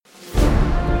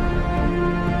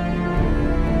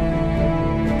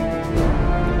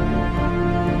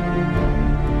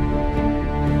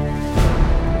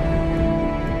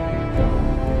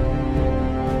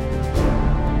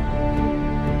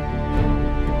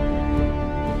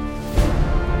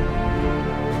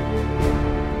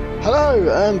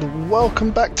Hello and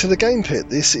welcome back to the Game Pit.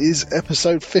 This is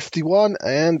episode 51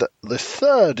 and the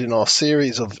third in our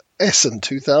series of Essen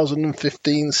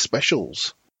 2015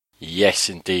 specials. Yes,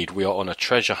 indeed. We are on a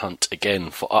treasure hunt again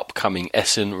for upcoming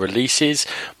Essen releases.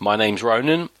 My name's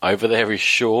Ronan, over there is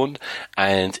Sean,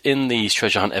 and in these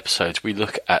treasure hunt episodes we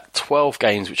look at 12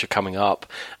 games which are coming up,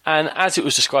 and as it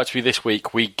was described to me this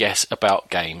week, we guess about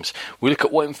games. We look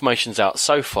at what information's out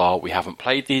so far. We haven't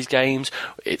played these games,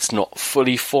 it's not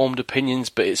fully formed opinions,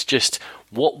 but it's just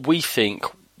what we think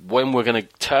when we're going to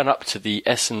turn up to the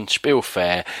Essen Spiel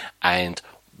Fair and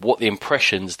what the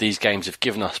impressions these games have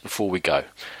given us before we go.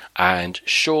 And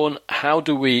Sean, how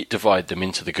do we divide them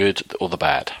into the good or the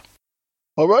bad?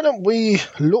 Well, why don't we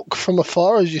look from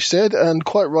afar, as you said, and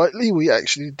quite rightly, we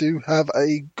actually do have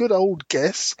a good old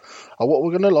guess at what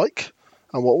we're going to like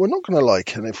and what we're not going to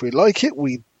like. And if we like it,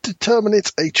 we determine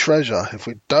it's a treasure. If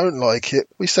we don't like it,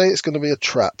 we say it's going to be a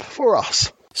trap for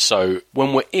us. So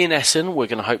when we're in Essen, we're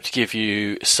going to hope to give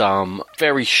you some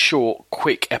very short,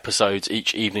 quick episodes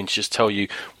each evening to just tell you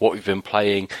what we've been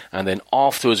playing, and then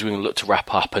afterwards we're going to look to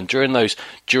wrap up. And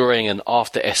during and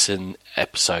after Essen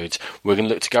episodes, we're going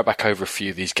to look to go back over a few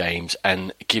of these games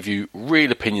and give you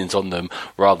real opinions on them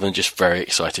rather than just very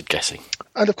excited guessing.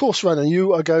 And of course, Ronan,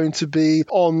 you are going to be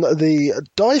on the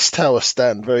Dice Tower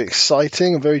stand. Very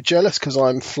exciting and very jealous because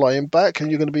I'm flying back,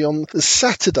 and you're going to be on the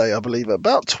Saturday, I believe, at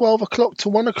about 12 o'clock to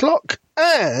 1 o'clock.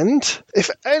 And if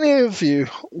any of you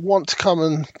want to come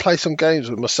and play some games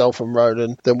with myself and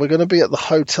Ronan, then we're going to be at the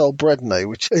Hotel Bredne,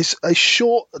 which is a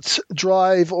short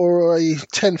drive or a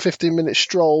 10-15 minute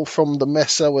stroll from the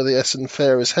Messe where the Essen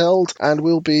Fair is held, and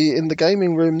we'll be in the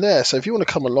gaming room there. So if you want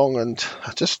to come along and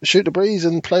just shoot the breeze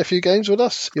and play a few games with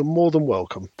us, you're more than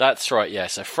welcome. That's right, yeah.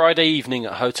 So Friday evening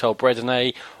at Hotel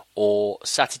Bredne, or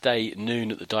Saturday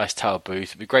noon at the Dice Tower booth.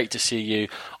 It'd be great to see you.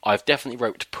 I've definitely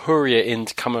roped Puria in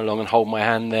to come along and hold my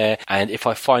hand there, and if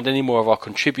I find any more of our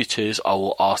contributors, I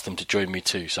will ask them to join me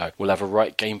too. So we'll have a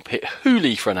right Game Pit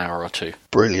hoolie for an hour or two.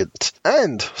 Brilliant.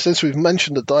 And since we've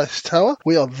mentioned the Dice Tower,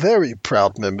 we are very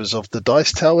proud members of the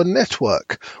Dice Tower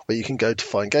Network, where you can go to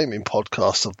find gaming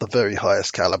podcasts of the very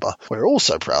highest caliber. We're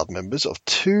also proud members of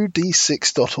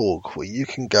 2d6.org, where you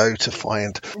can go to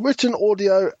find written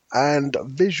audio and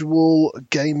visual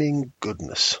gaming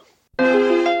goodness.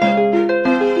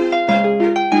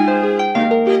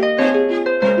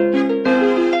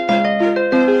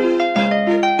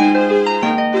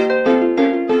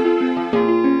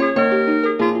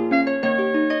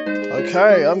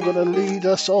 Okay, I'm going to lead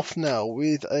us off now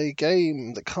with a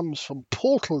game that comes from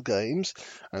Portal Games,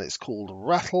 and it's called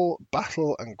Rattle,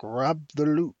 Battle and Grab the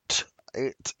Loot.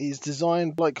 It is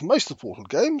designed, like most of Portal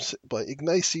games, by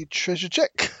Ignacy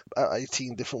Trzewiczek, about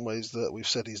 18 different ways that we've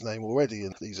said his name already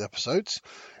in these episodes.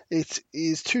 It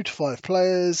is 2 to 5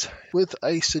 players with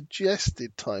a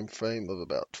suggested time frame of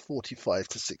about 45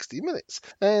 to 60 minutes.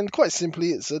 And quite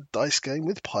simply, it's a dice game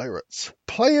with pirates.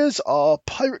 Players are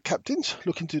pirate captains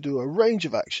looking to do a range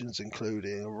of actions,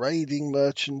 including raiding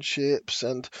merchant ships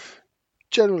and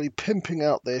generally pimping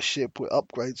out their ship with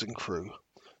upgrades and crew.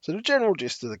 So the general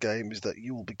gist of the game is that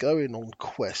you will be going on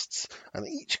quests, and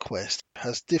each quest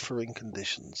has differing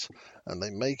conditions, and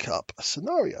they make up a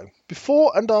scenario.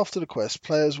 Before and after the quest,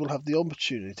 players will have the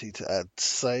opportunity to add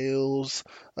sails,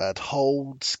 add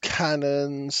holds,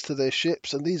 cannons to their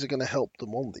ships, and these are going to help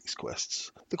them on these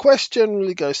quests. The quest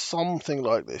generally goes something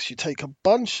like this. You take a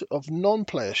bunch of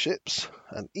non-player ships,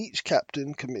 and each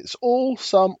captain commits all,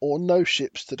 some, or no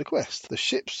ships to the quest. The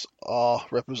ships are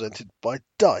represented by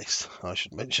dice. I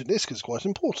should mention this because it's quite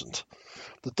important.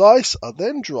 The dice are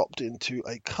then dropped into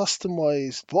a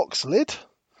customized box lid.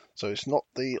 So it's not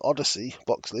the Odyssey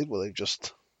box lid where they've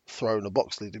just thrown a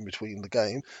box lid in between the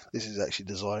game. This is actually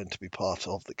designed to be part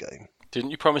of the game.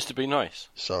 Didn't you promise to be nice?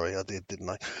 Sorry, I did, didn't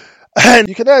I? And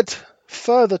you can add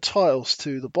further tiles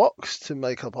to the box to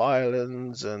make up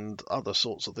islands and other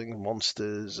sorts of things,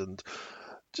 monsters and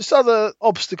just other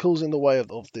obstacles in the way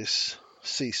of this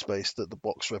sea space that the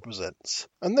box represents.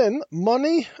 And then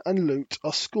money and loot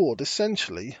are scored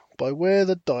essentially by where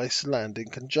the dice land in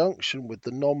conjunction with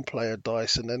the non-player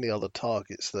dice and any other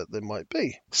targets that there might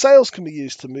be. Sails can be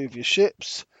used to move your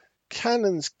ships.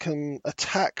 Cannons can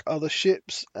attack other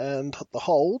ships, and the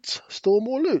holds store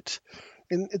more loot.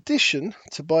 In addition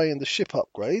to buying the ship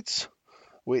upgrades,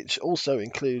 which also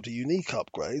include unique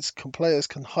upgrades, players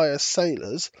can hire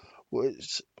sailors,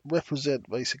 which represent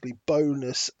basically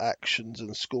bonus actions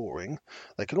and scoring.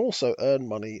 They can also earn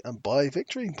money and buy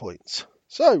victory points.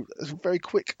 So, a very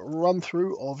quick run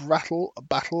through of Rattle,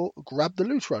 Battle, Grab the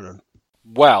Loot, Ronan.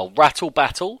 Well, Rattle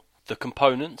Battle, the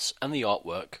components and the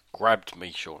artwork grabbed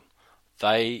me, Sean.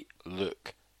 They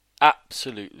look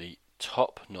absolutely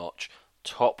top notch,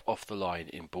 top off the line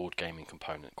in board gaming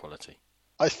component quality?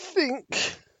 I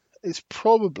think it's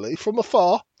probably, from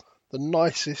afar, the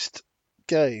nicest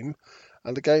game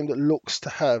and the game that looks to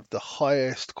have the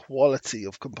highest quality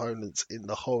of components in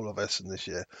the whole of Essen this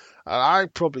year. And I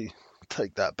probably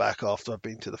take that back after I've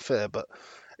been to the fair, but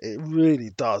it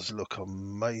really does look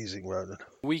amazing, Ronan.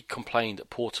 We complained at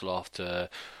Portal after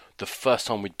the first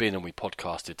time we'd been and we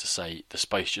podcasted to say the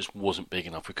space just wasn't big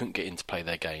enough. We couldn't get in to play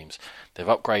their games. They've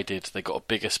upgraded, they've got a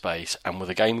bigger space, and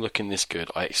with a game looking this good,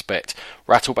 I expect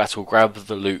Rattle Battle, Grab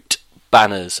the Loot,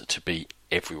 banners to be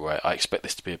everywhere. I expect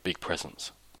this to be a big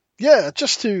presence. Yeah,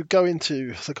 just to go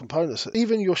into the components,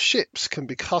 even your ships can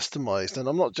be customized, and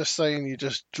I'm not just saying you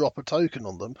just drop a token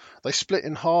on them. They split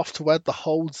in half to add the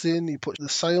holds in, you put the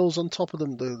sails on top of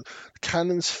them, the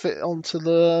cannons fit onto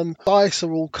them, dice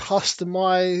are all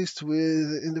customized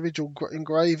with individual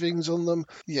engravings on them.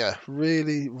 Yeah,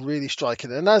 really, really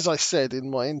striking. And as I said in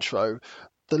my intro,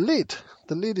 the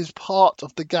lid is part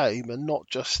of the game and not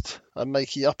just a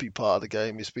makey-uppy part of the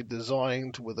game. It's been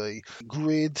designed with a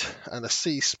grid and a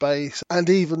sea space and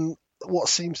even what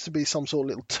seems to be some sort of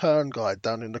little turn guide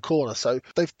down in the corner. So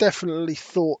they've definitely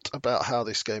thought about how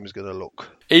this game is going to look.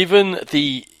 Even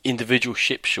the individual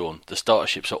ships, Sean, the starter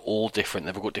ships are all different.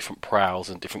 They've all got different prows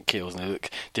and different keels and they look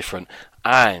different.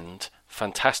 And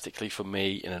fantastically for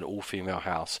me, in an all-female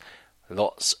house,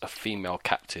 lots of female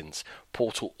captains.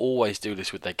 Portal always do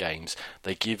this with their games.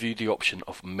 They give you the option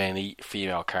of many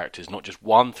female characters, not just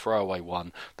one throwaway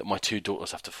one that my two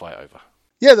daughters have to fight over.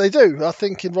 Yeah, they do. I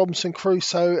think in Robinson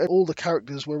Crusoe, all the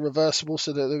characters were reversible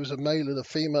so that there was a male and a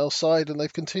female side, and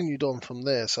they've continued on from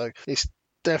there. So it's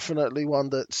definitely one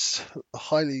that's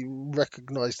highly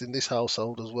recognised in this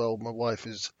household as well. My wife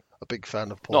is a big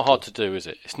fan of Portal. Not hard to do, is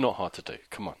it? It's not hard to do.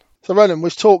 Come on. So, Ronan,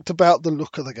 we've talked about the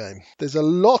look of the game. There's a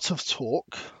lot of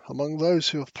talk among those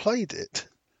who have played it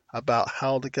about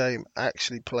how the game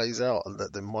actually plays out and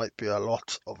that there might be a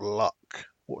lot of luck.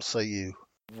 What say you?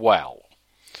 Well,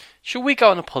 shall we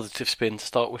go on a positive spin to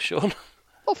start with, Sean?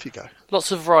 Off you go.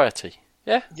 Lots of variety,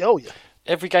 yeah? Oh, yeah.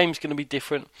 Every game's going to be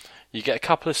different. You get a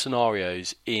couple of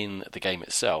scenarios in the game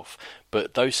itself,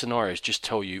 but those scenarios just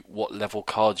tell you what level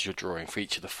cards you're drawing for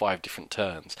each of the 5 different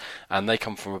turns, and they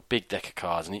come from a big deck of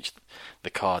cards, and each of the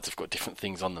cards have got different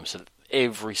things on them, so that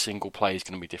every single play is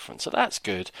going to be different. So that's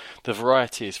good. The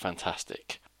variety is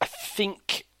fantastic. I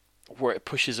think where it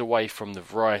pushes away from the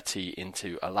variety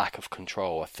into a lack of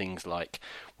control are things like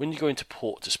when you go into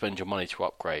port to spend your money to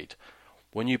upgrade,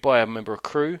 when you buy a member of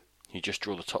crew, you just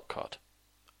draw the top card.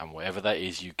 And whatever that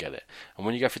is, you get it. And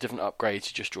when you go for different upgrades,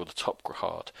 you just draw the top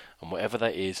card. And whatever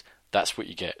that is, that's what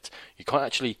you get. You can't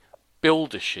actually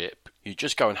build a ship. You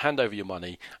just go and hand over your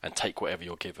money and take whatever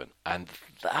you're given. And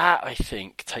that, I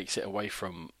think, takes it away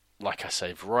from, like I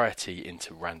say, variety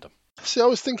into random. See, I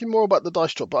was thinking more about the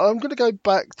dice drop, but I'm going to go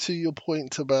back to your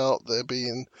point about there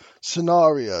being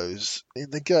scenarios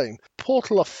in the game.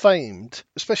 Portal are famed,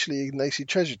 especially Ignacy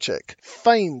Treasure Check,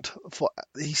 famed for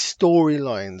these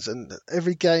storylines, and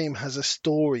every game has a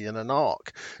story and an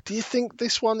arc. Do you think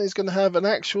this one is going to have an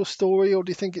actual story, or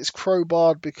do you think it's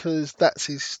crowbarred because that's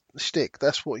his shtick,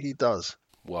 that's what he does?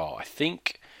 Well, I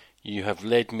think you have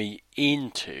led me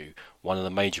into one of the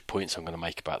major points I'm going to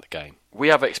make about the game. We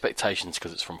have expectations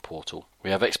because it's from Portal.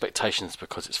 We have expectations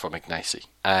because it's from Ignacy.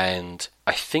 And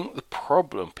I think the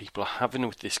problem people are having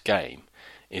with this game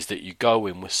is that you go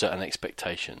in with certain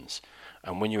expectations,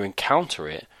 and when you encounter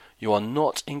it, you are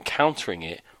not encountering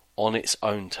it on its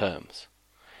own terms.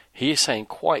 He is saying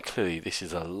quite clearly this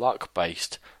is a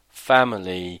luck-based,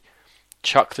 family,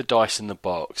 chuck the dice in the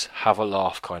box, have a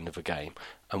laugh kind of a game,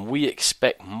 and we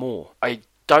expect more. I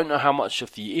don't know how much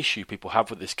of the issue people have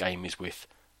with this game is with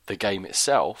the game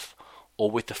itself,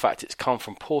 or with the fact it's come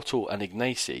from Portal and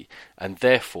Ignacy, and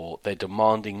therefore they're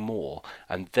demanding more,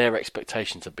 and their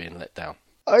expectations are being let down.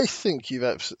 I think you've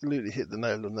absolutely hit the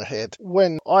nail on the head.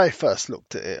 When I first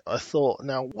looked at it, I thought,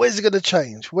 now, where's it going to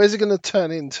change? Where's it going to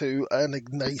turn into an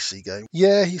Ignacy game?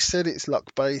 Yeah, he said it's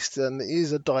luck-based, and it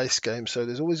is a dice game, so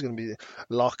there's always going to be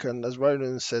luck, and as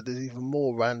Ronan said, there's even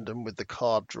more random with the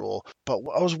card draw. But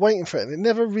I was waiting for it, and it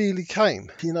never really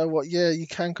came. You know what? Yeah, you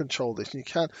can control this, and you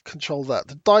can control that.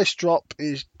 The dice drop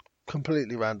is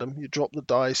completely random. You drop the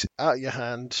dice out of your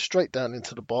hand straight down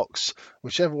into the box,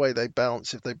 whichever way they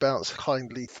bounce. If they bounce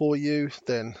kindly for you,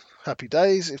 then happy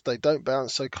days. If they don't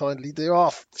bounce so kindly, there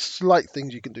are slight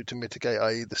things you can do to mitigate,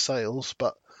 i.e. the sails,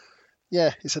 but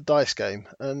yeah, it's a dice game,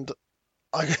 and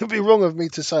I could be wrong of me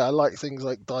to say I like things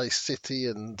like Dice City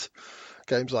and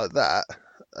games like that,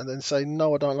 and then say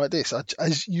no, I don't like this.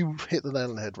 As you hit the nail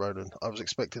on the head, Ronan, I was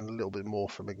expecting a little bit more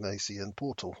from Ignacy and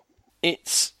Portal.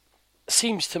 It's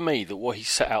seems to me that what he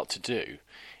set out to do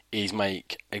is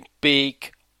make a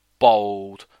big,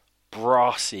 bold,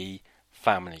 brassy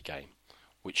family game,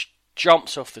 which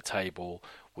jumps off the table,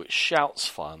 which shouts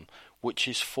fun, which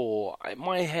is for, in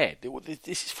my head,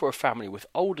 this is for a family with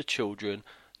older children,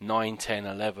 9, 10,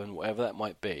 11, whatever that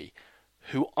might be,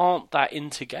 who aren't that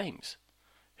into games,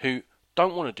 who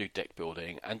don't want to do deck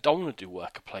building and don't want to do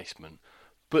worker placement,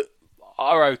 but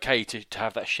are okay to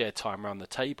have that shared time around the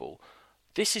table.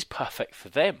 This is perfect for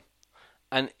them.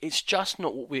 And it's just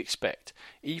not what we expect.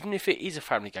 Even if it is a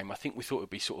family game, I think we thought it would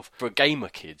be sort of for gamer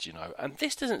kids, And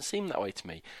this doesn't seem that way to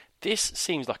me. This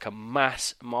seems like a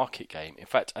mass market game. In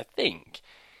fact, I think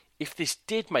if this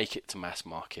did make it to mass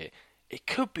market, it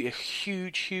could be a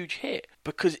huge, huge hit.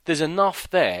 Because there's enough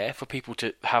there for people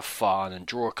to have fun and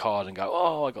draw a card and go,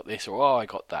 oh, I got this, or oh, I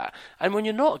got that. And when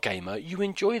you're not a gamer, you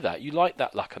enjoy that. You like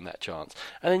that luck and that chance.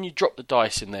 And then you drop the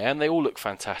dice in there and they all look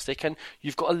fantastic and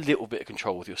you've got a little bit of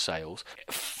control with your sales.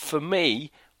 For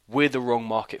me, we're the wrong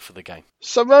market for the game.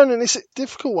 So, Ronan, it's a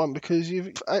difficult one because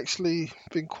you've actually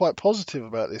been quite positive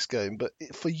about this game. But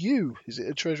for you, is it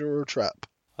a treasure or a trap?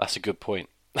 That's a good point.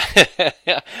 I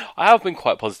have been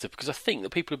quite positive because I think that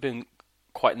people have been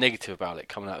quite negative about it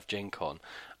coming out of Gen Con,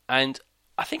 and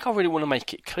I think I really want to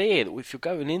make it clear that if you're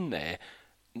going in there,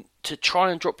 to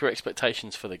try and drop your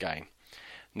expectations for the game.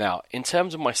 Now, in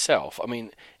terms of myself, I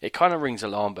mean, it kind of rings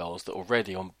alarm bells that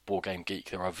already on Board Game Geek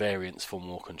there are variants for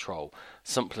more control.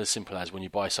 Something as simple as when you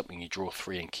buy something you draw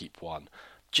 3 and keep 1.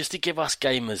 Just to give us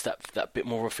gamers that bit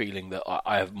more of a feeling that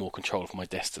I have more control of my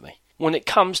destiny. When it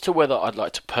comes to whether I'd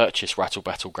like to purchase Rattle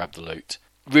Battle Grab the Loot,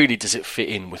 really does it fit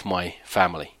in with my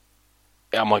family?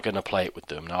 Am I going to play it with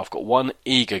them? Now, I've got one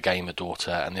eager gamer daughter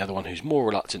and the other one who's more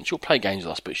reluctant. She'll play games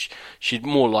with us, but she's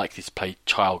more likely to play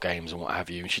child games and what have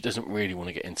you, and she doesn't really want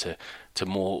to get into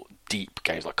more deep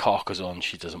games like Carcassonne.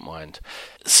 She doesn't mind.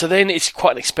 So then it's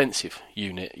quite an expensive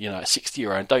unit, at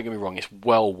 €60, and don't get me wrong, it's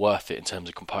well worth it in terms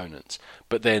of components.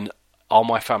 But then, are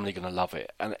my family going to love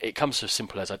it? And it comes so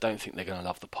simple as I don't think they're going to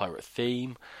love the pirate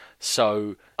theme.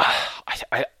 So,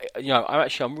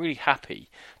 I'm really happy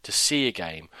to see a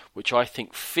game which I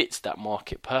think fits that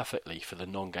market perfectly for the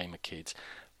non-gamer kids,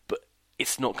 but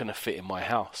it's not going to fit in my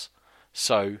house.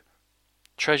 So,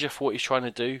 treasure for what he's trying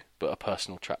to do, but a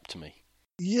personal trap to me.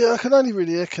 Yeah, I can only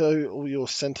really echo all your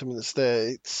sentiments there.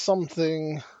 It's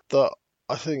something that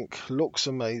I think looks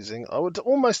amazing. I would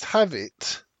almost have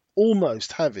it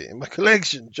in my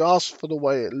collection just for the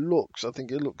way it looks. I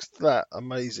think it looks that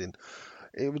amazing.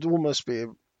 It would almost be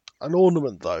an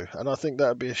ornament though, and I think that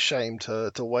would be a shame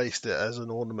to waste it as an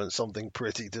ornament, something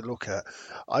pretty to look at.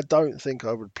 I don't think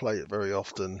I would play it very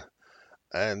often,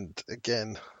 and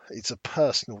again, it's a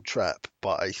personal trap,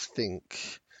 but I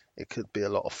think it could be a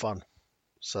lot of fun.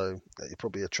 So it's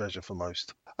probably a treasure for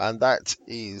most. And that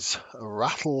is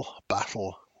Rattle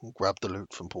Battle Grab the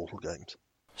Loot from Portal Games.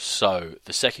 So,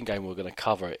 the second game we're going to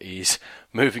cover is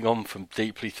moving on from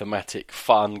deeply thematic,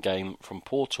 fun game from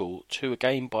Portal to a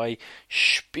game by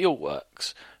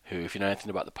Spielworks, who, if you know anything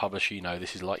about the publisher, you know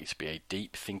this is likely to be a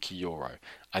deep, thinky Euro,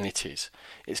 and it is.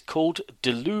 It's called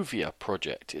Diluvia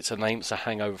Project. It's a name that's a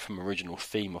hangover from original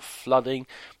theme of flooding,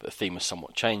 but the theme has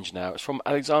somewhat changed now. It's from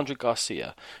Alexandra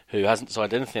Garcia, who hasn't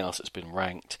designed anything else that's been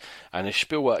ranked, and if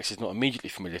Spielworks is not immediately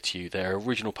familiar to you, they're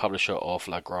original publisher of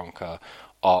La Granca,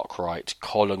 Arkwright,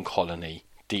 Colony,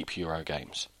 Deep Euro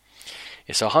games.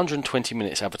 It's 120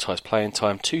 minutes advertised playing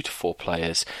time, 2 to 4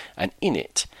 players, and in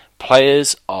it,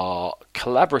 players are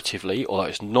collaboratively, although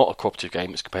it's not a cooperative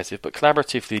game, it's competitive, but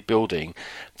collaboratively building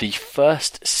the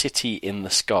first city in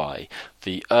the sky.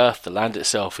 The Earth, the land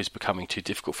itself, is becoming too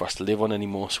difficult for us to live on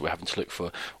anymore, so we're having to look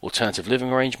for alternative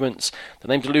living arrangements. The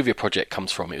name Diluvia Project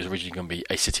comes from, it was originally going to be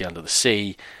a city under the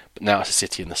sea, but now it's a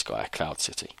city in the sky, a cloud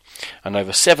city. And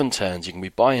over 7 turns you can be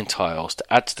buying tiles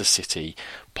to add to the city,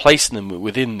 placing them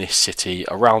within this city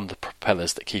around the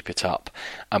propellers that keep it up,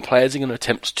 and players are going to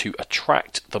attempt to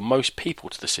attract the most people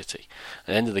to the city. At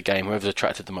the end of the game, whoever's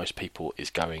attracted the most people is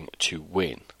going to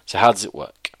win. So how does it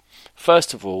work?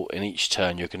 First of all, in each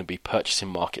turn you're going to be purchasing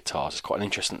market tiles. It's quite an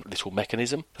interesting little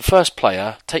mechanism. The first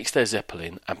player takes their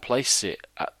Zeppelin and places it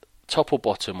at top or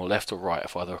bottom or left or right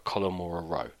of either a column or a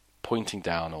row, pointing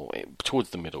down or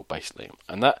towards the middle basically,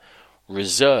 and that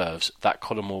reserves that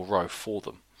column or row for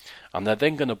them, and they're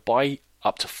then going to buy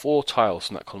up to 4 tiles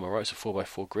from that column of row, it's a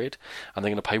 4x4 grid, and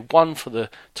they're going to pay 1 for the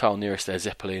tile nearest their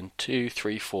Zeppelin, 2,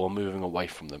 3, 4 moving away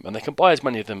from them, and they can buy as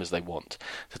many of them as they want.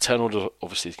 The turn order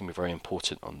obviously is going to be very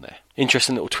important on there.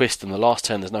 Interesting little twist, in the last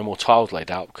turn there's no more tiles laid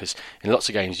out, because in lots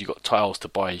of games you've got tiles to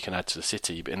buy you can add to the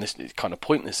city, but in this it's kind of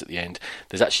pointless at the end.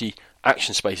 There's actually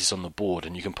action spaces on the board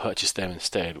and you can purchase them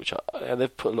instead, which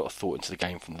they've put a lot of thought into the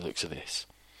game from the looks of this.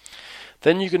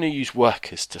 Then you're going to use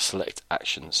workers to select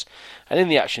actions, and in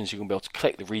the actions you're going to be able to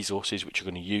collect the resources which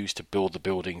you're going to use to build the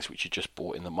buildings which you just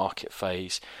bought in the market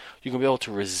phase. You're going to be able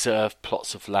to reserve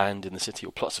plots of land in the city,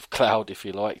 or plots of cloud if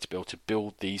you like, to be able to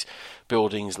build these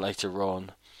buildings later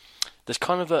on. There's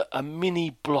kind of a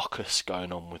mini blockus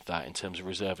going on with that in terms of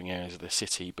reserving areas of the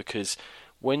city, because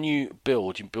when you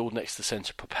build next to the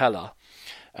centre propeller,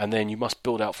 and then you must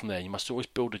build out from there. You must always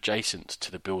build adjacent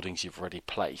to the buildings you've already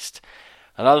placed.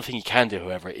 Another thing you can do,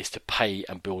 however, is to pay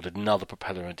and build another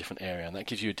propeller in a different area, and that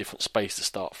gives you a different space to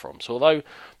start from. So although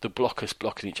the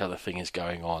blocking each other thing is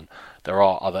going on, there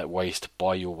are other ways to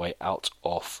buy your way out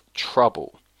of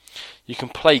trouble. You can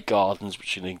play gardens,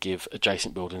 which you can give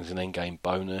adjacent buildings an endgame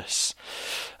bonus.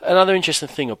 Another interesting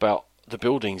thing about the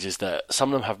buildings is that some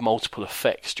of them have multiple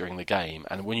effects during the game,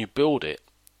 and when you build it,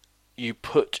 you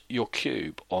put your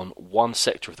cube on one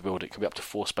sector of the building. It can be up to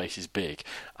 4 spaces big,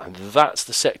 and that's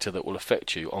the sector that will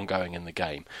affect you ongoing in the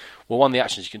game. Well, one of the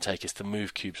actions you can take is to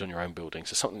move cubes on your own building.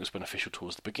 So something that's beneficial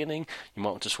towards the beginning, you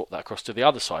might want to swap that across to the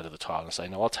other side of the tile and say,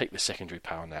 no, I'll take this secondary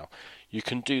power now. You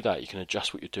can do that. You can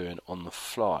adjust what you're doing on the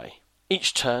fly.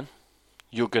 Each turn,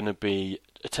 you're going to be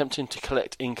attempting to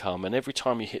collect income, and every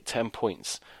time you hit 10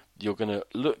 points, you're going to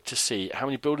look to see how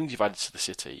many buildings you've added to the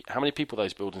city, how many people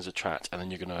those buildings attract, and then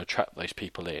you're going to attract those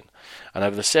people in. And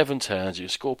over the 7 turns, you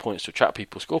score points to attract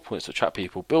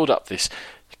people, build up this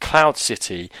cloud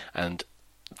city, and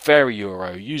vary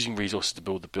Euro, using resources to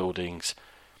build the buildings.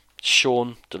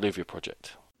 Sean, deliver your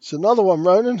project. It's another one,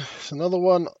 Ronan. It's another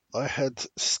one I had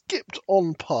skipped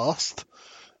on past,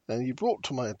 and you brought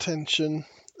to my attention,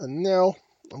 and now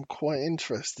I'm quite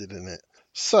interested in it.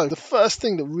 So the first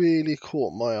thing that really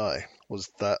caught my eye was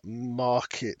that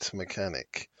market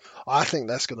mechanic. I think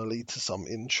that's going to lead to some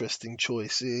interesting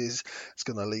choices. It's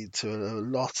going to lead to a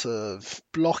lot of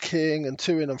blocking and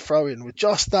to-in and throw-in with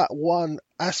just that one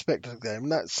aspect of the game.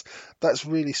 That's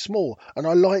really small. And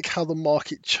I like how the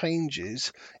market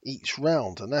changes each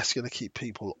round, and that's going to keep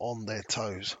people on their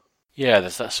toes. Yeah,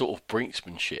 there's that sort of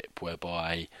brinksmanship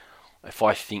whereby if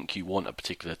I think you want a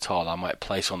particular tile, I might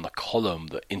place on the column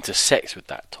that intersects with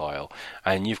that tile,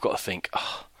 and you've got to think,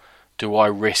 do I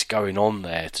risk going on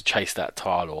there to chase that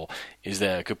tile, or is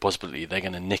there a good possibility they're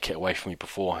going to nick it away from me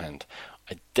beforehand?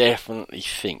 I definitely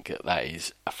think that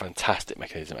is a fantastic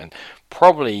mechanism, and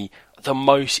probably the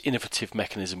most innovative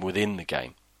mechanism within the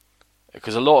game,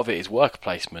 because a lot of it is worker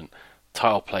placement,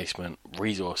 tile placement,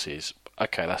 resources.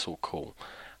 Okay, that's all cool.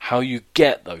 How you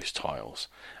get those tiles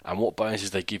and what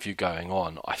bonuses they give you going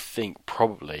on, I think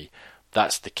probably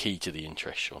that's the key to the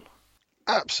interest, Sean.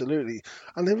 Absolutely.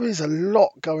 And there is a lot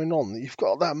going on. You've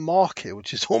got that market,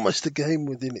 which is almost a game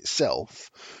within itself.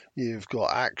 You've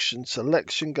got action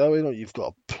selection going on. You've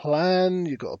got a plan.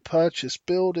 You've got to purchase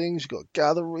buildings. You've got to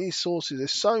gather resources.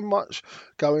 There's so much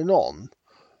going on.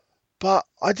 But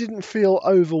I didn't feel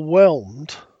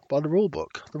overwhelmed by the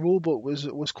rulebook. The rulebook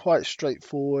was quite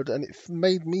straightforward, and it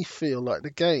made me feel like the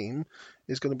game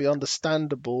is going to be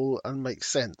understandable and make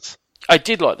sense. I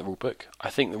did like the rulebook. I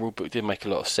think the rulebook did make a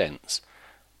lot of sense.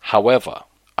 However,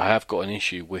 I have got an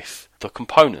issue with the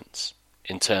components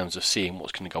in terms of seeing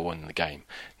what's going to go on in the game.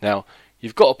 Now,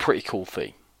 you've got a pretty cool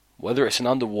theme. Whether it's an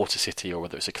underwater city or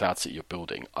whether it's a cloud city you're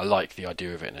building, I like the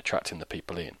idea of it and attracting the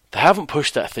people in. They haven't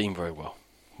pushed that theme very well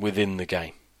within the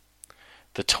game.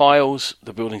 The tiles,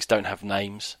 the buildings don't have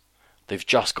names. They've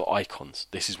just got icons.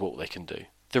 This is what they can do.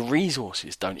 The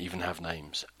resources don't even have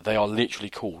names. They are literally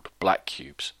called black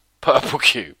cubes, purple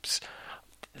cubes.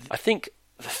 I think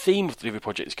the theme of the Delivery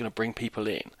Project is going to bring people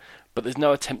in, but there's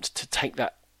no attempt to take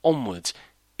that onwards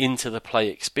into the play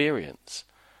experience.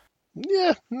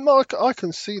 Yeah, no, I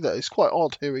can see that. It's quite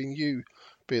odd hearing you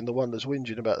being the one that's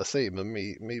whinging about the theme and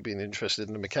me being interested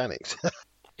in the mechanics.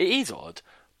 It is odd,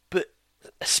 but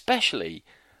especially,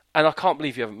 and I can't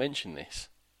believe you haven't mentioned this,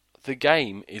 the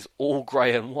game is all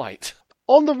grey and white.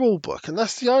 On the rulebook, and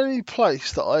that's the only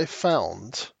place that I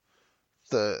found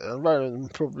that, and Ronan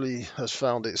probably has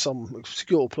found it some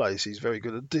obscure place. He's very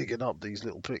good at digging up these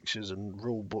little pictures and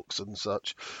rule books and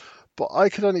such. But I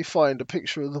could only find a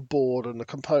picture of the board and the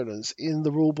components in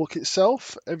the rulebook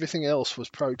itself. Everything else was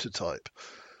prototype.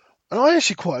 And I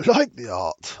actually quite like the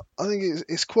art. I think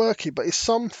it's quirky, but it's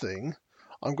something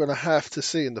I'm going to have to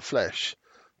see in the flesh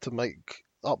to make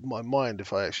up my mind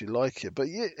if I actually like it. But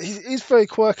yeah, he's very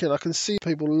quirky, and I can see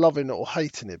people loving it or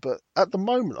hating it. But at the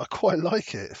moment, I quite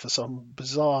like it for some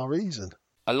bizarre reason.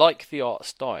 I like the art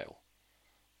style.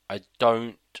 I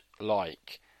don't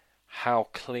like how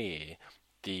clear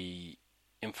the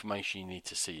information you need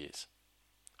to see is.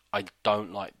 I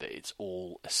don't like that it's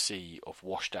all a sea of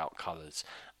washed out colours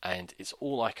and it's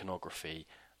all iconography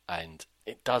and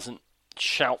it doesn't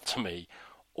shout to me,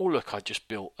 oh look, I just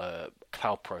built a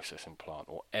cloud processing plant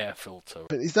or air filter.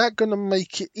 But is that going to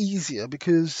make it easier?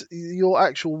 Because your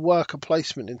actual worker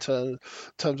placement in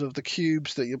terms of the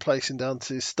cubes that you're placing down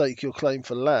to stake your claim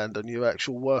for land and your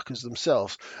actual workers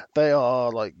themselves, they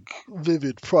are like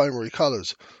vivid primary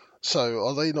colours. So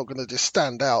are they not going to just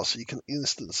stand out so you can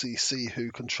instantly see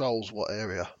who controls what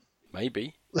area?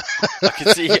 Maybe. I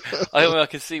can see. I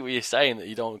can see what you're saying, that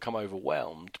you don't want to come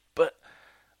overwhelmed, but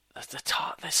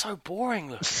they're so boring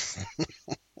looking.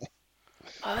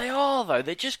 They are though.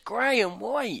 They're just grey and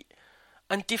white,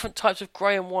 and different types of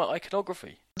grey and white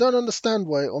iconography. I don't understand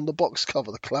why on the box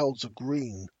cover the clouds are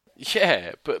green.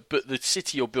 Yeah, but the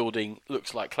city you're building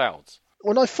looks like clouds.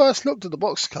 When I first looked at the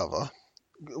box cover,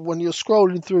 when you're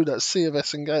scrolling through that sea of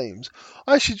Essen games,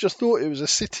 I actually just thought it was a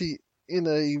city in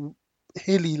a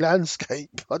hilly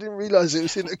landscape. I didn't realise it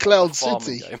was in a cloud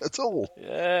city at all.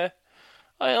 Yeah,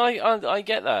 I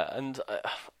get that, and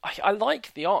I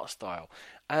like the art style,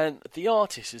 and the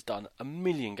artist has done a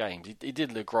million games. He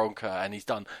did Le Gronka, and he's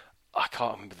done. I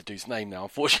can't remember the dude's name now,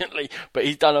 unfortunately, but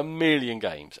he's done a million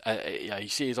games. You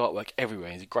see his artwork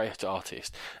everywhere. He's a great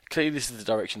artist. Clearly, this is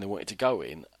the direction they wanted to go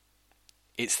in.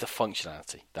 It's the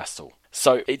functionality, that's all.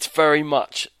 So it's very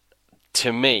much,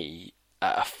 to me,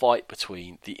 a fight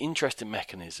between the interesting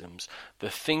mechanisms, the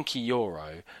thinky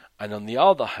Euro, and on the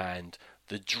other hand,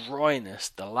 the dryness,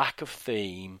 the lack of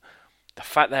theme, the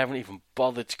fact they haven't even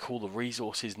bothered to call the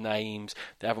resources names,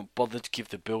 they haven't bothered to give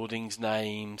the buildings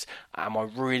names. Am I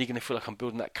really going to feel like I'm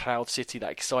building that cloud city,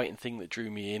 that exciting thing that drew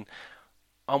me in?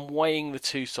 I'm weighing the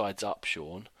two sides up,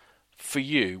 Sean. For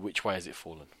you, which way has it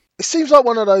fallen? It seems like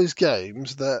one of those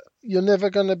games that you're never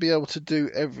going to be able to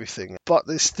do everything, but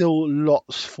there's still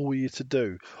lots for you to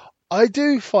do. I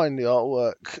do find the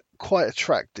artwork quite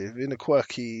attractive in a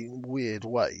quirky, weird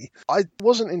way. I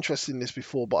wasn't interested in this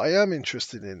before, but I am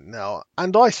interested in it now,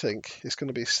 and I think it's going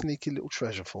to be a sneaky little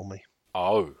treasure for me.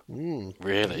 Oh,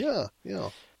 really? Yeah.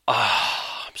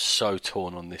 I'm so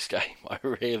torn on this game. I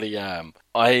really am.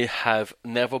 I have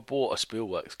never bought a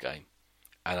Spielworks game.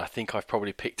 And I think I've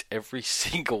probably picked every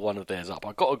single one of theirs up.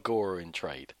 I got Agora in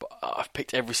trade, but I've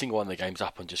picked every single one of the games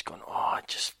up and just gone,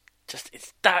 just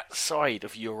it's that side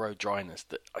of Euro dryness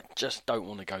that I just don't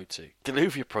want to go to.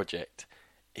 Deluvia Project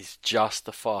is just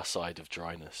the far side of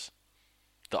dryness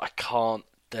that I can't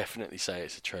definitely say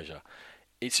it's a treasure.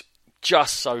 It's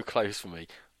just so close for me.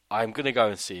 I'm going to go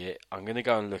and see it. I'm going to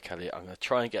go and look at it. I'm going to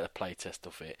try and get a playtest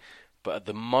of it. But at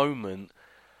the moment,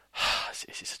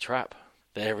 it's a trap.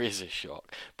 There is a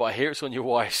shock. But I hear it's on your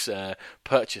wife's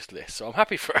purchase list, so I'm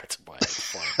happy for her to buy it. It's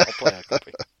fine. I'll play a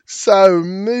copy. So,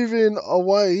 moving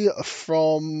away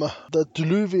from the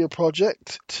Deluvia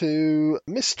project to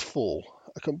Mistfall,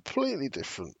 a completely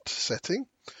different setting.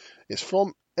 It's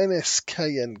from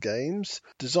NSKN Games,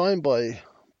 designed by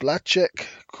Blacek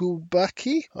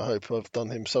Kubacki. I hope I've done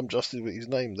him some justice with his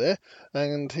name there.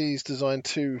 And he's designed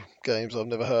two games I've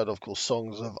never heard of called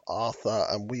Songs of Arthur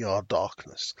and We Are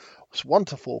Darkness. It's 1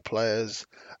 to 4 players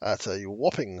at a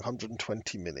whopping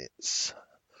 120 minutes.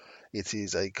 It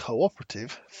is a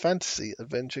cooperative fantasy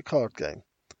adventure card game.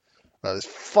 Now, there's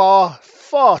far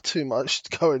too much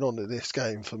going on in this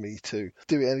game for me to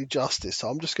do it any justice, so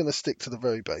I'm just going to stick to the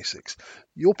very basics.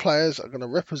 Your players are going to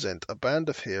represent a band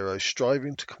of heroes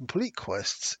striving to complete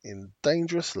quests in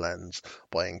dangerous lands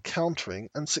by encountering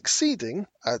and succeeding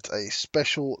at a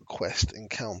special quest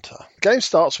encounter. The game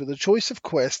starts with a choice of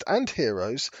quest and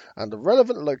heroes, and the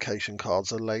relevant location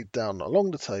cards are laid down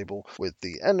along the table with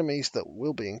the enemies that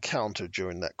will be encountered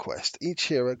during that quest. Each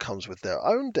hero comes with their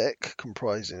own deck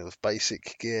comprising of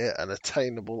basic gear and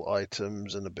attainable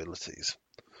items and abilities.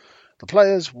 The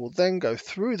players will then go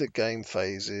through the game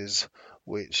phases,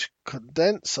 which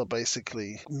condense or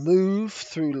basically move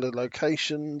through the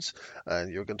locations,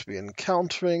 and you're going to be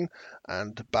encountering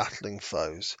and battling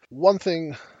foes. One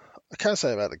thing I can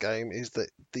say about the game is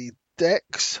that the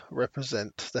decks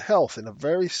represent the health in a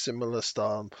very similar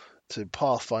style to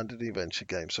Pathfinder the adventure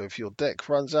game. So if your deck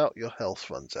runs out, your health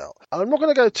runs out. I'm not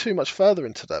going to go too much further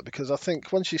into that because I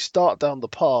think once you start down the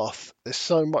path, there's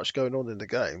so much going on in the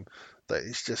game that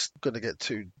it's just going to get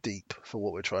too deep for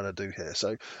what we're trying to do here.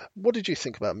 So what did you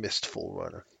think about Mistfall,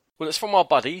 Ronan? Well, it's from our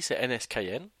buddies at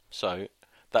NSKN, so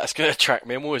That's going to attract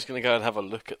me. I'm always going to go and have a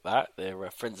look at that.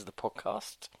 They're friends of the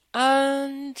podcast.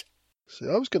 And See,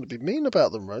 I was going to be mean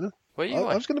about them, Ronan. where are you I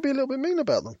going? was going to be a little bit mean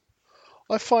about them.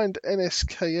 I find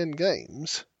NSKN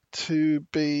games to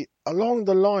be along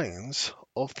the lines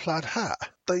of Plaid Hat.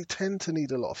 They tend to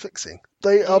need a lot of fixing.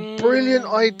 They are brilliant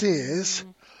ideas,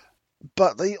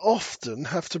 but they often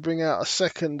have to bring out a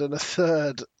second and a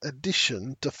third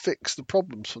edition to fix the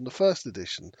problems from the first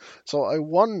edition. So I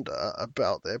wonder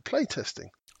about their playtesting.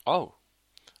 Oh,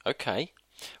 okay.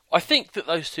 I think that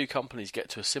those two companies get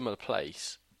to a similar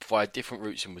place via different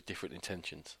routes and with different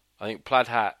intentions. I think Plaid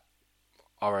Hat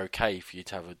are okay for you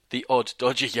to have the odd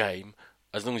dodgy game,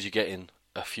 as long as you get in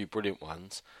a few brilliant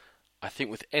ones. I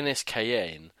think with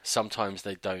NSKN, sometimes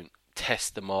they don't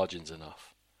test the margins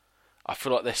enough. I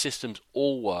feel like their systems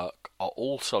all work, are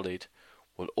all solid,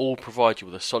 will all provide you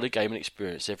with a solid gaming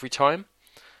experience every time.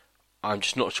 I'm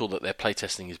just not sure that their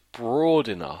playtesting is broad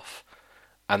enough,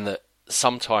 and that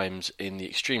sometimes in the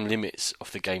extreme limits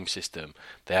of the game system,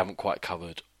 they haven't quite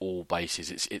covered all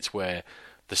bases. It's where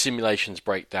the simulations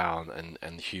break down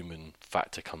and the human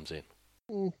factor comes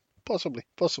in. Possibly.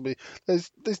 There's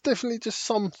definitely just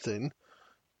something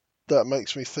that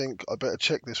makes me think I better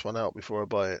check this one out before I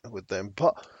buy it with them.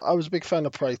 But I was a big fan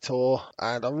of Praetor,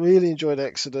 and I really enjoyed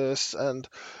Exodus, and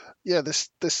yeah,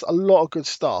 there's a lot of good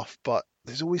stuff, but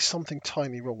there's always something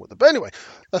tiny wrong with it. But anyway,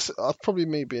 that's probably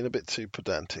me being a bit too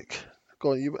pedantic.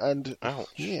 Go on, you and Ouch.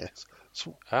 yes.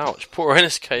 So, Ouch, poor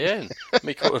NSKN.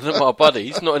 Me calling them my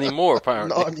buddies, not anymore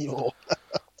apparently. not anymore.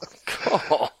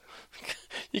 God.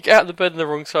 You get out of the bed on the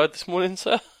wrong side this morning,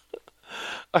 sir?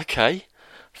 Okay.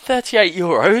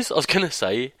 €38, I was going to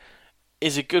say,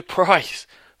 is a good price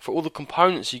for all the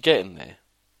components you get in there.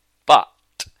 But,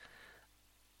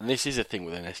 and this is a thing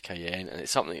with NSKN, and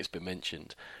it's something that's been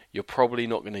mentioned, you're probably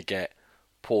not going to get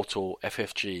Portal,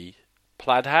 FFG,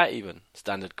 Plaid Hat even,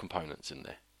 standard components in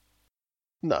there.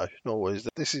 No, not always.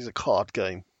 This is a card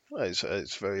game.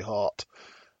 It's very hard,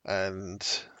 and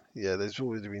yeah, there's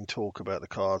always been talk about the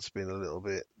cards being a little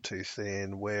bit too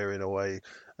thin, wearing away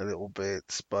a little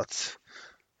bit, but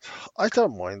I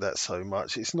don't mind that so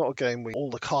much. It's not a game where all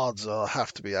the cards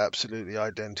have to be absolutely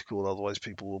identical, otherwise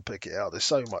people will pick it out. There's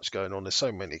so much going on. There's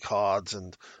so many cards,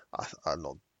 and I'm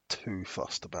not too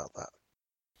fussed about that.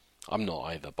 I'm not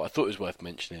either, but I thought it was worth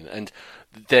mentioning. And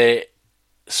they're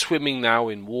swimming now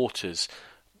in waters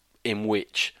in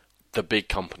which the big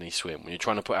companies swim. When you're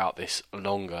trying to put out this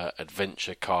longer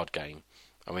adventure card game,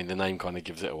 I mean, the name kind of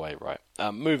gives it away, right?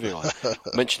 Moving on.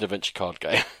 Mentioned adventure card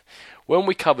game. When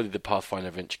we covered the Pathfinder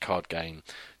adventure card game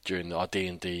during our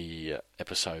D&D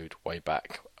episode way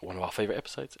back, one of our favourite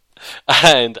episodes,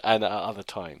 and at other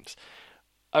times,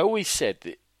 I always said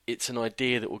that it's an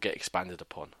idea that will get expanded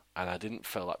upon, and I didn't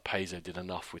feel like Paizo did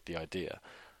enough with the idea.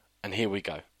 And here we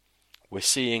go. We're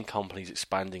seeing companies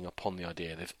expanding upon the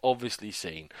idea. They've obviously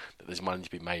seen that there's money to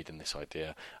be made in this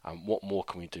idea, and what more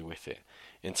can we do with it?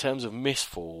 In terms of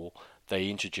Mistfall, they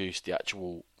introduced the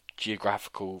actual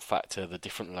geographical factor, the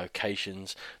different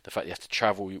locations, the fact you have to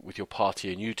travel with your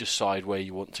party and you decide where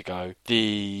you want to go,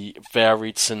 the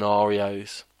varied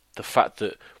scenarios, the fact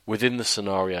that within the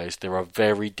scenarios there are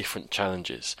very different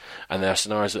challenges, and there are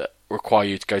scenarios that require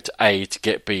you to go to A to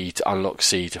get B to unlock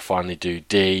C to finally do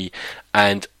D,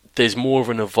 and there's more of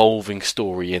an evolving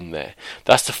story in there.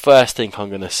 That's the first thing I'm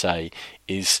going to say,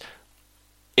 is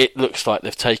it looks like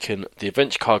they've taken the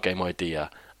adventure card game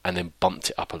idea and then bumped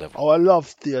it up a level. Oh, I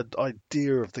love the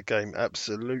idea of the game,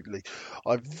 absolutely.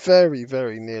 I very,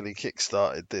 very nearly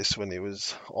kickstarted this when it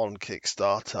was on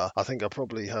Kickstarter. I think I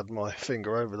probably had my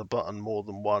finger over the button more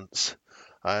than once,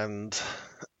 and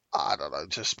I don't know,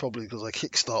 just probably because I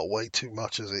kickstart way too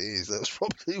much as it is. That's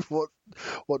probably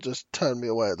what just turned me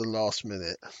away at the last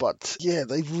minute. But yeah,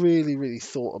 they've really, really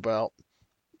thought about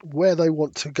where they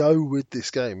want to go with this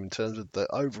game in terms of the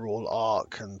overall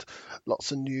arc, and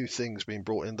lots of new things being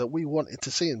brought in that we wanted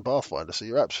to see in Pathfinder. So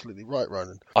you're absolutely right,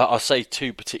 Ronan. I'll say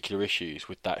two particular issues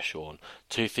with that, Sean.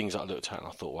 Two things that I looked at and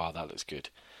I thought, wow, that looks good.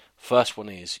 First one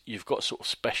is you've got sort of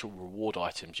special reward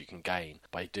items you can gain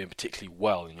by doing particularly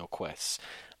well in your quests.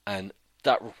 And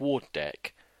that reward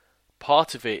deck,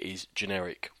 part of it is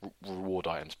generic reward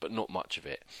items, but not much of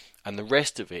it. And the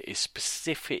rest of it is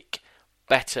specific,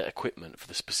 better equipment for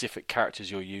the specific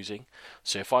characters you're using.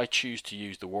 So if I choose to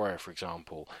use the warrior, for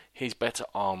example, his better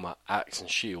armor, axe and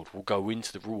shield will go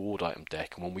into the reward item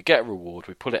deck, and when we get a reward,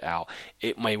 we pull it out.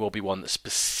 It may well be one that's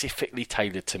specifically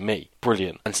tailored to me.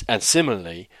 Brilliant. And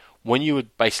similarly, when you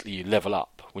would basically level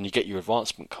up, when you get your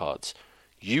advancement cards,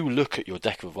 you look at your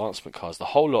deck of advancement cards, the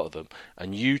whole lot of them,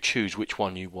 and you choose which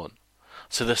one you want.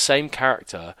 So the same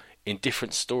character in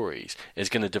different stories is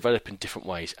going to develop in different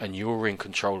ways, and you're in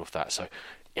control of that. So,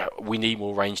 yeah, we need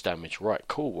more range damage. Right,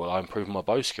 cool. Well, I improve my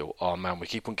bow skill. Oh man, we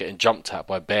keep on getting jumped at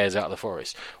by bears out of the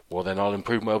forest. Well, then I'll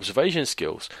improve my observation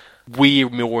skills. We're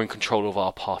more in control of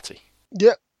our party.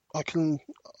 Yeah, I can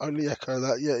only echo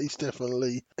that. Yeah, it's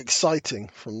definitely exciting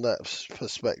from that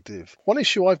perspective. One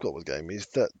issue I've got with the game is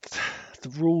that the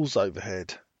rules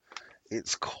overhead.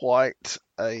 It's quite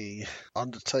a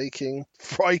undertaking,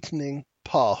 frightening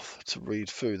path to read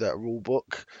through that rule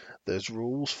book. There's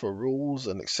rules for rules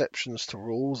and exceptions to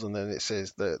rules, and then it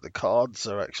says that the cards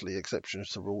are actually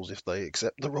exceptions to rules if they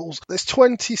accept the rules. There's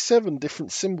 27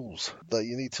 different symbols that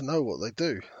you need to know what they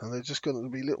do, and they're just going to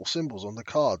be little symbols on the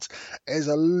cards. There's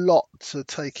a lot to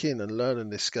take in and learn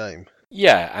in this game.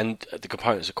 Yeah, and the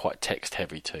components are quite text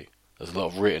heavy too. There's a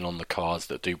lot of written on the cards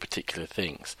that do particular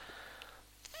things.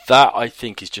 That, I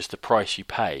think, is just the price you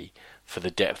pay for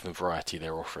the depth and variety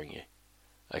they're offering you.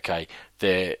 Okay,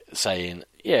 they're saying,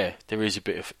 yeah, there is a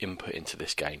bit of input into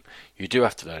this game. You do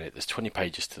have to learn it. There's 20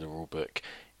 pages to the rulebook.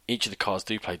 Each of the cards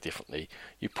do play differently.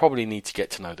 You probably need to get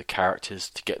to know the characters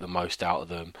to get the most out of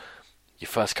them. Your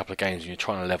first couple of games when you're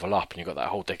trying to level up and you've got that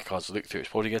whole deck of cards to look through, it's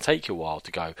probably going to take you a while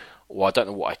to go, well, I don't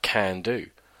know what I can do.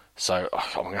 So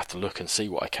I'm going to have to look and see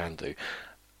what I can do.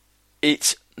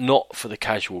 It's not for the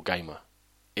casual gamer.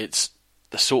 It's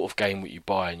the sort of game that you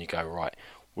buy and you go, right,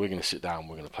 we're going to sit down,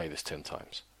 we're going to play this 10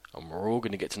 times. And we're all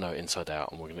going to get to know it inside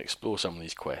out, and we're going to explore some of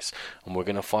these quests, and we're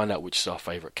going to find out which is our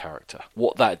favourite character.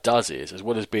 What that does is, as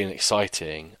well as being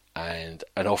exciting and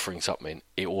offering something,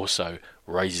 it also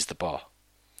raises the bar.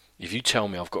 If you tell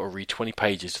me I've got to read 20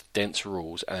 pages of dense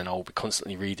rules, and then I'll be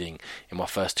constantly reading in my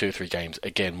first 2 or 3 games,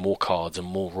 again, more cards and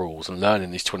more rules, and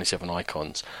learning these 27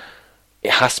 icons,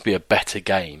 it has to be a better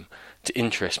game to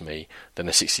interest me than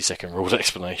a 60-second rules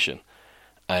explanation.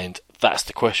 And that's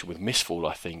the question with Mistfall,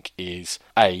 I think, is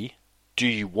A, do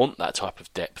you want that type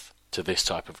of depth to this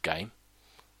type of game?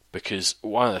 Because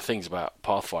one of the things about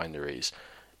Pathfinder is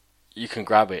you can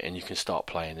grab it and you can start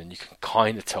playing and you can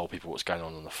kind of tell people what's going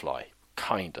on the fly.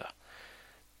 Kinda.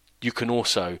 You can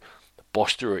also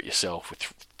bosh through it yourself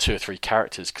with 2 or 3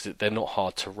 characters because they're not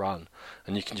hard to run,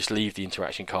 and you can just leave the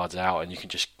interaction cards out and you can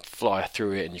just fly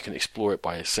through it and you can explore it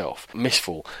by yourself.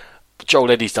 Mistfall,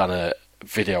 Joel Eddy's done a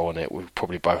video on it we've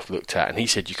probably both looked at, and he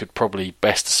said you could probably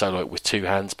best solo it with 2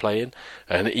 hands playing,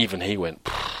 and even he went,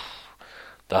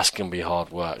 that's going to be hard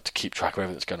work to keep track of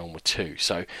everything that's going on with 2.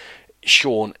 So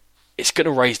Sean, it's going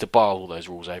to raise the bar, all those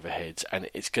rules overheads, and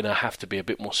it's going to have to be a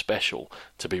bit more special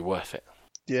to be worth it.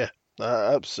 Yeah,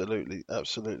 absolutely.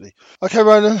 Okay,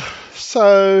 Ronan,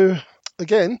 so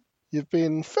again, you've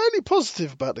been fairly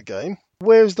positive about the game.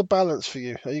 Where's the balance for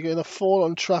you? Are you going to fall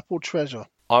on trap or treasure?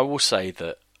 I will say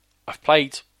that I've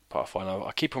played Pathfinder.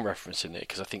 I keep on referencing it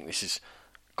because I think this has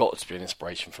got to be an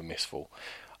inspiration for Mistfall.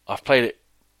 I've played it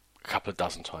a couple of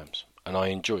dozen times and I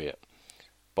enjoy it,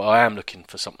 but I am looking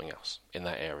for something else in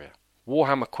that area.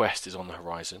 Warhammer Quest is on the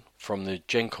horizon. From the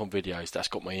Gen Con videos, that's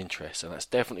got my interest, and that's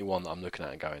definitely one that I'm looking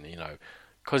at and going,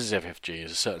 because it's FFG,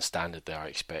 there's a certain standard there I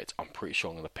expect. I'm pretty sure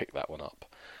I'm going to pick that one up.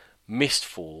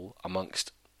 Mistfall,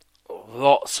 amongst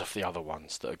lots of the other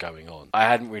ones that are going on, I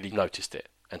hadn't really noticed it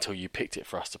until you picked it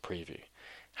for us to preview.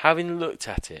 Having looked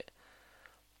at it,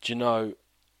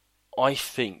 I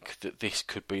think that this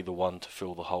could be the one to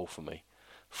fill the hole for me,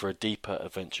 for a deeper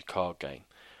adventure card game.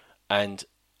 And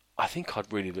I think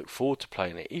I'd really look forward to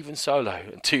playing it, even solo,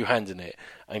 and 2-handing it,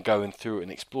 and going through it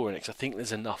and exploring it, because I think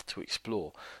there's enough to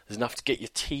explore. There's enough to get your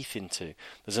teeth into.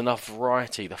 There's enough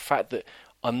variety. The fact that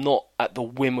I'm not at the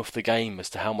whim of the game as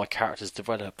to how my characters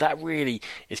develop, that really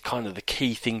is kind of the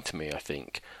key thing to me, I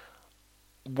think.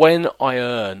 When I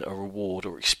earn a reward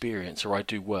or experience, or I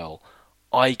do well,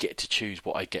 I get to choose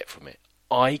what I get from it.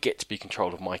 I get to be in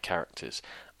control of my characters,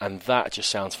 and that just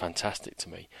sounds fantastic to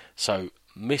me. So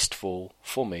Mistfall,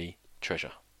 for me,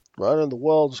 treasure. Right, and the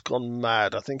world's gone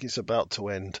mad. I think it's about to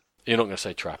end. You're not going to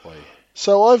say trap, are you?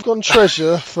 So I've gone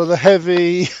treasure for the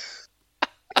heavy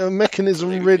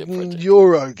mechanism-ridden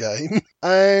Euro game,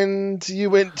 and you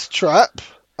went trap,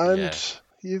 and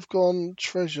you've gone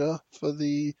treasure for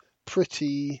the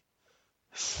pretty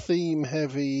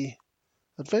theme-heavy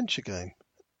adventure game.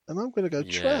 And I'm going to go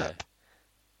trap.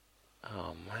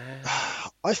 Oh man!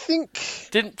 I think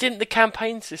didn't the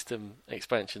campaign system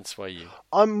expansion sway you?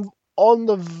 I'm on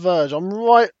the verge. I'm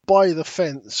right by the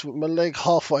fence with my leg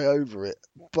halfway over it,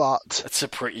 but it's a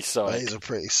pretty sight. It is a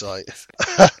pretty sight.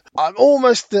 I'm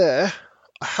almost there.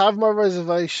 I have my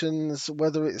reservations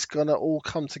whether it's gonna all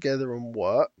come together and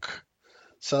work.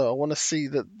 So I want to see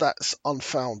that that's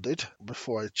unfounded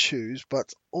before I choose.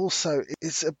 But also,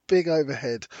 it's a big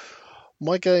overhead.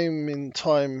 My gaming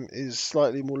time is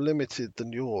slightly more limited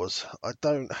than yours. I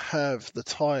don't have the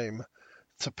time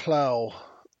to plough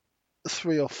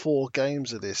 3 or 4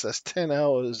 games of this. That's 10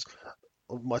 hours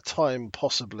of my time,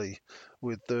 possibly,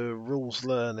 with the rules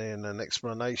learning and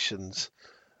explanations,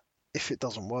 if it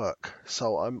doesn't work.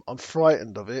 So I'm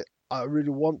frightened of it. I really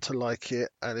want to like it,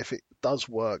 and if it does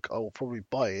work, I will probably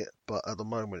buy it, but at the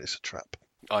moment it's a trap.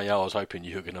 Oh yeah, I was hoping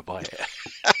you were going to buy it.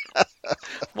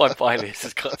 My buy list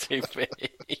has got too big.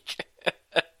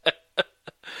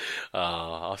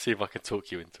 I'll see if I can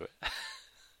talk you into it.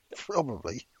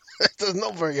 Probably. It's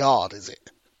not very hard, is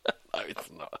it? No,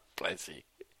 it's not. Plenty.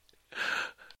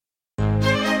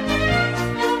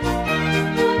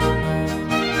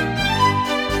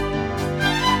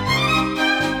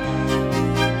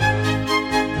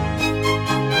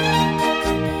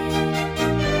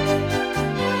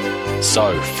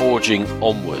 So, forging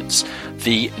onwards.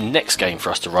 The next game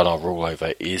for us to run our rule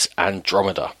over is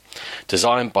Andromeda.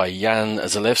 Designed by Jan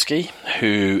Zalewski,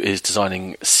 who is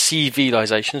designing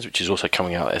Civilizations, which is also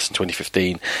coming out at Essen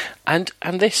 2015, and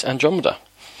this, Andromeda.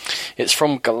 It's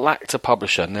from Galacta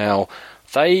Publisher. Now,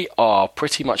 they are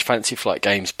pretty much Fantasy Flight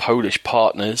Games' Polish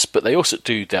partners, but they also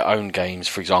do their own games.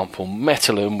 For example,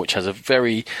 Metalum, which has a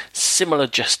very similar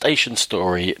gestation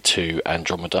story to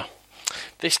Andromeda.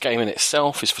 This game in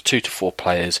itself is for 2 to 4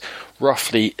 players,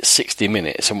 roughly 60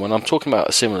 minutes. And when I'm talking about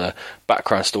a similar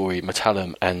background story,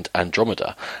 Metalum and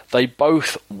Andromeda, they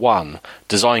both won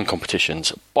design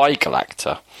competitions by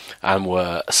Galacta and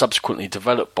were subsequently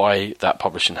developed by that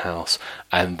publishing house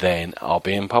and then are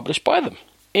being published by them.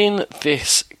 In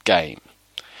this game,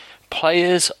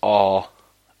 players are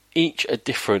each a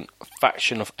different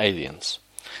faction of aliens.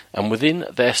 And within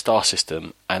their star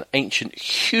system, an ancient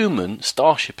human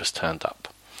starship has turned up.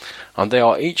 And they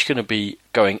are each going to be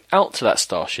going out to that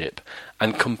starship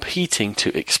and competing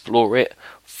to explore it,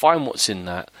 find what's in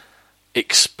that,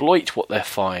 exploit what they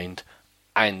find,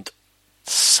 and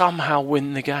somehow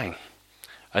win the game.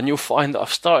 And you'll find that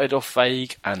I've started off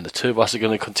vague, and the two of us are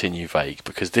going to continue vague,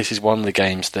 because this is one of the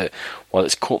games that, while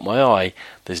it's caught my eye,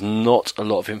 there's not a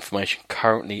lot of information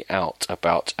currently out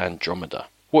about Andromeda.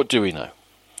 What do we know?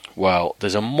 Well,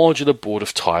 there's a modular board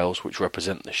of tiles which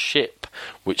represent the ship,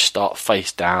 which start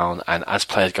face down, and as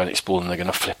players go and explore them, they're going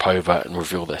to flip over and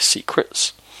reveal their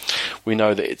secrets. We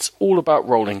know that it's all about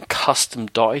rolling custom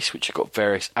dice, which have got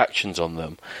various actions on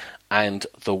them, and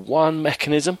the one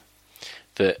mechanism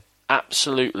that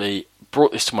absolutely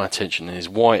brought this to my attention and is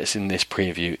why it's in this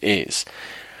preview is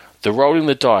the rolling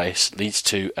the dice leads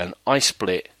to an I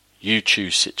split, you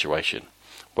choose situation,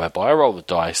 whereby I roll the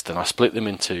dice, then I split them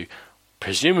into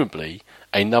presumably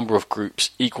a number of groups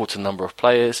equal to number of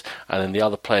players, and then the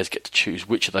other players get to choose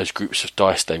which of those groups of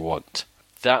dice they want.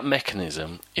 That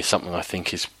mechanism is something I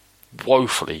think is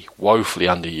woefully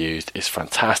underused. It's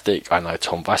fantastic. I know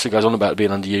Tom Vassar goes on about it being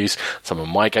underused. Some of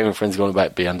my gaming friends go on about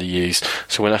it being underused.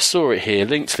 So when I saw it here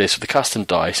linked to this with the custom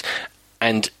dice,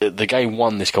 and the game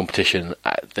won this competition,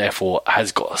 therefore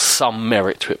has got some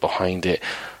merit to it behind it,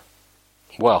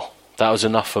 well, that was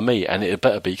enough for me, and it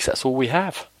better be, because that's all we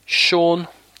have. Sean,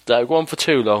 don't go on for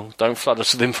too long. Don't flood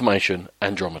us with information.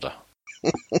 Andromeda.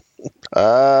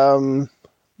 The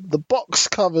box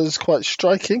cover's quite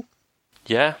striking.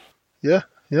 Yeah? Yeah.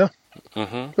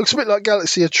 Mm-hmm. Looks a bit like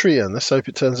Galaxy of Trion. Let's hope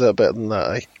it turns out better than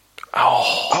that, eh?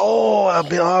 Oh,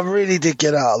 I really did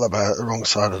get out of the wrong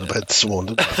side of the bed this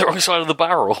morning, didn't I? The wrong side of the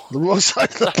barrel. The wrong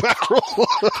side of the barrel.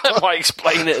 That might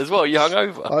explain it as well. You hung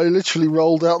over. I literally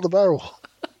rolled out the barrel.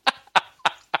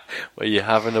 Were you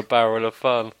having a barrel of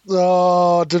fun?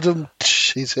 Oh,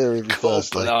 he's here every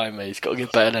Thursday. Blimey, he's got to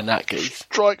get better than that, geez.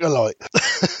 Strike a light.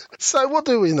 So what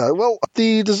do we know? Well,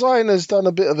 the designer's done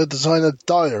a bit of a designer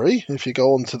diary, if you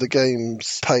go onto the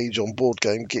game's page on Board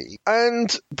Game Geek.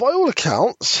 And by all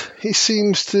accounts, he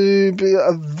seems to be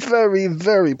a very,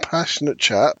 very passionate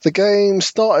chap. The game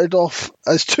started off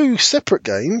as 2 separate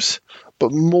games,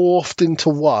 but morphed into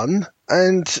one.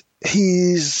 And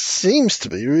he seems to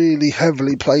be really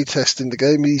heavily playtesting the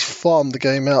game. He's farmed the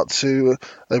game out to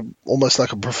almost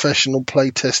like a professional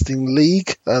playtesting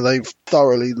league, and they've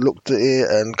thoroughly looked at it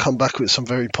and come back with some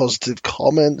very positive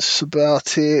comments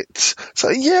about it. So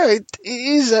yeah, it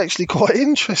is actually quite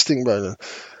interesting, Ronan.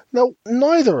 Now,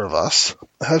 neither of us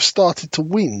have started to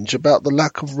whinge about the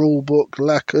lack of rulebook,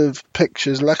 lack of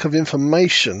pictures, lack of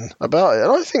information about it.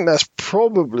 And I think that's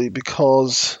probably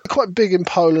because they're quite big in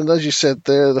Poland. As you said,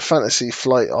 they're the Fantasy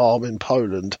Flight arm in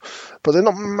Poland. But they're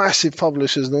not massive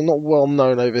publishers and they're not well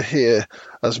known over here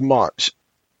as much.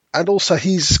 And also,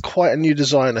 he's quite a new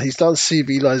designer. He's done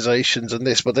civilizations and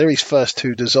this, but they're his first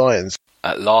 2 designs.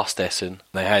 At last Essen,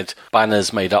 they had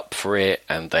banners made up for it,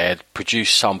 and they had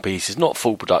produced some pieces, not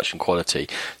full production quality.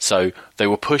 So they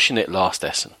were pushing it last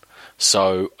Essen.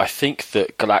 So I think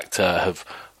that Galacta have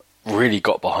really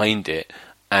got behind it,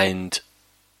 and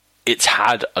it's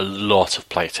had a lot of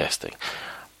playtesting.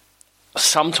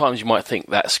 Sometimes you might think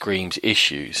that screams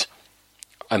issues.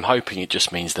 I'm hoping it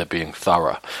just means they're being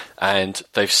thorough. And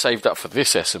they've saved up for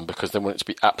this Essen because they want it to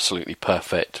be absolutely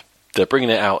perfect. They're bringing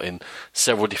it out in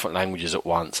several different languages at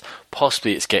once.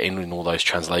 Possibly it's getting in all those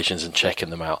translations and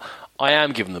checking them out. I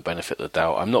am giving them the benefit of the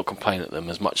doubt. I'm not complaining at them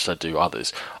as much as I do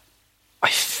others. I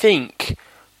think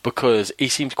because he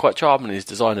seems quite charming in his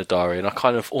designer diary, and I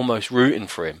kind of almost rooting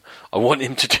for him. I want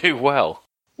him to do well.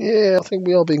 Yeah, I think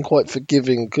we are being quite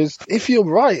forgiving, because if you're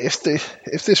right, if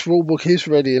this rulebook is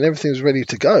ready and everything's ready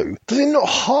to go, does it not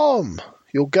harm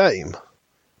your game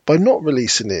by not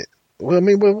releasing it? Well, I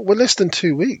mean, we're less than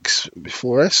 2 weeks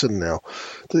before Essen now.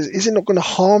 Is it not going to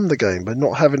harm the game by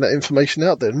not having that information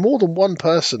out there? More than one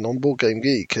person on Board Game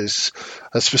Geek has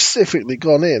specifically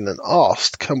gone in and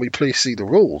asked, can we please see the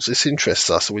rules? This interests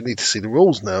us, and we need to see the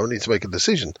rules now. We need to make a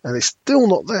decision. And it's still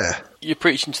not there. You're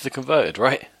preaching to the converted,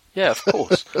 right? Yeah, of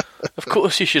course. Of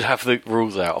course you should have the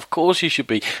rules out. Of course you should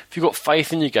be. If you've got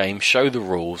faith in your game, show the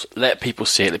rules. Let people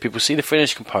see it. Let people see the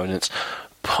finished components.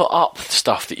 Put up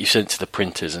stuff that you sent to the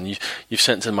printers and you've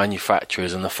sent to the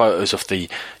manufacturers, and the photos of the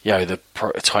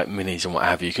prototype minis and what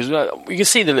have you. Because you can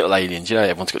see the little aliens.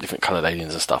 Everyone's got different coloured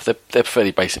aliens and stuff. They're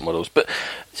fairly basic models, but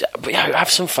have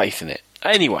some faith in it.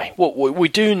 Anyway, what we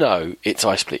do know, it's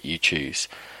I Split You Choose.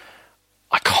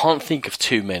 I can't think of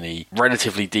too many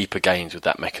relatively deeper games with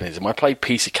that mechanism. I played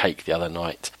Piece of Cake the other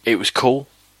night. It was cool.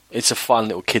 It's a fun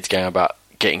little kids game about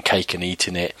getting cake and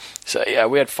eating it. So yeah,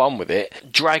 we had fun with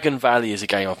it. Dragon Valley is a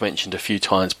game I've mentioned a few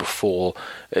times before.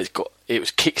 It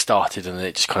was kickstarted and then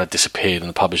it just kind of disappeared and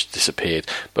the publisher disappeared.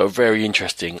 But a very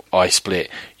interesting I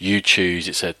Split You Choose.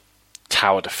 It's a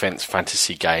tower defense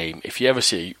fantasy game. If you ever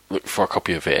look for a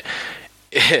copy of it,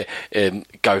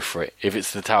 go for it if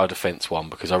it's the tower defense one,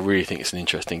 because I really think it's an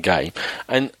interesting game.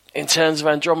 And in terms of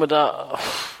Andromeda,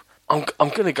 I'm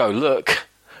going to go look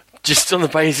just on the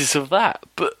basis of that.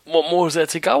 But what more is there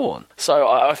to go on? So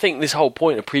I think this whole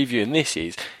point of previewing this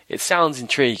is, it sounds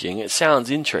intriguing, it sounds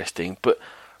interesting, but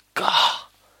God,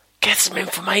 get some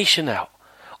information out.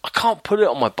 I can't put it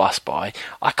on my bus buy.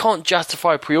 I can't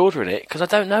justify pre-ordering it because I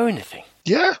don't know anything.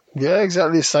 Yeah,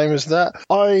 exactly the same as that.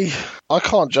 I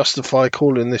can't justify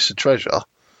calling this a treasure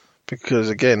because,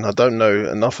 again, I don't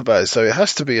know enough about it. So it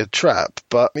has to be a trap,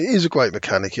 but it is a great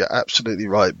mechanic. You're absolutely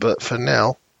right. But for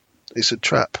now, it's a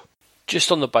trap.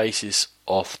 Just on the basis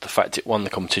of the fact it won the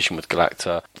competition with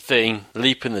Galacta, thing,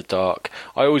 Leap in the Dark.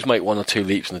 I always make 1 or 2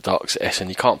 leaps in the darks at Essen.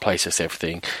 You can't place test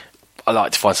everything. I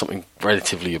like to find something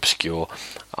relatively obscure.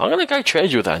 I'm going to go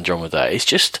treasure with Andromeda. It's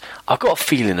just, I've got a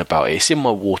feeling about it. It's in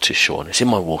my waters, Sean. It's in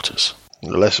my waters.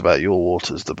 The less about your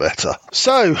waters, the better.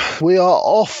 So, we are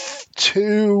off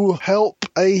to help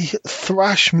a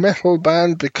thrash metal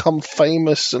band become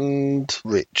famous and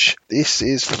rich. This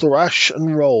is Thrash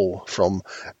and Roll from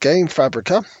Game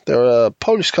Fabrica. They're a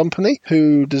Polish company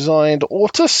who designed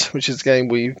Ortus, which is a game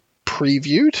we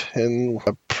previewed in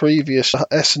a previous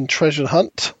Essen Treasure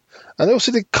Hunt. And they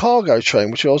also did Cargo Train,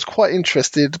 which I was quite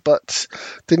interested, but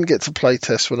didn't get to play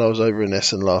test when I was over in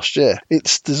Essen last year.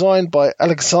 It's designed by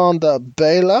Alexander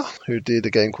Bela, who did a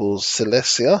game called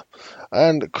Silesia,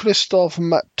 and Krzysztof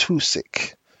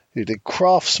Matusik, who did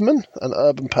Craftsman and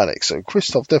Urban Panic. So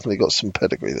Krzysztof definitely got some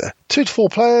pedigree there. 2 to 4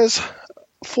 players.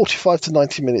 45 to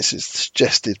 90 minutes is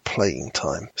suggested playing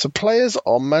time. So players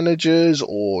are managers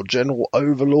or general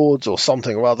overlords or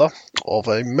something or other of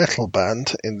a metal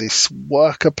band in this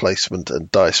worker placement and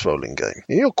dice rolling game.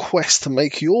 In your quest to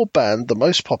make your band the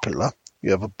most popular, you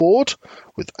have a board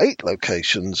with 8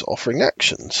 locations offering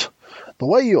actions. The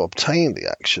way you obtain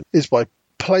the action is by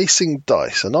placing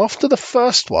dice, and after the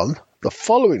first one, the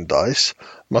following dice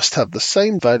must have the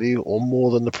same value or more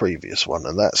than the previous one,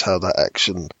 and that's how that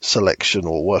action selection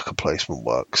or worker placement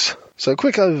works. So a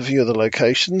quick overview of the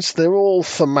locations. They're all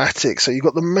thematic. So you've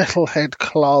got the Metalhead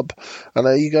Club, and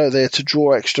there you go there to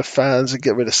draw extra fans and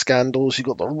get rid of scandals. You've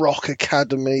got the Rock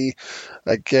Academy.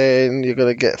 Again, you're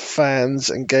going to get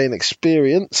fans and gain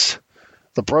experience.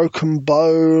 The Broken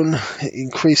Bone, it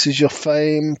increases your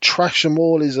fame. Trash 'em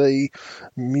All is a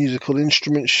musical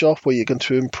instrument shop where you're going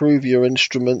to improve your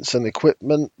instruments and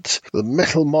equipment. The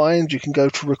Metal Mind, you can go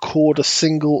to record a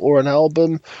single or an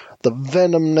album. The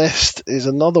Venom Nest is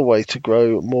another way to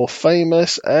grow more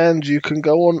famous, and you can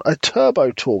go on a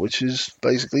turbo tour, which is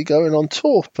basically going on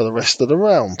tour for the rest of the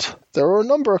round. There are a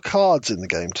number of cards in the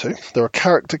game too. There are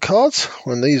character cards,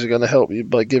 and these are going to help you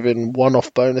by giving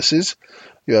one-off bonuses.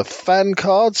 You have fan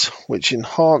cards, which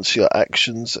enhance your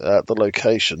actions at the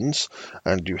locations,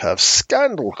 and you have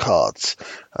scandal cards,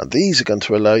 and these are going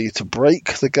to allow you to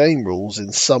break the game rules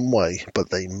in some way, but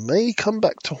they may come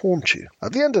back to haunt you.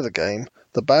 At the end of the game,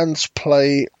 the bands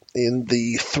play in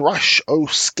the Thrash O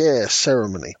Scare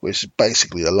ceremony, which is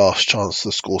basically a last chance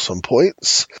to score some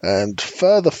points, and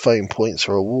further fame points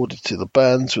are awarded to the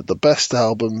bands with the best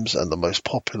albums and the most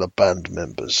popular band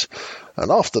members.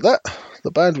 And after that,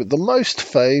 the band with the most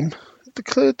fame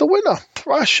declared the winner.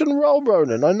 Thrash and roll,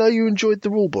 Ronan. I know you enjoyed the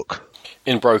rulebook.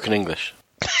 In broken English.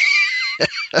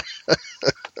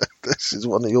 This is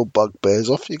one of your bugbears.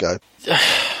 Off you go.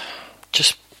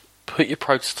 Just put your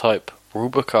prototype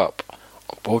rulebook up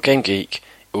on Board Game Geek.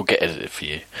 It will get edited for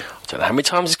you. I don't know how many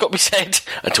times it's got to be said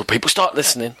until people start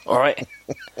listening, alright?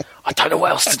 I don't know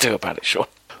what else to do about it, Sean.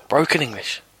 Broken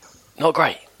English. Not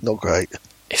great. Not great.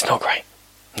 It's not great.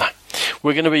 No.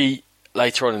 We're going to be,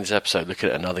 later on in this episode, looking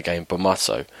at another game,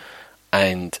 Bomasso,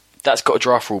 and that's got a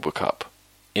draft rulebook up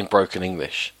in broken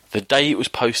English. The day it was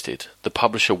posted, the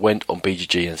publisher went on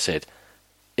BGG and said,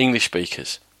 English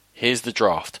speakers, here's the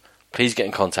draft. Please get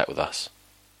in contact with us.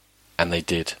 And they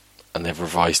did. And they've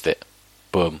revised it.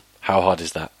 Boom. How hard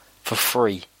is that? For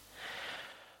free.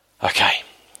 Okay.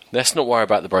 Let's not worry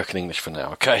about the broken English for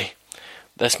now, okay?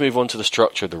 Let's move on to the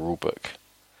structure of the rulebook.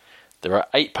 There are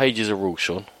 8 pages of rules,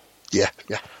 Sean. Yeah.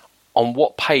 On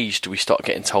what page do we start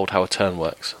getting told how a turn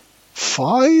works?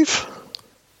 5?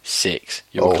 6.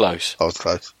 You were close. I was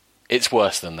close. It's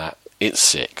worse than that. It's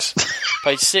 6.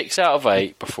 Page 6 out of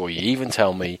 8 before you even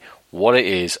tell me what it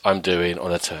is I'm doing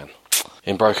on a turn.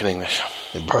 In broken English.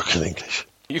 In broken English.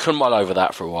 You can mull over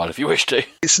that for a while if you wish to.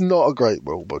 It's not a great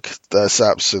rulebook, that's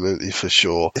absolutely for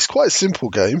sure. It's quite a simple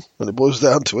game when it boils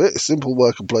down to it. It's simple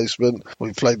worker placement.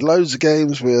 We've played loads of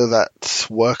games where that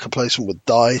worker placement with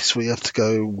dice, we have to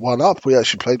go one up. We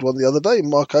actually played one the other day,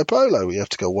 Marco Polo. We have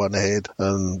to go one ahead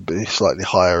and be slightly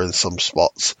higher in some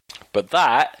spots. But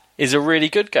that is a really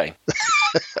good game.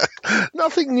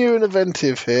 Nothing new and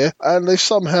inventive here, and they've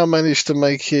somehow managed to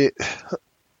make it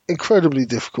incredibly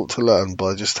difficult to learn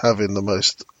by just having the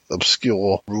most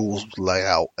obscure rules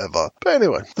layout ever. But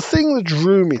anyway, the thing that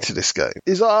drew me to this game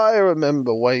is I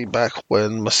remember way back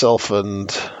when myself and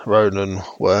Ronan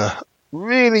were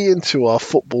really into our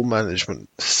football management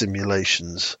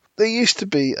simulations. There used to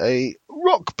be a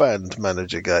Rock Band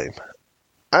manager game.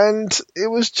 And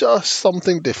it was just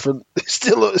something different. It's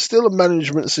still a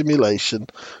management simulation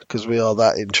because we are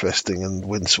that interesting and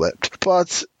windswept.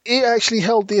 But it actually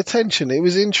held the attention. It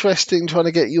was interesting trying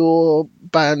to get your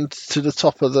band to the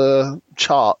top of the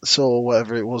charts or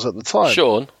whatever it was at the time.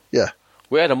 Sean? Yeah.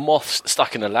 We had a moth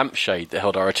stuck in a lampshade that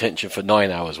held our attention for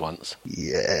 9 hours once.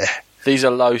 Yeah. These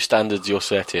are low standards you're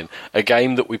setting. A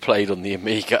game that we played on the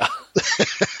Amiga.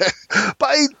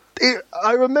 But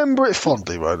I remember it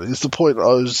fondly, Ronan, is the point I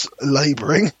was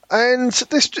labouring. And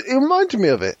it reminded me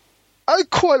of it. I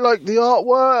quite like the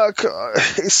artwork.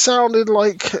 It sounded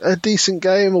like a decent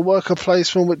game, a worker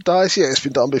placement with dice. Yeah, it's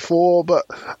been done before, but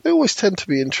they always tend to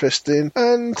be interesting.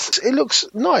 And it looks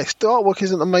nice. The artwork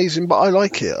isn't amazing, but I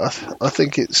like it. I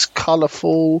think it's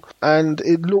colourful and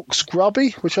it looks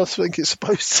grubby, which I think it's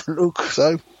supposed to look.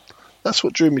 So that's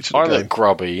what drew me to the game. I look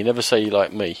grubby. You never say you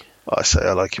like me. I say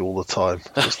I like you all the time.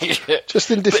 Just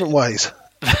in different ways.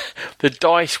 The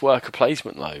dice worker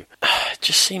placement, though,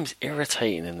 just seems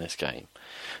irritating in this game.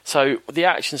 So the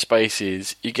action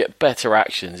spaces, you get better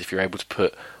actions if you're able to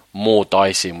put more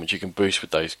dice in, which you can boost with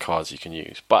those cards you can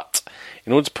use. But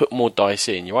in order to put more dice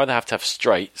in, you either have to have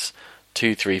straights,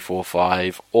 2, 3, 4,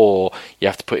 5, or you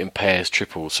have to put in pairs,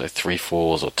 triples, so 3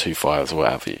 4s or 2 5s or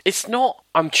whatever. It's not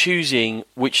I'm choosing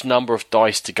which number of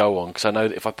dice to go on, because I know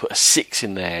that if I put a 6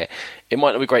 in there, it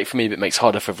might not be great for me, but it makes it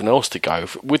harder for everyone else to go,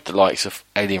 with the likes of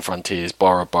Alien Frontiers,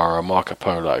 Bora Bora, Marco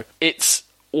Polo. It's,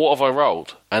 what have I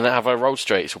rolled? And have I rolled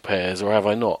straights or pairs, or have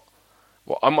I not?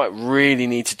 Well, I might really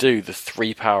need to do the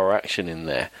 3 power action in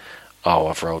there. Oh,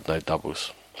 I've rolled no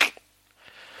doubles.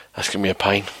 That's going to be a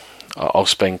pain. I'll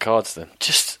spend cards then.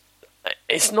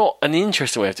 It's not an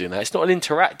interesting way of doing that. It's not an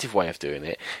interactive way of doing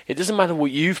it. It doesn't matter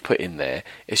what you've put in there.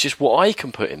 It's just what I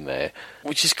can put in there,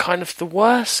 which is kind of the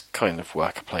worst kind of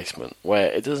worker placement,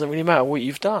 where it doesn't really matter what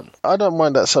you've done. I don't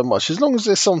mind that so much, as long as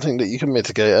there's something that you can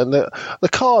mitigate. And the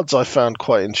cards I found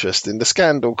quite interesting. The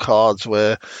scandal cards,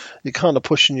 where you're kind of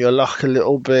pushing your luck a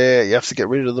little bit. You have to get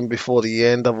rid of them before the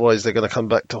end, otherwise they're going to come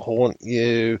back to haunt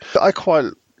you. I quite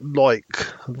like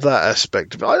that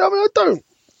aspect of it. I mean, I don't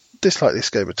dislike this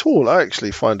game at all. I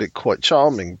actually find it quite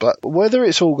charming, but whether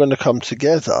it's all going to come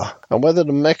together and whether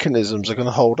the mechanisms are going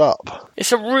to hold up.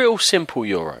 It's a real simple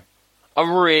Euro. A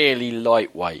really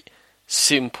lightweight,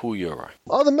 simple Euro.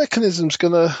 Are the mechanisms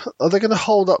going to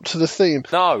hold up to the theme?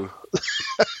 No.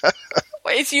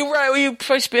 It's Euro. You're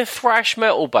supposed to be a thrash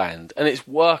metal band, and it's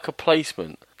worker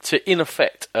placement to, in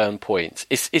effect, earn points.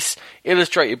 It's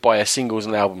illustrated by a singles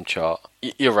and album chart.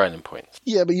 You're earning points.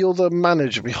 Yeah, but you're the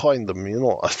manager behind them. You're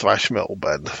not a thrash metal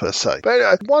band, per se. But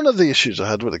anyway, one of the issues I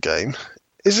had with the game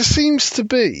is there seems to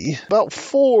be about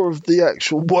 4 of the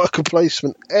actual worker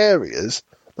placement areas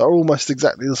that are almost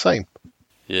exactly the same.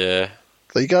 Yeah.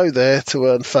 So you go there to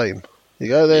earn fame. You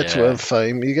go there to earn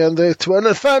fame. You go there to earn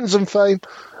the fans and fame.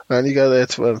 And you go there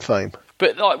to earn fame.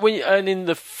 But like when you're earning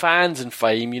the fans and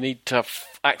fame, you need to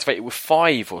activate it with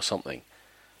 5 or something.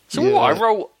 So what? I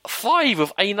roll 5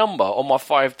 of a number on my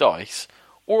 5 dice,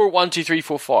 or a 1, 2, 3,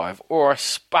 4, 5, or I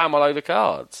spam a load of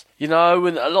cards. You know,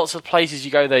 and lots of places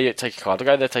you go there, you take a card, I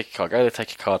go there, take a card, go there,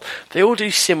 take a card. They all do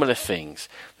similar things.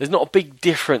 There's not a big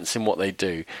difference in what they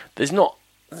do. There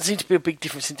seems to be a big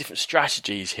difference in different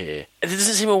strategies here. There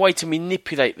doesn't seem a way to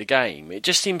manipulate the game. It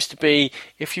just seems to be,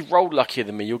 if you roll luckier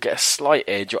than me, you'll get a slight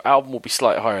edge, your album will be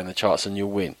slightly higher in the charts and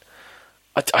you'll win.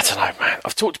 I don't know, man.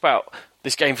 I've talked about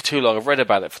this game for too long, I've read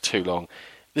about it for too long.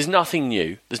 There's nothing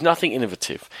new, there's nothing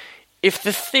innovative. If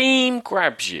the theme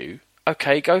grabs you,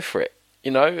 okay, go for it.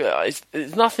 You know,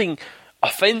 there's nothing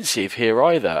offensive here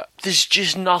either. There's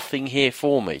just nothing here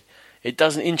for me. It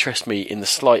doesn't interest me in the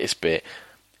slightest bit.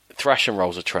 Thrash and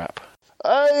roll's a trap.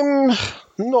 I'm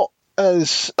not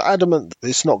as adamant that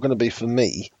it's not going to be for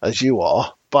me as you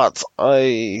are, but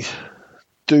I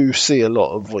do see a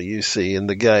lot of what you see in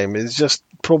the game. It's just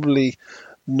probably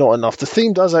not enough. The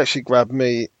theme does actually grab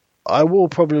me. I will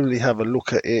probably have a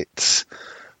look at it,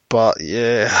 but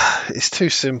yeah, it's too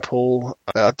simple.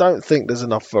 I don't think there's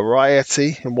enough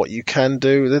variety in what you can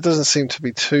do. There doesn't seem to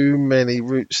be too many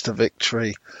routes to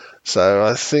victory. So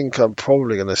I think I'm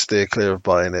probably going to steer clear of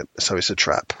buying it. So it's a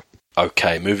trap.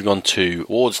 Okay, moving on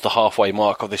towards the halfway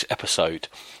mark of this episode.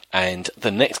 And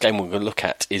the next game we're going to look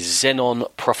at is Xenon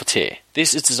Profiteer.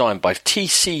 This is designed by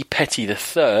T.C. Petty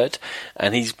III,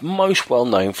 and he's most well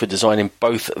known for designing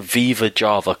both Viva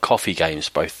Java coffee games,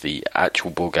 both the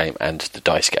actual board game and the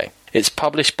dice game. It's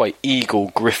published by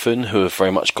Eagle Griffin, who have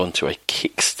very much gone to a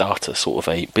Kickstarter sort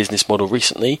of a business model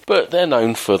recently, but they're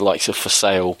known for the likes of For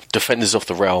Sale, Defenders of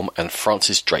the Realm, and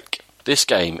Francis Drake. This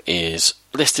game is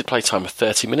listed playtime of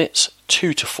 30 minutes,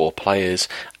 2 to 4 players,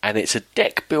 and it's a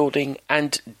deck building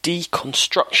and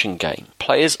deconstruction game.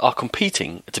 Players are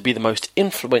competing to be the most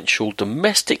influential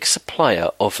domestic supplier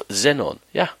of Xenon.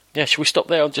 Yeah, should we stop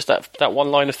there on just that one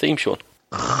line of theme, Sean?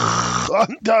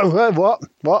 No, what?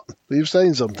 Are you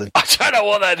saying something? I don't know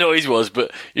what that noise was,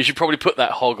 but you should probably put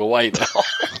that hog away now.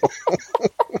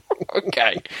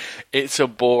 Okay, it's a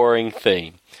boring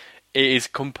theme. It is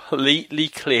completely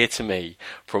clear to me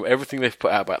from everything they've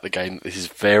put out about the game that this is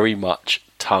very much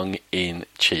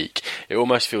tongue-in-cheek. It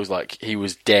almost feels like he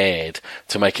was dared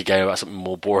to make a game about something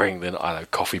more boring than, I don't know,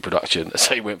 coffee production.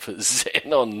 So he went for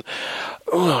Xenon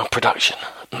production.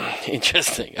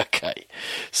 Interesting. Okay.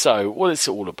 So what it's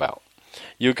all about.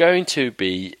 You're going to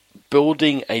be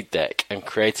building a deck and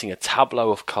creating a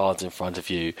tableau of cards in front of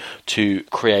you to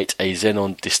create a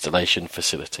Xenon distillation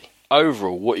facility.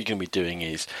 Overall, what you're going to be doing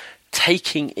is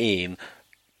taking in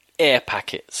air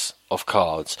packets of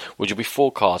cards, which will be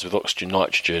 4 cards with oxygen,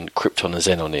 nitrogen, krypton and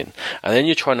xenon in. And then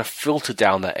you're trying to filter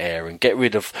down that air and get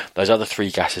rid of those other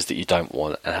 3 gases that you don't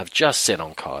want and have just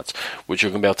xenon cards, which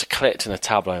you're going to be able to collect in a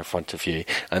tableau in front of you,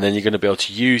 and then you're going to be able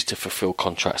to use to fulfill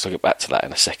contracts. I'll get back to that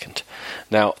in a second.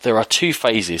 Now, there are 2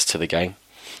 phases to the game.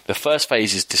 The first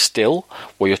phase is distill,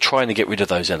 where you're trying to get rid of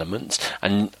those elements,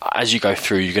 and as you go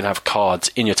through, you're going to have cards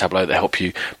in your tableau that help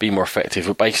you be more effective.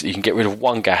 But basically, you can get rid of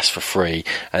 1 gas for free,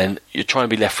 and then you're trying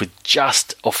to be left with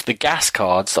just off the gas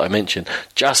cards that I mentioned,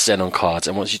 just xenon cards.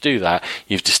 And once you do that,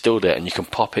 you've distilled it, and you can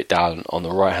pop it down on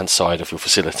the right-hand side of your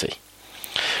facility.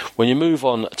 When you move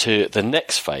on to the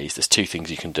next phase, there's 2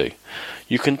 things you can do.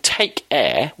 You can take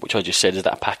air, which I just said is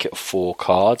that packet of 4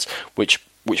 cards, which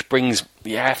brings,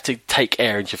 you have to take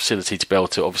air into your facility to be able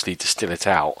to obviously distill it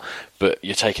out, but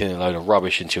you're taking in a load of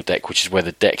rubbish into your deck, which is where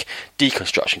the deck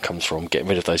deconstruction comes from, getting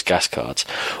rid of those gas cards.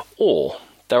 Or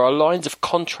there are lines of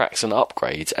contracts and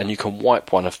upgrades, and you can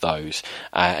wipe one of those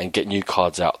and get new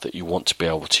cards out that you want to be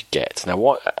able to get. Now,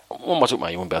 what am I talking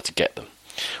about? You won't be able to get them.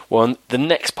 Well, the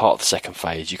next part of the second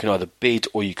phase, you can either bid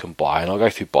or you can buy, and I'll go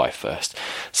through buy first.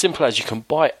 Simple as you can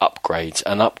buy upgrades,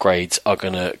 and upgrades are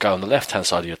going to go on the left-hand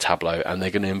side of your tableau, and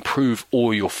they're going to improve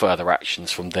all your further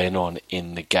actions from then on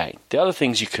in the game. The other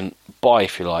things you can buy,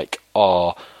 if you like,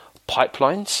 are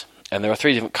pipelines. And there are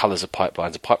 3 different colours of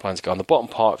pipelines. The pipelines go on the bottom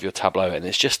part of your tableau, and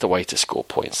it's just a way to score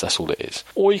points. That's all it is.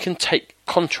 Or you can take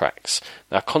contracts.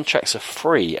 Now, contracts are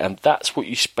free, and that's what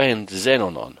you spend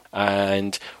Xenon on.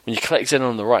 And when you collect Xenon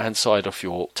on the right-hand side of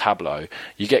your tableau,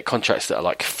 you get contracts that are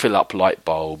like fill up light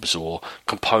bulbs or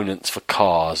components for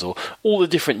cars or all the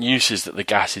different uses that the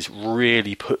gas is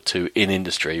really put to in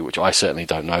industry, which I certainly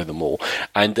don't know them all.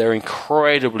 And they're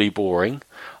incredibly boring,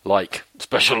 like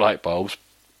special light bulbs,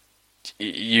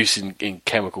 use in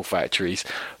chemical factories,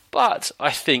 but I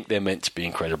think they're meant to be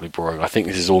incredibly boring. I think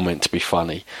this is all meant to be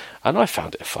funny, and I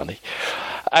found it funny.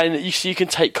 And you can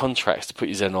take contracts to put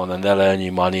your Zen on, and they'll earn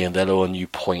you money, and they'll earn you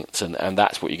points, and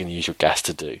that's what you're going to use your gas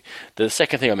to do. The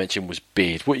second thing I mentioned was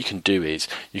bid. What you can do is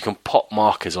you can pop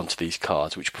markers onto these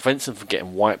cards, which prevents them from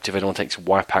getting wiped if anyone takes a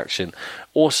wipe action.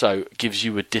 Also gives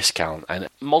you a discount, and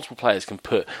multiple players can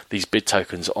put these bid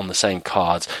tokens on the same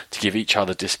cards to give each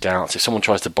other discounts. If someone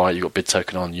tries to buy it, you've got bid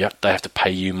token on, they have to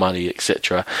pay you money,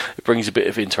 etc. It brings a bit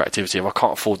of interactivity. If I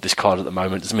can't afford this card at the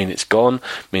moment, it doesn't mean it's gone.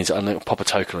 It means I'm going to pop a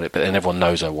token on it, but then everyone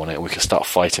knows I want it, and we can start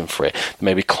fighting for it. There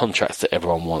may be contracts that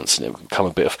everyone wants, and it will become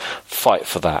a bit of fight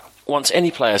for that. Once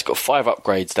any player's got 5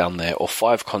 upgrades down there or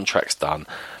 5 contracts done,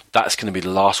 that's going to be the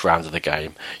last round of the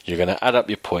game. You're going to add up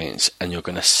your points, and you're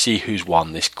going to see who's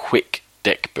won this quick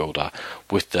deck builder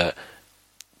with the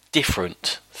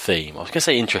different theme. I was going to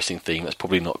say interesting theme, that's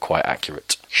probably not quite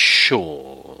accurate.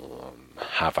 Sure,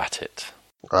 have at it.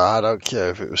 I don't care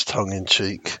if it was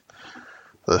tongue-in-cheek.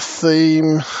 The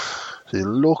theme, the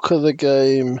look of the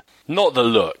game. Not the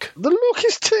look. The look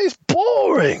is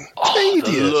boring, tedious.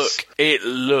 The look, it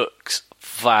looks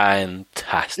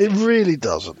fantastic. It really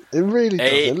doesn't. It really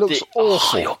doesn't. It looks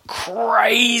awful. Oh, you're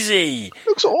crazy. It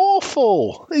looks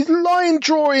awful. These line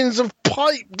drawings of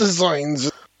pipe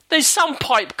designs. There's some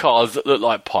pipe cards that look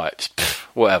like pipes. Pfft,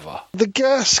 whatever. The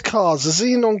gas cards, the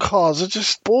xenon cards are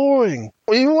just boring.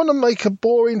 You want to make a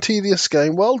boring, tedious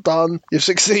game? Well done. You've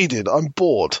succeeded. I'm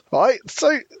bored. Right?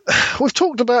 So, we've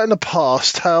talked about in the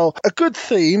past how a good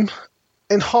theme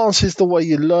enhances the way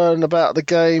you learn about the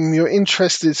game. You're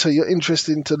interested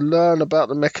to learn about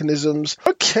the mechanisms. I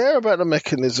don't care about the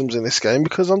mechanisms in this game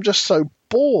because I'm just so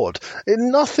bored.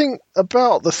 Nothing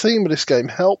about the theme of this game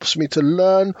helps me to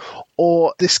learn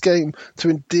or this game to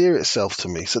endear itself to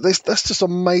me. So that's just a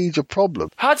major problem.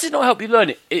 How does it not help you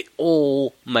learn it? It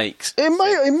all makes sense.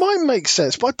 It might make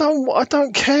sense, but I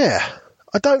don't care.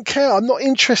 I don't care. I'm not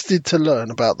interested to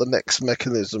learn about the next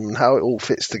mechanism and how it all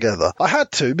fits together. I had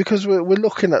to because we're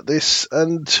looking at this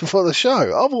and for the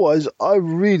show. Otherwise, I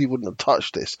really wouldn't have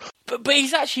touched this. But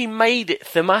he's actually made it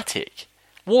thematic.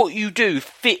 What you do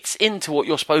fits into what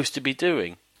you're supposed to be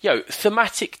doing.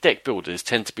 Thematic deck builders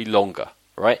tend to be longer,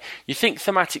 right? You think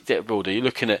thematic deck builder, you're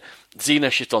looking at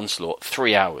Xenoshift Onslaught,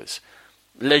 3 hours.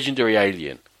 Legendary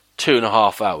Alien,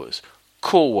 2.5 hours.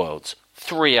 Core Worlds,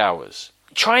 3 hours.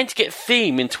 Trying to get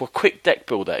theme into a quick deck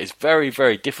builder is very,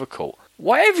 very difficult.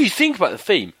 Whatever you think about the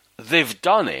theme, they've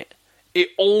done it.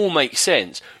 It all makes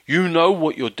sense. You know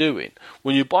what you're doing.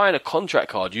 When you're buying a contract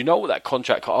card, you know what that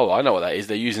contract card... Oh, I know what that is.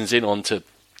 They're using Xenon to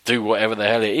do whatever the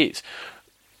hell it is.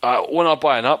 When I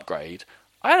buy an upgrade,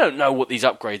 I don't know what these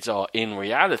upgrades are in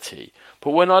reality.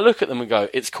 But when I look at them and go,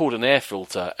 it's called an air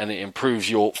filter and it improves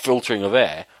your filtering of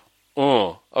air...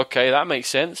 Oh, okay, that makes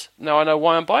sense. Now I know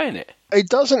why I'm buying it. It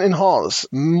doesn't enhance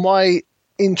my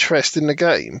interest in the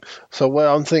game. So where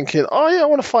I'm thinking, I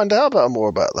want to find out more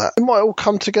about that. It might all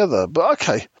come together. But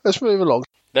okay, let's move along.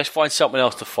 Let's find something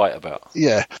else to fight about.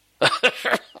 Yeah.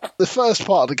 The first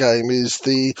part of the game is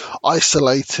the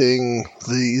isolating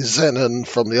the xenon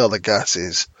from the other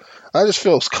gases. That just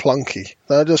feels clunky.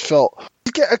 I just felt...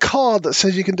 You get a card that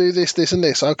says you can do this, this, and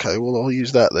this. Okay, well, I'll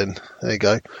use that then. There you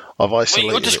go. I've isolated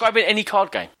Wait, you're describing any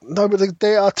card game? No, but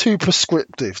they are too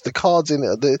prescriptive. The cards in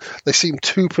it, they seem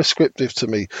too prescriptive to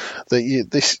me. That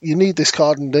you need this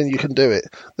card and then you can do it.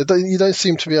 You don't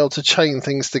seem to be able to chain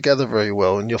things together very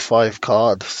well in your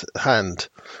 5-card hand.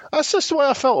 That's just the way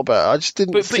I felt about it. I just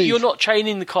didn't. But you're not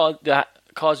chaining the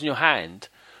cards in your hand.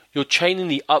 You're chaining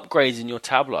the upgrades in your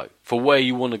tableau for where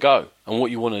you want to go and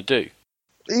what you want to do.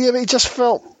 Yeah, but it just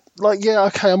felt like, yeah,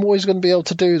 okay, I'm always going to be able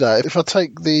to do that. If I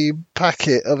take the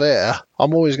packet of air,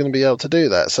 I'm always going to be able to do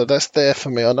that. So that's there for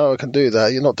me. I know I can do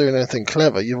that. You're not doing anything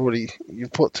clever.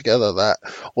 You've put together that,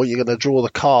 or you're going to draw the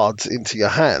cards into your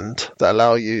hand that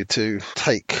allow you to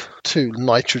take 2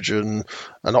 nitrogen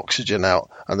and oxygen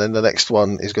out, and then the next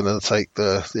one is going to take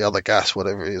the other gas,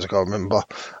 whatever it is, I can't remember,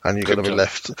 and you're going to be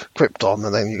left krypton,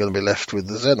 and then you're going to be left with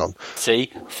the xenon.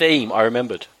 See, theme, I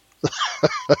remembered.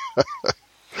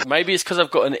 Maybe it's because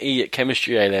I've got an E at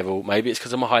chemistry A level. Maybe it's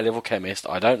because I'm a high level chemist.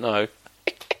 I don't know.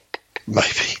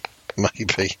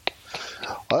 Maybe.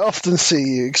 I often see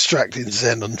you extracting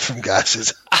xenon from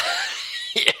gases.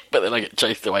 Yeah, but then I get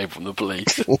chased away from the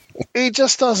police. It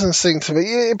just doesn't sing to me.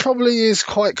 It probably is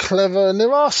quite clever, and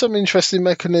there are some interesting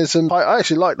mechanisms. I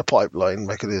actually like the pipeline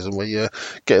mechanism where you're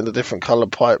getting the different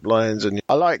coloured pipelines, and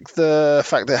I like the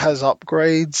fact that it has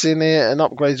upgrades in it, and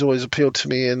upgrades always appeal to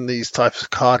me in these types of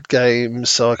card games,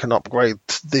 so I can upgrade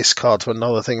this card to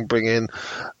another thing and bring in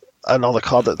another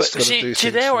card that's going to do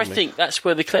things there, for I me. think that's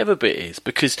where the clever bit is,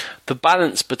 because the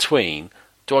balance between,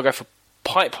 do I go for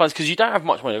pipelines because you don't have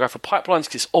much money? Do I go for pipelines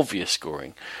because it's obvious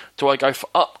scoring? Do I go for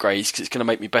upgrades because it's going to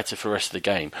make me better for the rest of the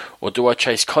game? Or do I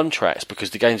chase contracts because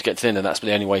the game's getting to the end and that's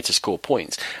the only way to score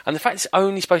points? And the fact it's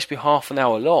only supposed to be half an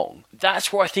hour long,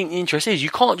 that's where I think the interest is. You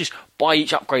can't just buy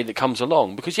each upgrade that comes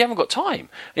along because you haven't got time.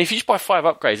 And if you just buy 5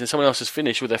 upgrades and someone else has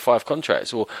finished with their 5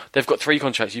 contracts, or they've got 3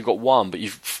 contracts, you've got 1, but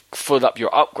you've filled up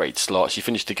your upgrade slots, you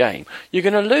finished the game, you're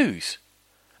going to lose.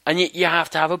 And yet you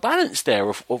have to have a balance there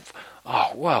of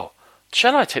oh, well,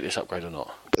 shall I take this upgrade or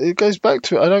not? It goes back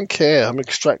to, I don't care. I'm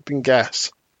extracting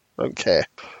gas. I don't care.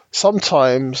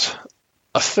 Sometimes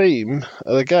a theme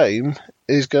of the game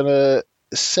is going to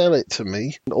sell it to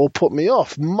me or put me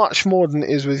off much more than it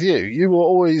is with you. You were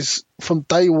always, from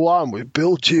day one, we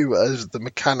build you as the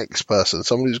mechanics person,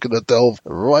 someone who's going to delve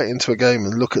right into a game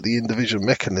and look at the individual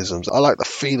mechanisms. I like the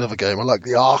feel of a game. I like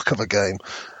the arc of a game.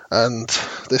 And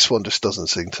this one just doesn't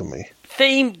sing to me.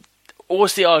 Theme,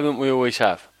 what's the argument we always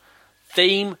have?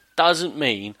 Theme doesn't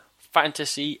mean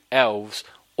fantasy, elves,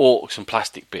 orcs and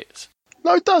plastic bits.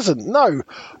 No, it doesn't, no.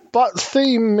 But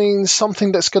theme means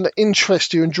something that's going to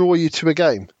interest you and draw you to a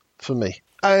game, for me.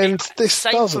 And this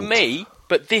Same doesn't. for me,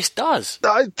 but this does.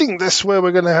 I think that's where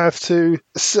we're going to have to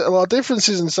settle our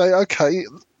differences and say, okay,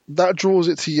 that draws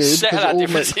it to you. Settle our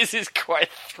differences is quite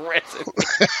threatening.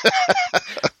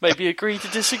 Maybe agree to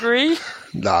disagree?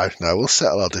 No, we'll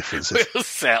settle our differences. We'll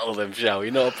settle them, shall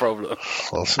we? Not a problem.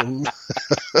 Awesome.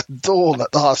 Dawn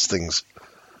at the hustings.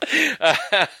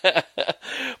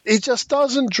 It just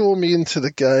doesn't draw me into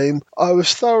the game. I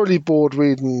was thoroughly bored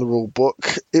reading the rule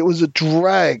book. It was a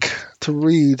drag to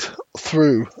read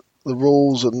through the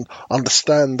rules and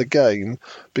understand the game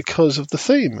because of the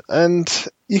theme. And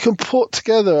you can put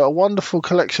together a wonderful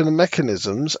collection of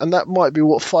mechanisms, and that might be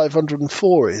what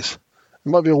 504 is. It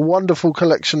might be a wonderful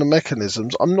collection of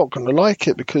mechanisms. I'm not going to like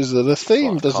it because of the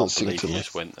theme doesn't seem to me.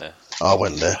 Just went there. I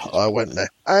went there.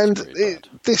 And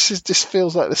this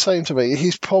feels like the same to me.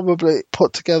 He's probably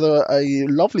put together a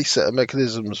lovely set of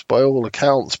mechanisms by all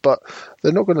accounts, but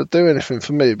they're not going to do anything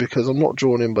for me because I'm not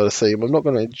drawn in by the theme. I'm not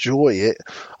going to enjoy it.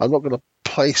 I'm not going to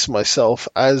place myself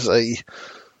as a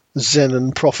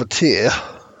Xenon profiteer.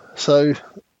 So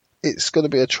it's going to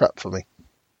be a trap for me.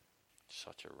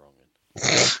 Such a wrong.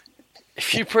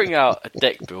 If you bring out a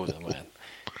deck builder, man,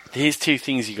 here's 2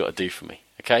 things you got to do for me,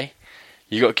 okay?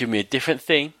 You got to give me a different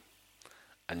theme,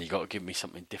 and you got to give me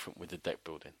something different with the deck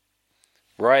building.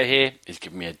 Right here is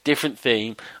giving me a different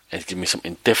theme, and it's giving me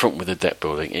something different with the deck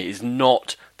building. It is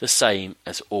not the same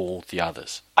as all the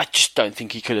others. I just don't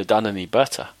think he could have done any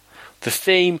better. The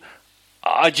theme,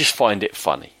 I just find it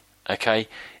funny, okay?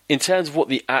 In terms of what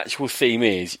the actual theme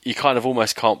is, you kind of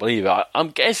almost can't believe it. I'm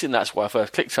guessing that's why I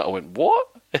first clicked it. I went, what?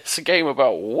 It's a game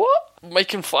about what?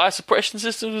 Making fire suppression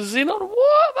systems with Xenon?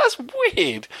 What? That's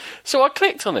weird. So I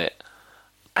clicked on it.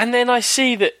 And then I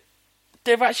see that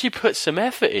they've actually put some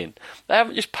effort in. They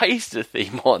haven't just pasted a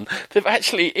theme on. They've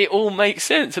actually, it all makes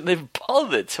sense, and they've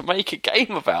bothered to make a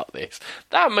game about this.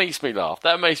 That makes me laugh.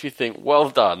 That makes me think, well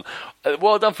done.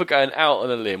 Well done for going out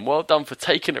on a limb. Well done for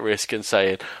taking a risk and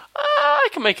saying, I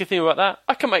can make a theme about that.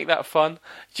 I can make that fun.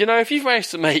 Do you know, if you've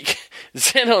managed to make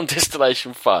Xenon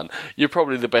Distillation fun, you're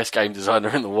probably the best game designer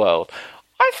in the world.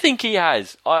 I think he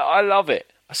has. I love it.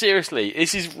 Seriously,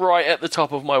 this is right at the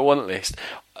top of my want list.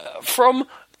 From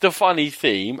the funny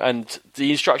theme and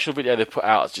the instructional video they put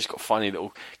out, it's just got funny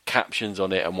little captions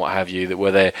on it and what have you, that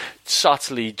where they're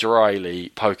subtly,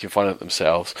 dryly poking fun at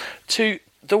themselves, to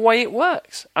the way it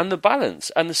works and the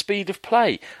balance and the speed of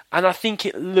play. And I think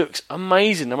it looks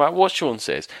amazing, no matter what Sean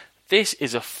says. This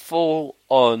is a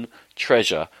full-on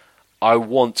treasure. I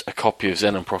want a copy of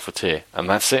Zen and Profiteer, and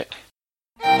that's it.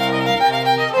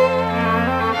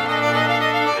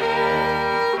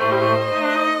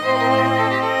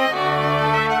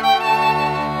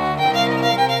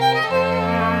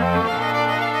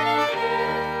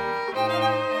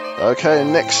 Okay,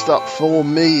 next up for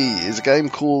me is a game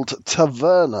called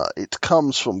Taverna. It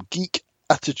comes from Geek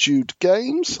Attitude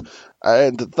Games,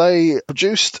 and they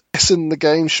produced Essen the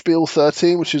Game Spiel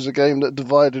 13, which is a game that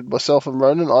divided myself and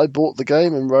Ronan. I bought the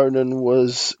game, and Ronan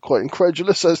was quite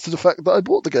incredulous as to the fact that I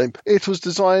bought the game. It was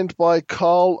designed by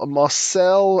Carl and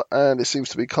Marcel, and it seems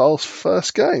to be Carl's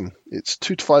first game. It's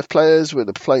 2 to 5 players with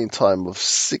a playing time of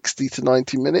 60 to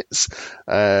 90 minutes,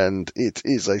 and it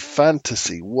is a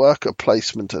fantasy worker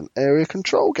placement and area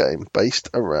control game based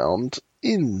around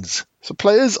inns. So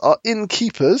players are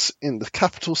innkeepers in the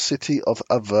capital city of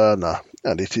Averna,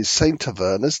 and it is Saint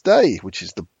Averna's Day, which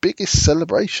is the biggest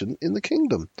celebration in the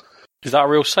kingdom. Is that a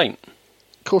real saint?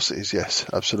 Of course it is, yes,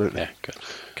 absolutely. Yeah, good.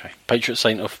 Okay. Patron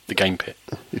saint of the game pit.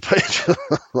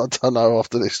 I don't know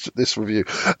after this review.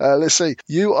 Let's see.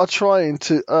 You are trying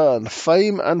to earn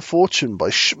fame and fortune by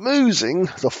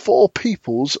schmoozing the 4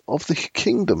 peoples of the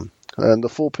kingdom. And the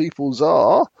 4 peoples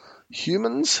are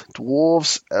humans,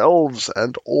 dwarves, elves,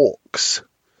 and orcs.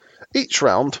 Each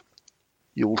round,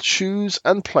 you will choose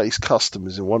and place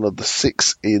customers in one of the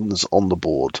 6 inns on the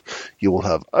board. You will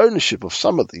have ownership of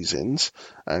some of these inns,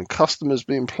 and customers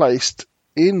being placed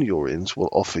in your inns will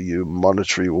offer you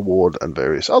monetary reward and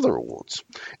various other rewards.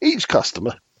 Each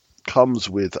customer comes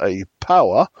with a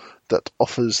power that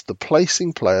offers the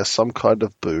placing player some kind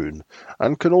of boon,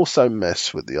 and can also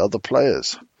mess with the other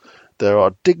players. There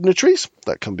are dignitaries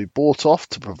that can be bought off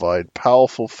to provide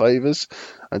powerful favours,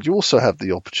 and you also have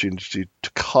the opportunity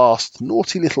to cast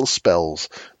naughty little spells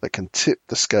that can tip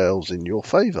the scales in your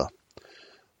favour.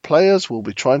 Players will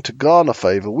be trying to garner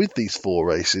favour with these 4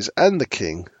 races and the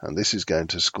king, and this is going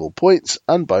to score points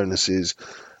and bonuses,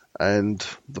 and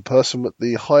the person with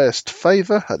the highest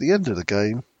favour at the end of the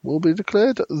game will be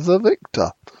declared the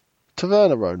victor.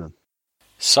 Taverna, Ronan.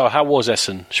 So how was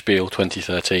Essen Spiel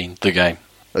 2013, the game?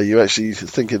 Are you actually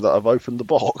thinking that I've opened the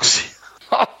box?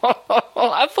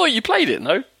 I thought you played it,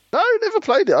 no? No, never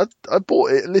played it. I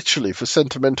bought it literally for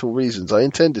sentimental reasons. I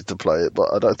intended to play it,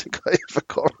 but I don't think I ever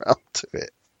got around to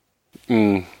it.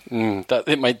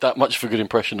 It made that much of a good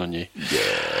impression on you.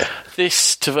 Yeah.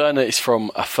 This Taverna is from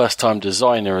a first-time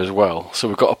designer as well. So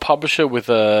we've got a publisher with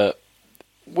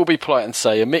we'll be polite and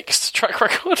say, a mixed track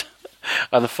record,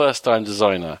 and a first-time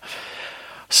designer.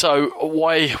 So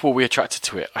why were we attracted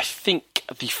to it? I think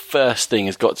the first thing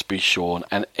has got to be Sean,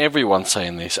 and everyone's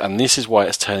saying this, and this is why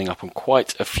it's turning up on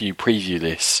quite a few preview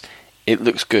lists. It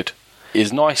looks good.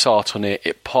 There's nice art on it.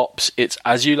 It pops. It's,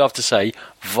 as you love to say,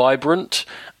 vibrant,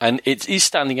 and it is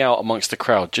standing out amongst the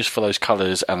crowd just for those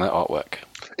colours and that artwork.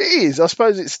 It is. I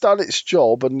suppose it's done its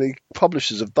job, and the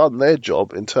publishers have done their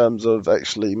job in terms of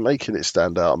actually making it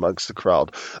stand out amongst the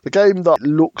crowd. The game that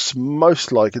looks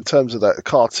most like, in terms of that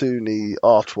cartoony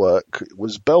artwork,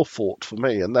 was Belfort for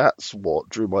me, and that's what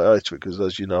drew my eye to it, because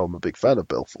as you know, I'm a big fan of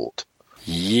Belfort.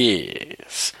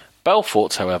 Yes.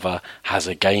 Belfort, however, has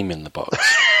a game in the box.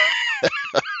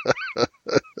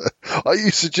 Are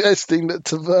you suggesting that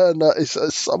Taverna is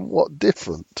somewhat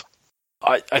different?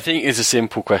 I think it's a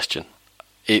simple question.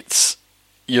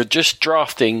 You're just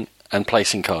drafting and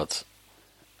placing cards.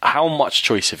 How much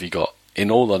choice have you got,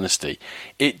 in all honesty?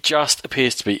 It just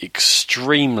appears to be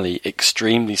extremely,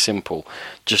 extremely simple.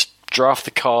 Just draft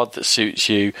the card that suits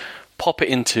you, pop it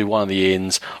into one of the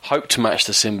inns, hope to match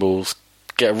the symbols,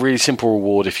 get a really simple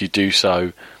reward if you do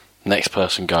so, next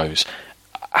person goes.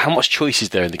 How much choice is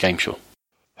there in the game, Sean?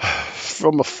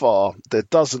 From afar, there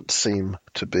doesn't seem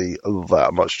to be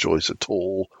that much choice at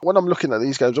all. When I'm looking at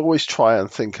these games, I always try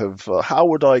and think of how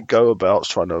would I go about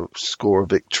trying to score a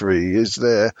victory? Is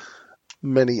there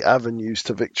many avenues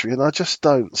to victory? And I just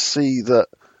don't see that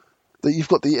you've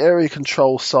got the area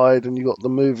control side and you've got the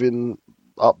moving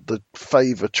up the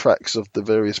favour tracks of the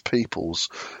various peoples.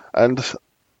 And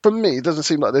for me, it doesn't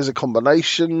seem like there's a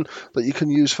combination that you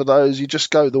can use for those. You just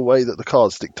go the way that the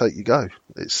cards dictate you go,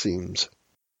 it seems.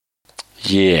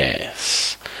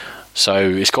 Yes. So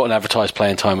it's got an advertised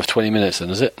playing time of 20 minutes then,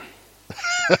 is it?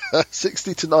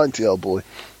 60 to 90, old boy.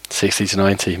 60 to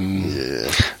 90.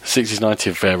 Yeah. 60 to 90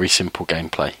 of very simple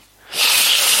gameplay.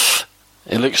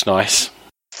 It looks nice.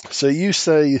 So you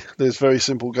say there's very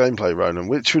simple gameplay, Ronan,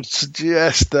 which would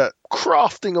suggest that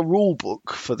crafting a rule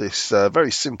book for this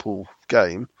very simple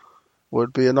game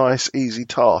would be a nice, easy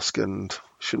task and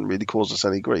shouldn't really cause us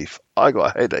any grief. I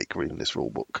got a headache reading this rule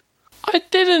book. I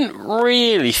didn't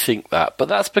really think that, but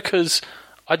that's because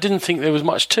I didn't think there was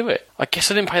much to it. I guess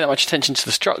I didn't pay that much attention to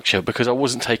the structure because I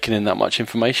wasn't taking in that much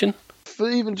information. For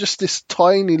even just this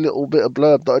tiny little bit of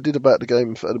blurb that I did about the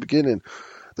game at the beginning,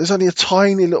 there's only a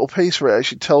tiny little piece where it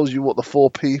actually tells you what the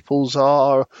four peoples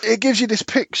are. It gives you this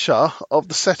picture of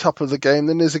the setup of the game,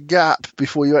 then there's a gap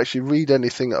before you actually read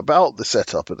anything about the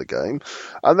setup of the game,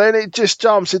 and then it just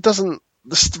jumps. It doesn't.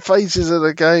 The phases of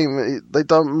the game, they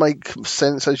don't make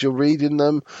sense as you're reading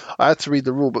them. I had to read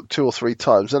the rulebook 2 or 3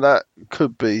 times, and that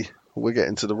could be, we're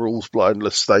getting to the rules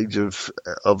blindless stage of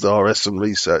the RS and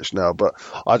research now, but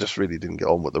I just really didn't get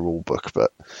on with the rulebook.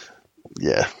 But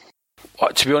yeah.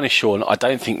 To be honest, Sean, I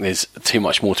don't think there's too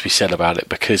much more to be said about it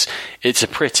because it's a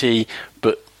pretty,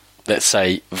 but let's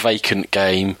say, vacant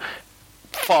game.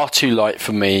 Far too light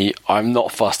for me. I'm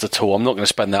not fussed at all. I'm not going to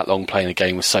spend that long playing a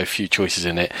game with so few choices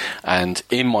in it. And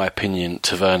in my opinion,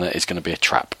 Taverna is going to be a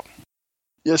trap.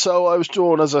 Yeah, so I was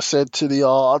drawn, as I said, to the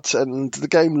art, and the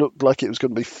game looked like it was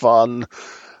going to be fun.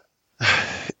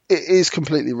 It is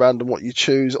completely random what you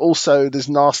choose. Also, there's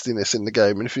nastiness in the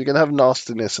game, and if you're going to have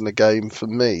nastiness in a game, for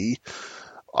me,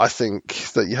 I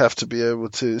think that you have to be able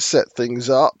to set things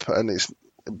up, and it's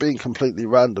being completely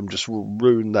random just will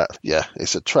ruin that. Yeah,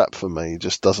 it's a trap for me. It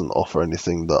just doesn't offer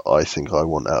anything that I think I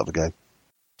want out of the game.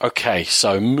 Okay,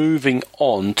 so moving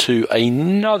on to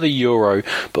another Euro,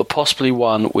 but possibly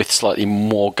one with slightly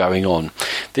more going on.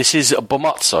 This is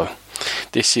Bomazzo.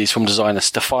 This is from designer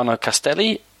Stefano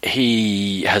Castelli.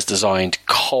 He has designed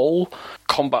Cole,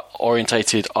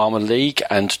 Combat-Orientated Armour League,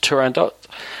 and Turandot.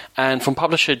 And from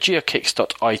publisher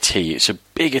Geokix.it, it's a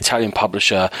big Italian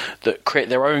publisher that create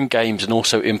their own games and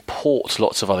also import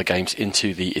lots of other games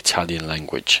into the Italian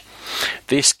language.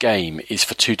 This game is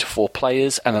for 2 to 4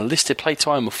 players and a listed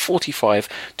playtime of 45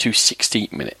 to 60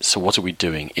 minutes. So what are we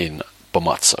doing in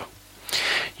Bomazzo?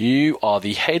 You are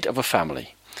the head of a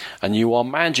family, and you are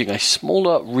managing a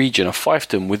smaller region of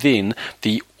fiefdom within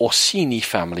the Orsini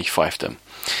family fiefdom.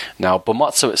 Now,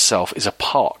 Bomazzo itself is a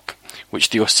park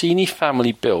which the Orsini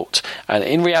family built, and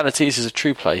in reality this is a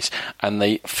true place, and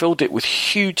they filled it with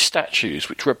huge statues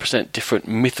which represent different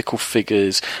mythical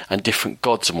figures and different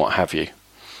gods and what have you.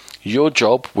 Your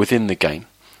job within the game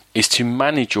is to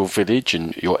manage your village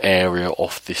and your area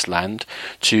of this land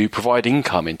to provide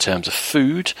income in terms of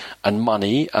food and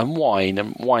money and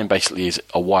wine basically is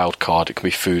a wild card. It can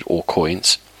be food or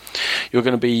coins. You're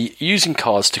going to be using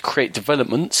cards to create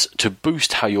developments to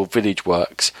boost how your village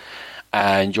works,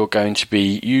 and you're going to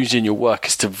be using your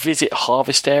workers to visit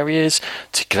harvest areas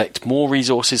to collect more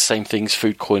resources, same things,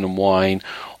 food, coin and wine,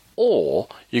 or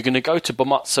you're going to go to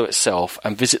Bomazzo itself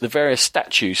and visit the various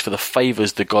statues for the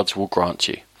favours the gods will grant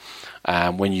you.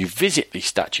 And when you visit these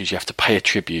statues, you have to pay a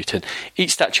tribute, and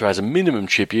each statue has a minimum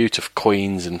tribute of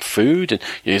coins and food, and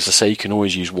as I say, you can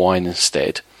always use wine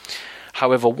instead.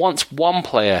 However, once one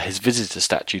player has visited a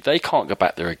statue, they can't go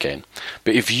back there again.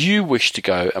 But if you wish to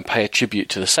go and pay a tribute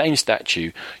to the same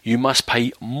statue, you must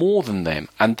pay more than them.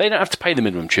 And they don't have to pay the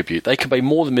minimum tribute. They can pay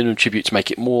more than minimum tribute to make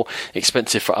it more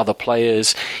expensive for other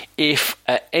players. If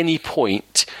at any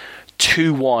point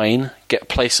 2 wine get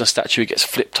placed on a statue, it gets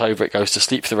flipped over, it goes to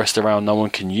sleep for the rest of the round, no one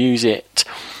can use it.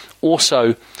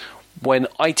 Also, when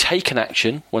I take an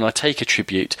action, when I take a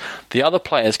tribute, the other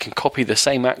players can copy the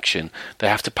same action. They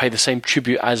have to pay the same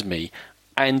tribute as me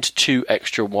and 2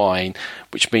 extra wine,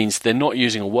 which means they're not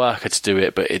using a worker to do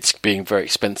it, but it's being very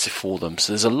expensive for them.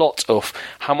 So there's a lot of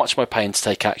how much am I paying to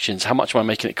take actions, how much am I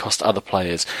making it cost other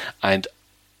players, and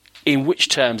in which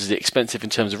terms is it expensive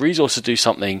in terms of resources to do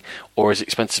something, or is it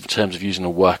expensive in terms of using a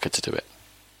worker to do it.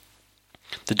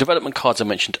 The development cards I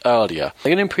mentioned earlier, they're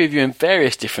going to improve you in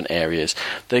various different areas.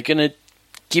 They're going to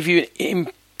give you an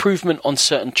improvement on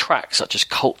certain tracks such as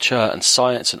culture and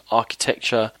science and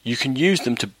architecture. You can use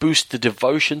them to boost the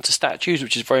devotion to statues,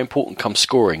 which is very important come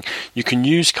scoring. You can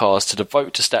use cards to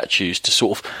devote to statues to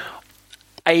sort of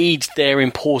aid their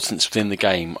importance within the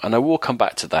game, and I will come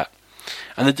back to that.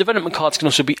 And the development cards can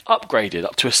also be upgraded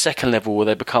up to a second level where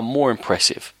they become more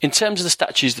impressive. In terms of the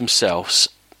statues themselves,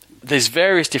 there's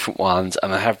various different ones,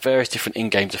 and they have various different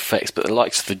in-game effects, but the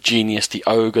likes of the genius, the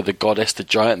ogre, the goddess, the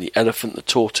giant, the elephant, the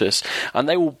tortoise, and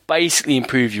they will basically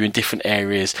improve you in different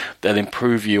areas. They'll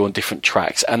improve you on different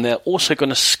tracks, and they're also going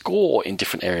to score in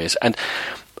different areas. And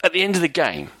at the end of the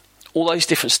game, all those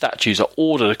different statues are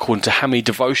ordered according to how many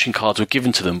devotion cards were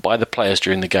given to them by the players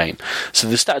during the game. So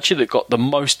the statue that got the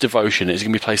most devotion is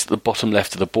going to be placed at the bottom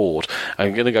left of the board, and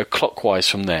I'm going to go clockwise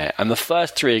from there. And the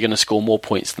first 3 are going to score more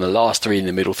points than the last 3, and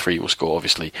the middle 3 will score,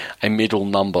 obviously, a middle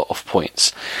number of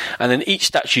points. And then each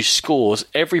statue scores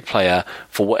every player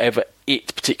for whatever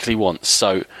it particularly wants.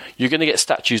 So you're going to get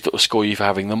statues that will score you for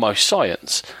having the most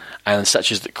science, and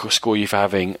statues that score you for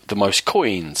having the most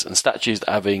coins, and statues that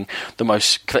having the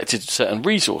most collected certain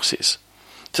resources.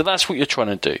 So that's what you're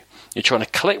trying to do. You're trying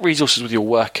to collect resources with your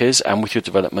workers and with your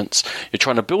developments. You're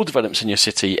trying to build developments in your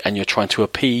city, and you're trying to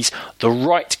appease the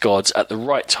right gods at the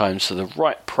right times for the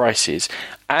right prices,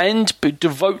 and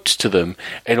devote to them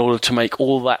in order to make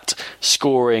all that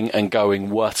scoring and going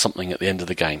worth something at the end of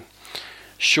the game.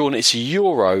 Sean, it's a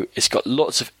Euro. It's got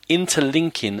lots of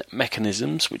interlinking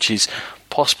mechanisms, which is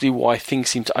possibly why things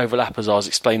seem to overlap as I was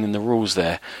explaining the rules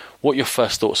there. What are your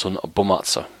first thoughts on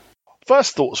Bomatsu?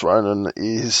 First thoughts, Ronan,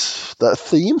 is that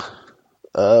theme,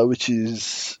 which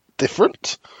is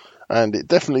different, and it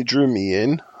definitely drew me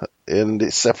in, and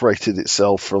it separated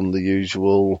itself from the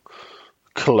usual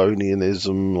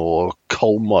colonialism or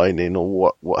coal mining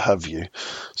or what have you.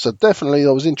 So definitely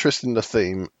I was interested in the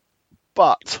theme,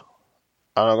 but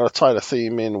I'm going to tie the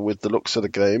theme in with the looks of the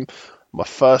game. My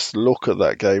first look at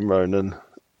that game, Ronan,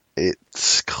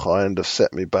 it's kind of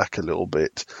set me back a little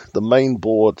bit. The main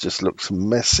board just looks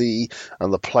messy,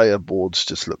 and the player boards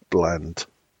just look bland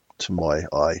to my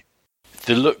eye.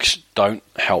 The looks don't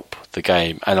help the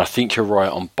game, and I think you're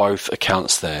right on both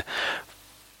accounts there.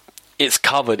 It's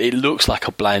covered. It looks like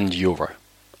a bland Euro.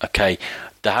 Okay,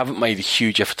 they haven't made a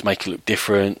huge effort to make it look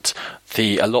different.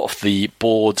 A lot of the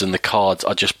boards and the cards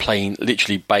are just plain,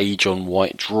 literally beige on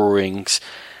white drawings.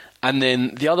 And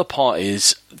then the other part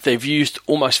is they've used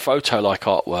almost photo-like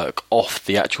artwork off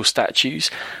the actual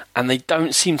statues, and they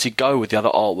don't seem to go with the other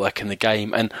artwork in the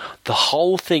game, and the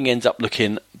whole thing ends up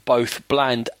looking both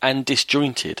bland and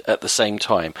disjointed at the same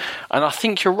time. And I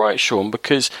think you're right, Sean,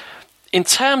 because in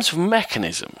terms of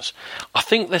mechanisms, I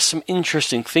think there's some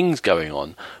interesting things going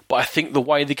on, but I think the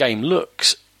way the game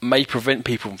looks may prevent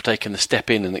people from taking the step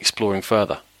in and exploring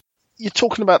further. You're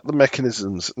talking about the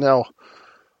mechanisms. Now,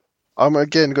 I'm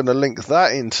again going to link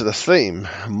that into the theme.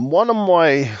 One of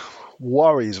my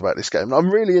worries about this game, I'm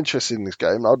really interested in this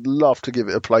game. I'd love to give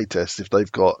it a playtest if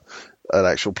they've got an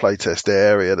actual playtest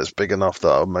area that's big enough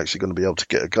that I'm actually going to be able to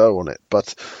get a go on it.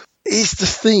 But is the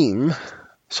theme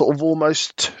sort of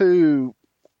almost too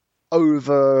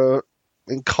over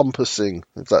encompassing,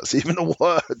 if that's even a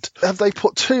word? Have they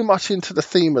put too much into the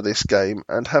theme of this game,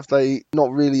 and have they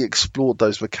not really explored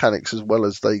those mechanics as well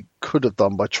as they could have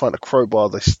done by trying to crowbar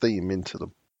this theme into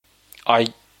them? I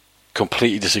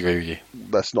completely disagree with you.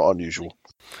 That's not unusual.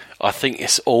 I think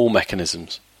it's all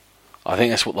mechanisms. I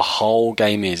think that's what the whole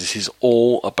game is. This is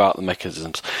all about the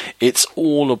mechanisms. It's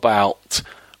all about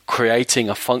creating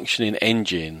a functioning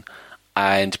engine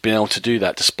and being able to do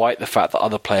that despite the fact that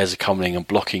other players are coming in and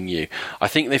blocking you. I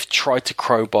think they've tried to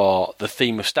crowbar the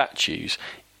theme of statues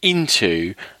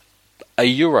into a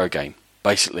Euro game,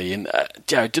 basically. And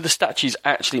do the statues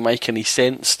actually make any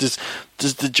sense? Does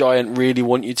the giant really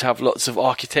want you to have lots of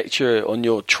architecture on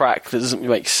your track that doesn't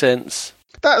make sense?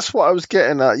 That's what I was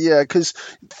getting at, yeah, because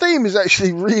theme is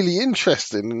actually really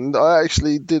interesting, and I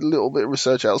actually did a little bit of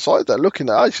research outside that, looking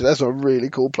at, actually, that's a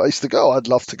really cool place to go. I'd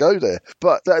love to go there.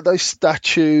 But those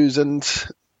statues and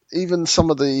even some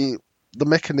of the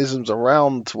mechanisms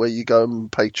around where you go and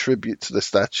pay tribute to the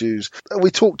statues. We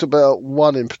talked about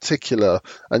one in particular,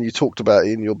 and you talked about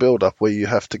it in your build-up, where you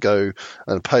have to go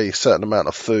and pay a certain amount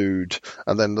of food,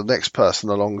 and then the next person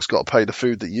along has got to pay the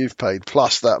food that you've paid,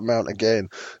 plus that amount again.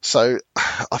 So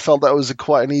I felt that was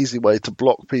quite an easy way to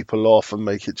block people off and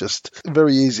make it just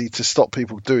very easy to stop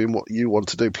people doing what you want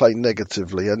to do, play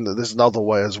negatively. And there's another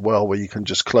way as well where you can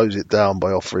just close it down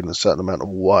by offering a certain amount of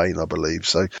wine, I believe.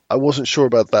 So I wasn't sure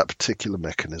about that particular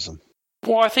mechanism.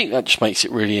 Well, I think that just makes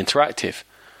it really interactive.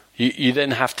 You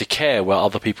then have to care where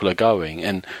other people are going,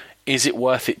 and is it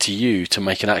worth it to you to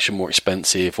make an action more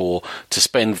expensive or to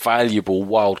spend valuable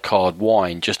wildcard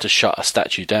wine just to shut a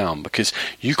statue down, because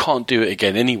you can't do it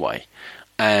again anyway.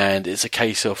 And it's a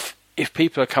case of, if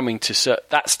people are coming to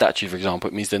that statue, for example,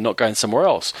 it means they're not going somewhere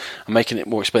else and making it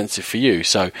more expensive for you.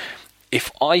 So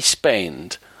if I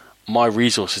spend my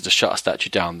resources to shut a statue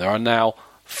down, there are now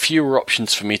fewer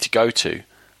options for me to go to,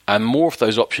 and more of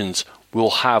those options will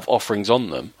have offerings on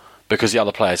them because the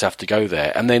other players have to go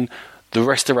there, and then the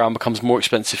rest of the round becomes more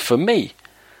expensive for me.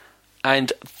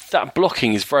 And that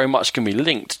blocking is very much going to be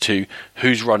linked to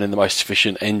who's running the most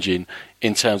efficient engine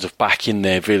in terms of backing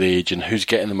their village, and who's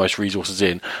getting the most resources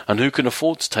in, and who can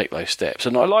afford to take those steps.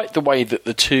 And I like the way that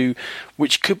the two,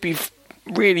 which could be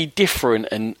really different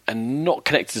and not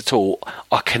connected at all,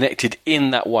 are connected in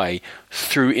that way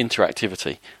through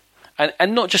interactivity.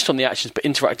 And not just on the actions, but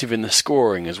interactive in the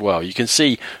scoring as well. You can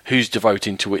see who's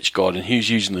devoting to which god and who's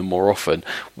using them more often,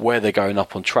 where they're going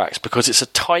up on tracks, because it's a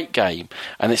tight game,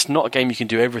 and it's not a game you can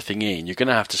do everything in. You're going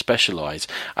to have to specialise.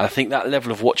 And I think that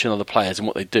level of watching other players and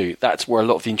what they do, that's where a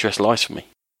lot of the interest lies for me.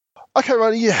 Okay,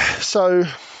 right, yeah. So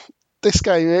this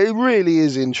game, it really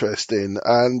is interesting,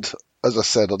 and as I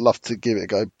said, I'd love to give it a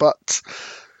go. But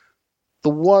the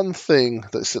one thing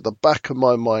that's at the back of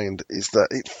my mind is that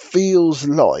it feels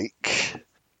like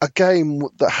a game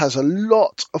that has a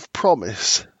lot of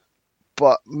promise,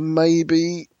 but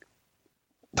maybe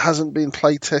hasn't been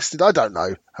play tested. I don't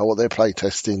know what their play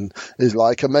testing is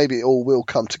like, and maybe it all will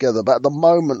come together. But at the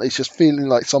moment, it's just feeling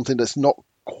like something that's not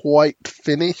quite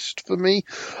finished for me.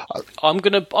 I'm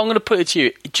gonna put it to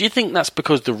you. Do you think that's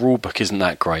because the rulebook isn't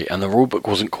that great and the rulebook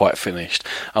wasn't quite finished?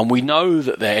 And we know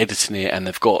that they're editing it and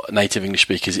they've got native English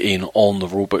speakers in on the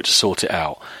rulebook to sort it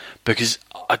out. Because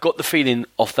I got the feeling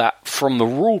of that from the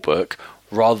rulebook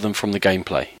rather than from the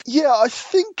gameplay. Yeah, I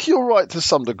think you're right to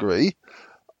some degree.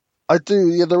 I do.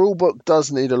 Yeah, the rulebook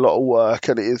does need a lot of work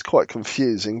and it is quite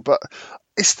confusing, but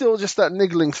it's still just that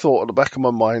niggling thought at the back of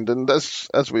my mind. And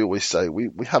as we always say, we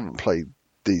haven't played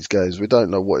these games. We don't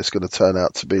know what it's going to turn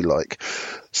out to be like.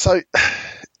 So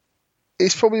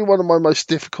it's probably one of my most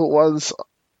difficult ones.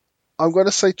 I'm going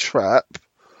to say Trap,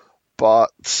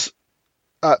 but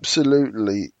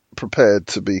absolutely prepared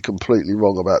to be completely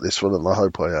wrong about this one, and I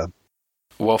hope I am.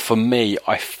 Well, for me,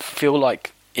 I feel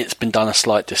like it's been done a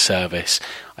slight disservice.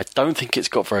 I don't think it's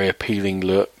got very appealing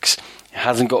looks. It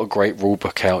hasn't got a great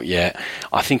rulebook out yet.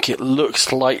 I think it looks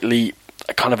slightly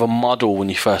kind of a muddle when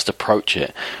you first approach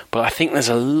it. But I think there's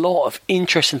a lot of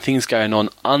interesting things going on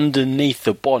underneath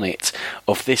the bonnet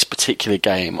of this particular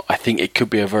game. I think it could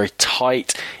be a very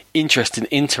tight, interesting,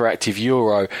 interactive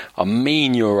Euro, a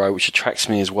mean Euro, which attracts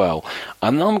me as well.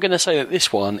 And I'm going to say that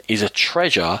this one is a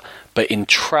treasure, but in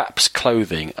Trap's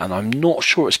clothing, and I'm not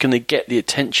sure it's going to get the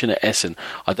attention at Essen.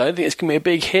 I don't think it's going to be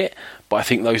a big hit, but I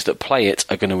think those that play it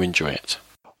are going to enjoy it.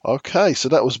 Okay, so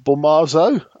that was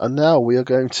Bomazo, and now we are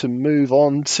going to move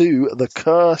on to The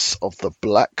Curse of the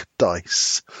Black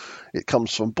Dice. It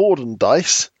comes from Board and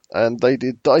Dice, and they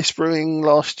did Dice Brewing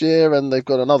last year, and they've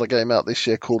got another game out this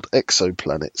year called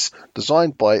Exoplanets,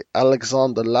 designed by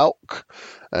Alexander Lauk,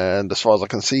 and as far as I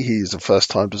can see, he's a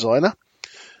first-time designer.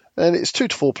 And it's 2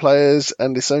 to 4 players,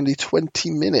 and it's only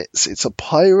 20 minutes. It's a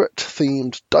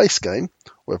pirate-themed dice game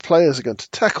where players are going to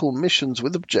tackle missions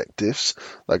with objectives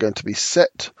that are going to be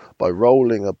set by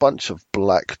rolling a bunch of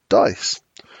black dice.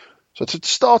 So to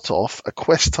start off, a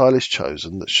quest tile is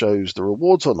chosen that shows the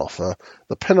rewards on offer,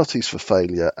 the penalties for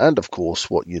failure, and of course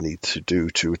what you need to do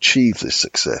to achieve this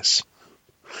success.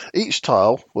 Each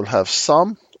tile will have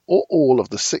some or all of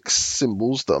the 6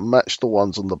 symbols that match the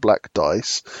ones on the black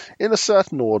dice in a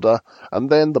certain order, and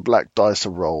then the black dice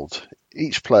are rolled,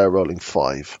 each player rolling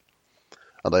 5.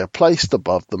 And they are placed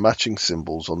above the matching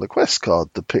symbols on the quest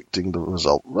card depicting the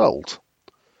result rolled.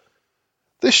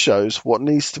 This shows what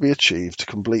needs to be achieved to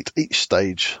complete each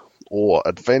stage or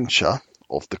adventure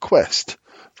of the quest.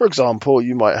 For example,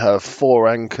 you might have 4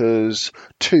 anchors,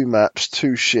 2 maps,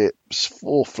 2 ships,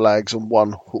 4 flags and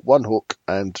one hook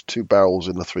and 2 barrels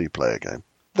in a 3-player game.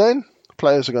 Then,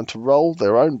 players are going to roll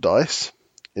their own dice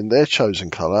in their chosen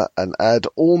colour and add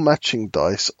all matching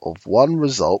dice of one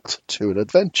result to an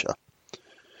adventure.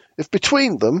 If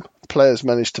between them, players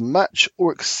manage to match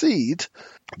or exceed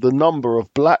the number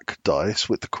of black dice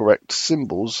with the correct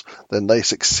symbols, then they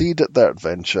succeed at their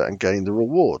adventure and gain the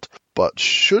reward. But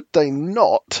should they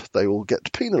not, they will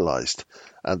get penalised,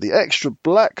 and the extra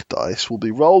black dice will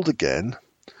be rolled again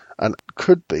and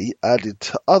could be added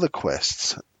to other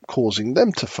quests, causing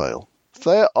them to fail.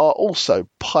 There are also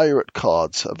pirate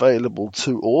cards available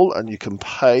to all, and you can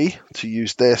pay to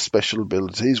use their special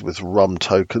abilities with rum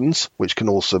tokens, which can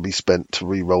also be spent to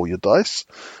re-roll your dice.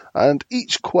 And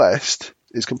each quest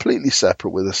is completely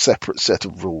separate with a separate set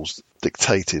of rules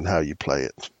dictating how you play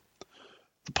it.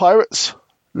 The pirates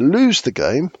lose the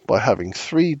game by having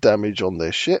 3 damage on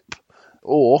their ship,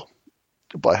 or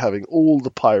by having all the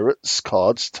pirates'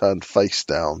 cards turned face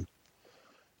down.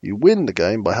 You win the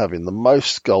game by having the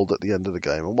most gold at the end of the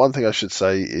game. And one thing I should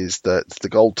say is that the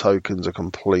gold tokens are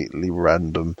completely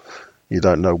random. You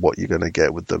don't know what you're going to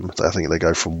get with them. I think they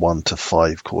go from 1 to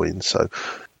 5 coins. So,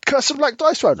 Curse of Black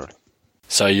Dice, Ronan.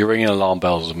 So you're ringing alarm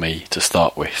bells with me to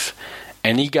start with.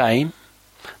 Any game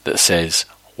that says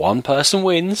one person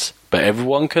wins, but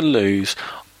everyone can lose,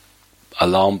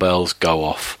 alarm bells go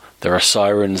off. There are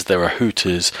sirens, there are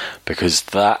hooters, because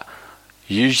that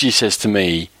usually says to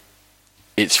me,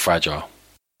 it's fragile.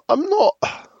 I'm not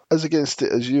as against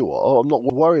it as you are. I'm not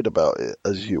worried about it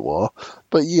as you are.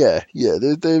 But yeah,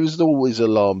 there's always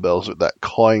alarm bells with that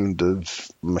kind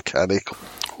of mechanic.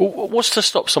 Well, what's to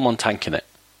stop someone tanking it?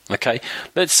 Okay,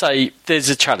 let's say there's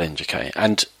a challenge, okay,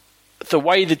 and the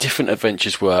way the different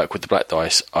adventures work with the black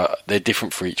dice, they're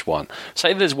different for each one.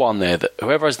 Say there's one there that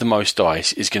whoever has the most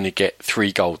dice is going to get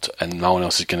 3 gold and no one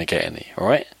else is going to get any,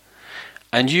 alright?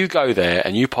 And you go there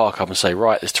and you park up and say,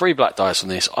 right, there's 3 black dice on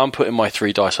this, I'm putting my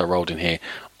 3 dice I rolled in here,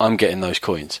 I'm getting those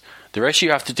coins. The rest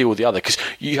you have to deal with the other, because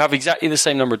you have exactly the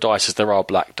same number of dice as there are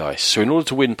black dice. So in order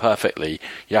to win perfectly,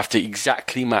 you have to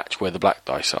exactly match where the black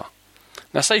dice are.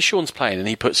 Now, say Sean's playing and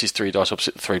he puts his 3 dice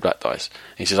opposite the 3 black dice.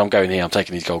 And he says, I'm going here, I'm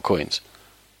taking these gold coins.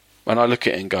 And I look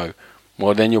at it and go,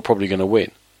 well, then you're probably going to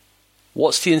win.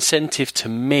 What's the incentive to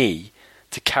me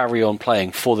to carry on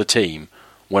playing for the team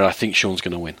when I think Sean's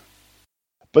going to win?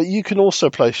 But you can also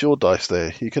place your dice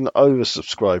there. You can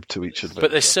oversubscribe to each adventure.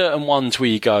 But there's certain ones where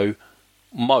you go,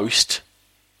 most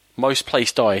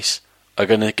placed dice are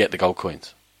going to get the gold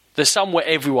coins. There's some where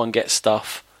everyone gets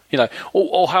stuff. You know,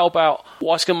 or how about,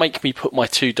 what's going to make me put my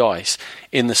 2 dice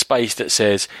in the space that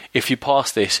says, if you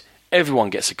pass this, everyone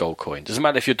gets a gold coin. Doesn't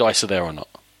matter if your dice are there or not.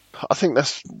 I think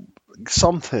that's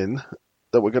something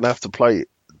that we're going to have to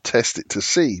test it to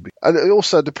see. And it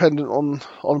also dependent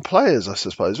on players, I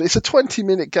suppose. It's a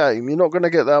 20-minute game. You're not going to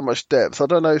get that much depth. I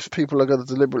don't know if people are going to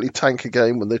deliberately tank a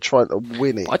game when they're trying to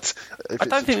win it. I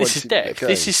don't think this is depth.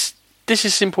 This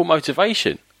is simple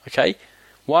motivation, okay?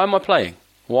 Why am I playing?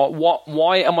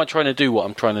 Why am I trying to do what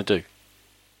I'm trying to do?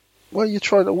 Well, you're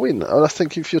trying to win. And I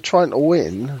think if you're trying to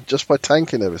win, just by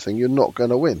tanking everything, you're not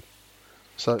going to win.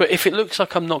 So, but if it looks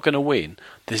like I'm not going to win,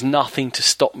 there's nothing to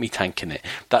stop me tanking it.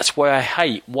 That's why I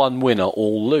hate one winner,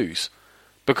 all lose.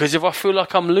 Because if I feel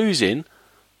like I'm losing,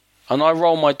 and I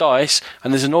roll my dice,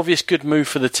 and there's an obvious good move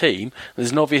for the team, and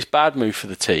there's an obvious bad move for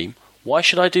the team, why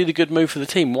should I do the good move for the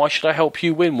team? Why should I help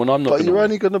you win when I'm not going to win? But you're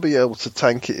only going to be able to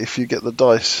tank it if you get the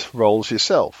dice rolls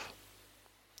yourself.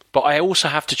 But I also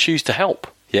have to choose to help,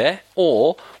 yeah?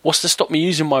 Or, what's to stop me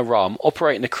using my rum,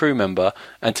 operating a crew member,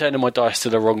 and turning my dice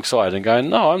to the wrong side and going,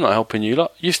 no, I'm not helping you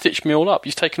lot. You've stitched me all up.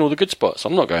 You've taken all the good spots.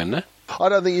 I'm not going there. I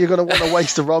don't think you're going to want to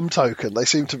waste a rum token. They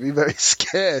seem to be very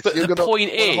scarce. But you're the point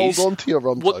is, hold on to your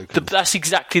rum token. That's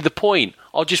exactly the point.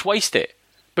 I'll just waste it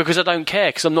because I don't care,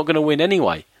 because I'm not going to win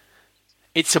anyway.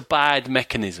 It's a bad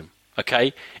mechanism,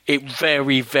 okay? It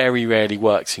very, very rarely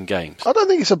works in games. I don't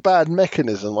think it's a bad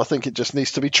mechanism. I think it just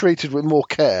needs to be treated with more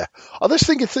care. I just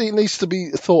think it needs to be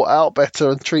thought out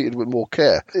better and treated with more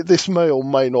care. This may or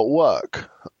may not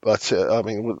work, but I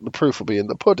mean, the proof will be in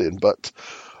the pudding. But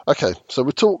okay, so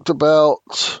we talked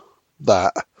about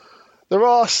that. There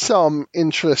are some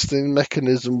interesting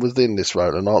mechanism within this,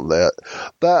 Roland, aren't there?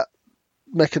 That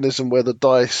mechanism where the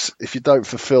dice, if you don't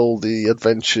fulfill the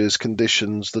adventure's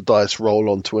conditions, the dice roll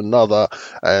onto another,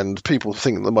 and people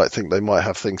might think they might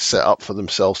have things set up for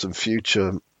themselves in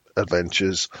future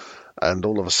adventures, and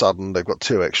all of a sudden they've got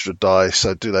 2 extra dice,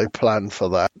 so do they plan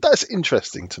for that? That's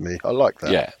interesting to me. I like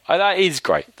that. Yeah, that is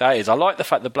great. That is. I like the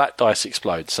fact that black dice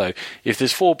explode. So if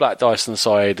there's 4 black dice on the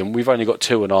side and we've only got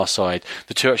 2 on our side,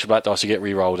 the 2 extra black dice will get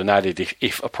re-rolled and added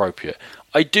if appropriate.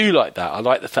 I do like that. I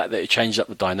like the fact that it changes up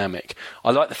the dynamic.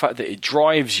 I like the fact that it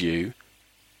drives you,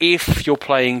 if you're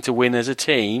playing to win as a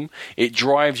team, it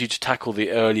drives you to tackle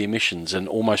the earlier missions and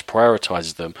almost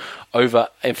prioritises them over.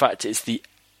 In fact, it's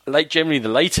generally the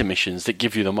later missions that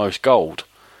give you the most gold.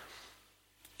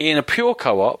 In a pure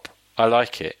co-op, I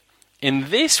like it. In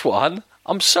this one,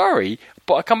 I'm sorry,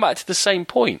 but I come back to the same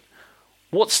point.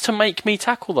 What's to make me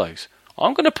tackle those?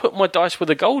 I'm going to put my dice where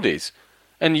the gold is.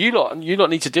 And you lot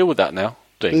need to deal with that now.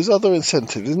 There's other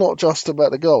incentives. It's not just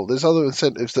about the gold. There's other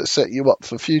incentives that set you up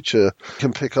for future. You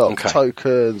can pick up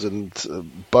tokens and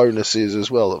bonuses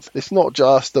as well. It's not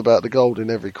just about the gold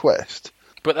in every quest.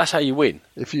 But that's how you win.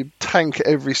 If you tank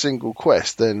every single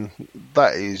quest, then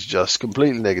that is just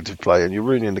completely negative play and you're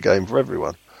ruining the game for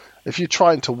everyone. If you're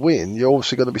trying to win, you're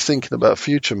obviously going to be thinking about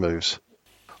future moves.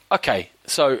 Okay,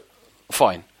 so,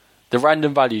 fine. The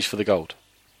random values for the gold.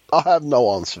 I have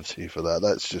no answer to you for that.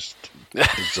 That's just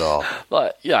bizarre.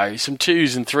 Like, some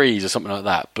 2s and 3s or something like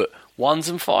that, but 1s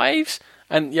and 5s?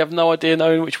 And you have no idea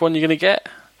knowing which one you're going to get?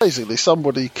 Basically,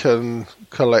 somebody can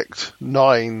collect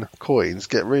 9 coins,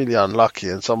 get really unlucky,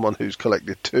 and someone who's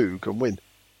collected 2 can win.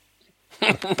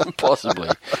 Possibly.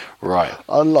 Right.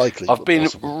 Unlikely. I've been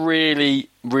possible. really,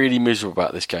 really miserable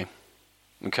about this game.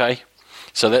 Okay?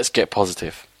 So let's get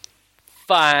positive.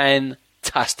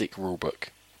 Fantastic rulebook.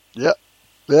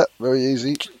 Yep, very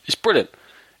easy. It's brilliant.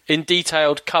 In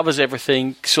detailed, covers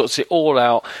everything, sorts it all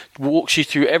out, walks you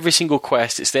through every single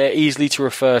quest. It's there easily to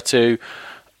refer to.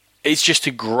 It's just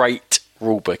a great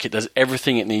rulebook. It does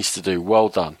everything it needs to do. Well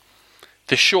done.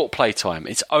 The short play time.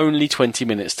 It's only 20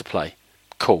 minutes to play.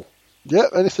 Cool. Yeah,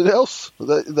 anything else?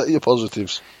 That are your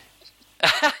positives.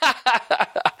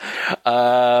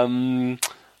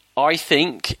 I I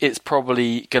think it's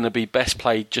probably going to be best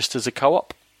played just as a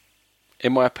co-op,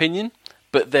 in my opinion.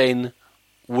 But then,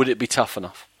 would it be tough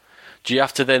enough? Do you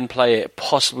have to then play it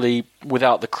possibly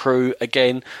without the crew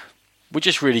again? We're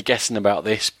just really guessing about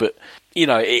this, but,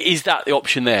 is that the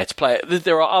option there to play it?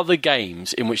 There are other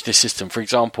games in which this system, for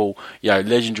example,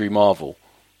 Legendary Marvel,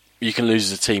 you can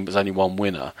lose as a team, but there's only one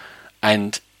winner.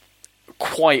 And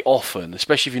quite often,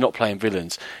 especially if you're not playing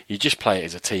villains, you just play it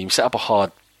as a team, set up a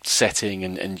hard setting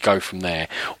and go from there.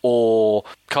 Or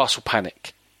Castle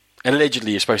Panic.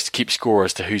 Allegedly, you're supposed to keep score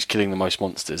as to who's killing the most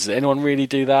monsters. Does anyone really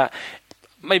do that?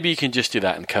 Maybe you can just do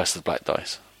that in Curse of the Black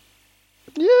Dice.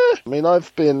 Yeah, I mean,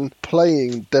 I've been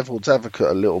playing Devil's Advocate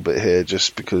a little bit here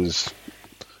just because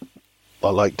I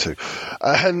like to.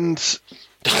 And...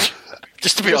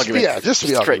 just to be argumentative. Yeah, just to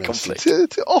be argumentative.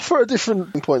 To offer a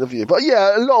different point of view. But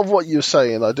yeah, a lot of what you're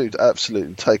saying I do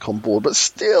absolutely take on board. But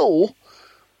still,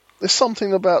 there's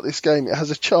something about this game. It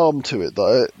has a charm to it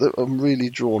that I'm really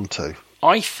drawn to.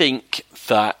 I think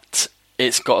that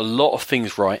it's got a lot of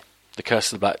things right, the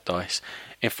Curse of the Black Dice.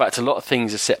 In fact, a lot of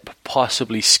things except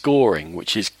possibly scoring,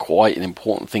 which is quite an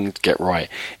important thing to get right.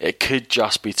 It could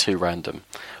just be too random.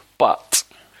 But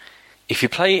if you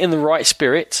play it in the right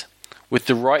spirit, with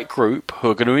the right group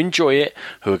who are going to enjoy it,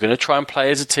 who are going to try and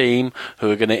play as a team, who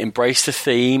are going to embrace the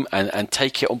theme and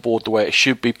take it on board the way it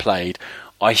should be played,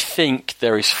 I think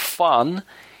there is fun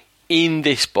in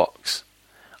this box.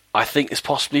 I think it's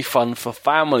possibly fun for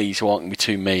families who aren't going to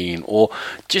be too mean, or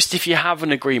just if you have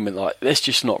an agreement, like, let's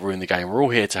just not ruin the game. We're all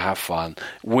here to have fun.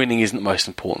 Winning isn't the most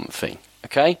important thing,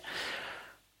 okay?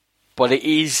 But it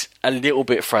is a little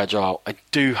bit fragile. I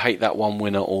do hate that one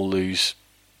winner or lose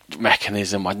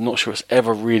mechanism. I'm not sure it's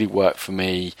ever really worked for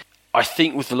me. I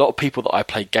think with a lot of people that I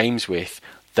play games with,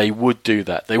 they would do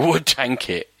that. They would tank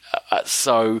it.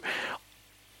 So,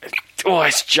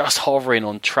 it's just hovering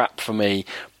on trap for me.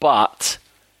 But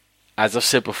as I've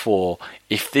said before,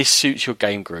 if this suits your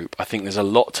game group, I think there's a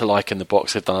lot to like in the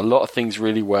box. They've done a lot of things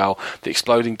really well. The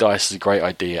exploding dice is a great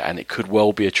idea, and it could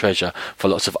well be a treasure for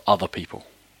lots of other people.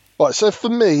 Right, so for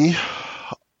me,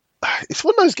 it's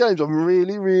one of those games I'm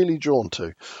really, really drawn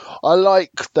to. I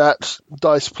like that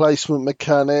dice placement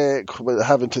mechanic, with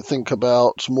having to think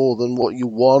about more than what you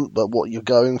want, but what you're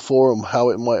going for and how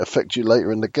it might affect you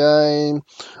later in the game.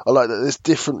 I like that there's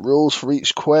different rules for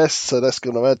each quest, so that's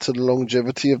going to add to the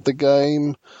longevity of the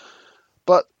game.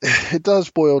 But it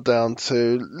does boil down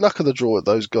to luck of the draw at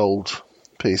those gold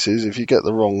pieces. If you get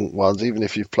the wrong ones, even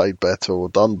if you've played better or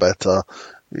done better,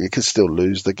 you can still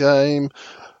lose the game.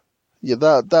 Yeah,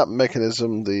 that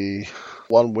mechanism, the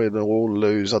one win or all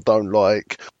lose, I don't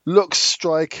like. Looks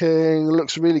striking,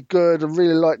 looks really good. I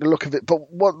really like the look of it.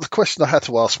 But the question I had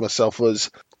to ask myself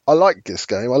was, I like this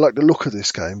game, I like the look of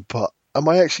this game, but am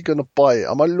I actually going to buy it?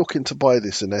 Am I looking to buy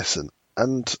this in Essen?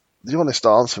 And the honest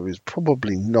answer is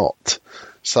probably not.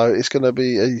 So it's going to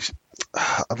be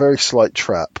a very slight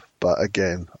trap. But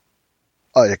again,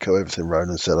 I echo everything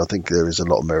Ronan said. I think there is a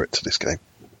lot of merit to this game.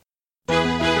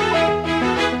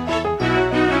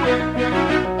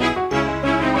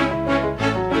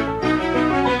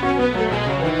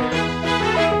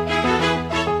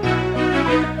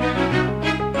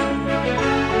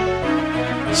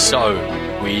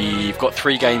 So, we've got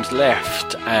 3 games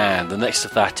left, and the next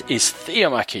of that is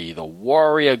Theomachy, the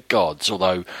Warrior Gods,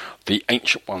 although the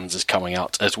Ancient Ones is coming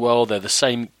out as well. They're the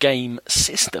same game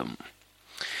system.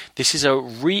 This is a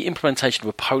re-implementation of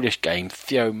a Polish game,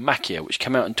 Theomachia, which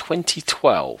came out in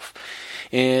 2012.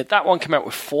 That one came out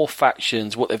with 4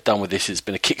 factions. What they've done with this is it's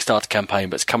been a Kickstarter campaign,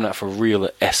 but it's coming out for real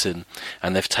at Essen.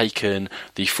 And they've taken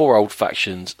the 4 old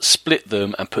factions, split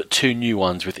them, and put 2 new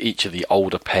ones with each of the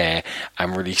older pair,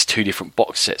 and released 2 different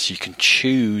box sets. So you can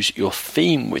choose your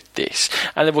theme with this.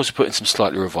 And they've also put in some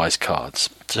slightly revised cards.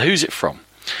 So who's it from?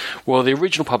 Well, the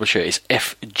original publisher is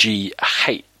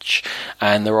FGH,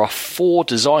 and there are 4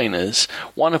 designers,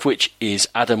 one of which is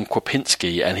Adam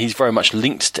Kwapinski, and he's very much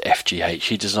linked to FGH.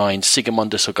 He designed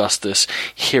Sigemundus Augustus,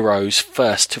 Heroes,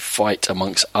 First to Fight,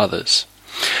 amongst others.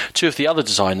 2 of the other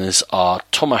designers are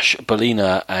Tomasz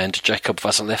Bolina and Jacob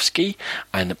Wasilewski,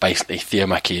 and basically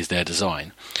Theomachy is their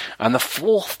design. And the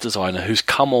 4th designer who's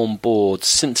come on board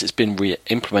since it's been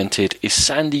re-implemented is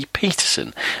Sandy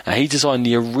Peterson. And he designed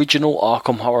the original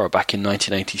Arkham Horror back in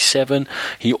 1987.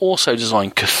 He also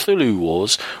designed Cthulhu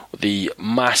Wars, the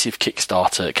massive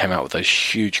Kickstarter that came out with those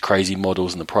huge crazy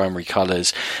models and the primary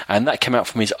colours. And that came out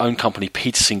from his own company,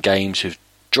 Peterson Games, who've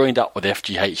joined up with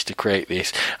FGH to create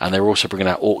this, and they're also bringing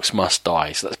out Orcs Must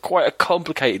Die. So that's quite a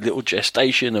complicated little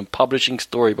gestation and publishing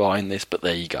story behind this, but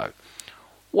there you go.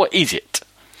 What is it?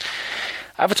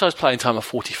 Advertised playing time of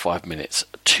 45 minutes,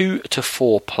 2 to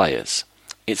 4 players.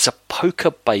 It's a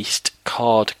poker-based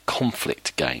card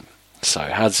conflict game. So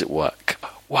how does it work?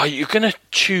 Well, you're going to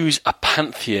choose a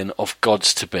pantheon of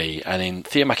gods to be, and in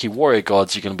Theomachy warrior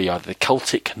gods, you're going to be either the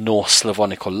Celtic, Norse,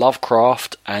 Slavonic, or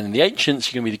Lovecraft, and in the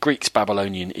ancients, you're going to be the Greeks,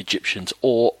 Babylonian, Egyptians,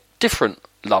 or different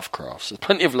Lovecrafts. There's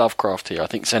plenty of Lovecraft here. I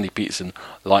think Sandy Peterson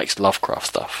likes Lovecraft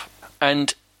stuff.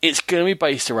 And it's going to be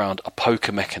based around a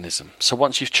poker mechanism. So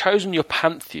once you've chosen your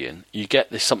pantheon, you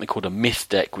get this something called a myth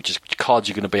deck, which is cards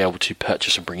you're going to be able to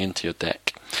purchase and bring into your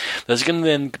deck. There's going to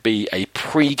then be a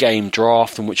pre-game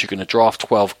draft in which you're going to draft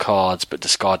 12 cards but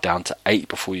discard down to 8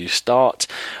 before you start,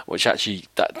 which actually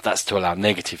that's to allow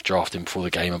negative drafting before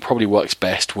the game and probably works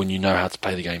best when you know how to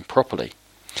play the game properly.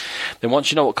 Then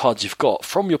once you know what cards you've got,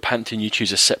 from your pantheon you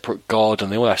choose a separate god, and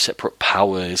they all have separate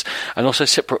powers and also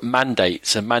separate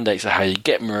mandates, and mandates are how you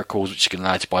get miracles, which you can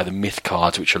allow to buy the myth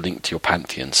cards which are linked to your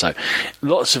pantheon. So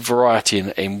lots of variety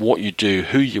in what you do,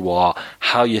 who you are,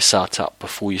 how you start up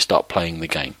before you start playing the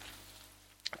game.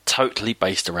 Totally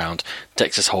based around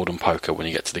Texas Hold'em poker when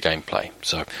you get to the gameplay.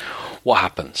 So what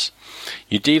happens?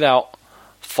 You deal out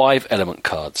 5 element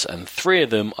cards and 3 of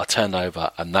them are turned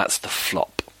over, and that's the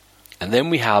flop. And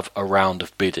then we have a round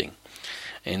of bidding.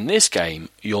 In this game,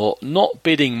 you're not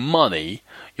bidding money,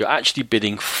 you're actually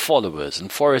bidding followers.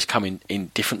 And followers come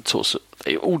in different sorts of,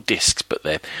 they're all discs, but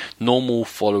they're normal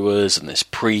followers, and there's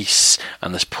priests,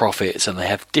 and there's prophets, and they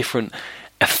have different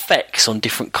effects on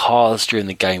different cards during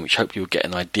the game, which hopefully you'll get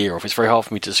an idea of. It's very hard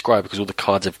for me to describe because all the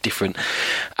cards have different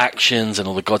actions and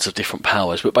all the gods have different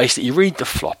powers. But basically, you read the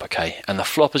flop, okay? And the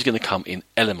flop is going to come in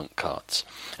element cards.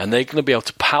 And they're going to be able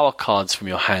to power cards from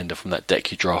your hand and from that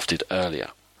deck you drafted earlier.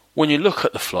 When you look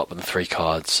at the flop and the 3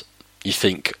 cards, you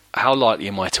think, how likely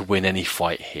am I to win any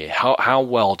fight here? How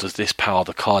well does this power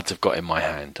the cards I've got in my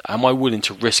hand? Am I willing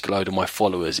to risk a load of my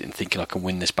followers in thinking I can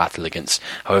win this battle against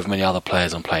however many other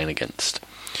players I'm playing against?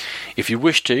 If you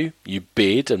wish to, you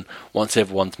bid, and once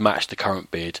everyone's matched the current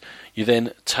bid, you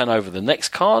then turn over the next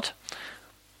card.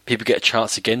 People get a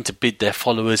chance again to bid their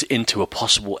followers into a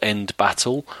possible end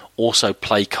battle, also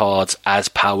play cards as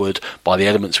powered by the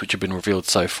elements which have been revealed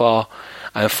so far,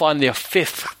 and finally a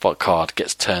 5th card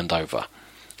gets turned over,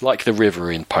 like the river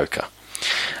in poker.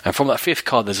 And from that 5th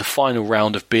card there's a final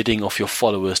round of bidding off your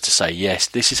followers to say, yes,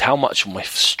 this is how much of my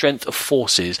strength of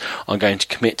forces I'm going to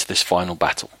commit to this final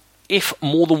battle. If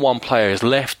more than one player is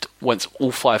left once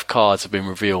all 5 cards have been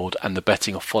revealed and the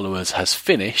betting of followers has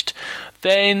finished,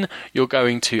 then you're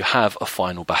going to have a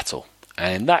final battle.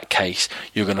 And in that case,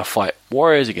 you're going to fight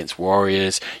warriors against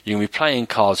warriors. You're going to be playing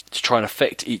cards to try and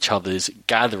affect each other's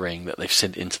gathering that they've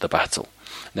sent into the battle.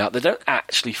 Now, they don't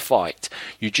actually fight.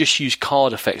 You just use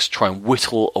card effects to try and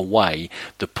whittle away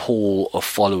the pool of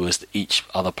followers that each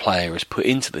other player has put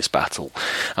into this battle.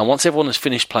 And once everyone has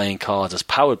finished playing cards as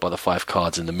powered by the 5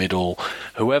 cards in the middle,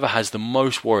 whoever has the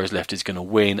most warriors left is going to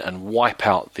win and wipe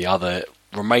out the other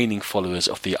remaining followers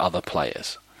of the other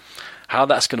players. How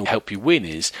that's going to help you win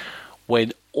is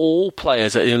when all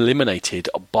players are eliminated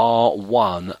bar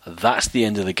 1, that's the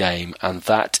end of the game, and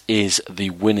that is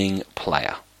the winning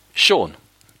player. Sean,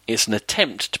 it's an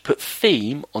attempt to put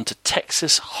theme onto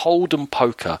Texas Hold'em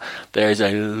poker. There is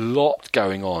a lot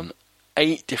going on.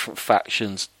 8 different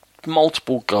factions,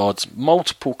 multiple gods,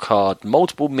 multiple cards,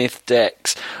 multiple myth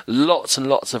decks, lots and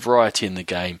lots of variety in the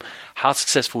game. How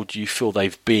successful do you feel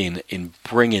they've been in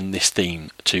bringing this theme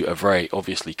to a very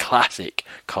obviously classic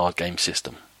card game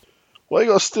system? Well, you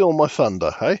got to steal my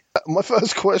thunder, hey? My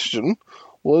first question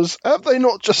was, have they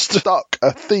not just stuck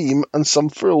a theme and some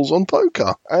frills on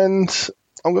poker? And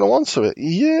I'm going to answer it.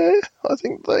 Yeah, I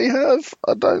think they have.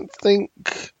 I don't think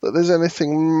that there's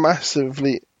anything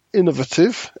massively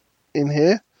innovative in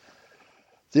here.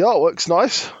 The artwork's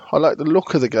nice. I like the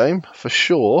look of the game, for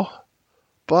sure.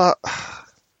 But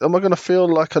am I going to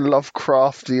feel like a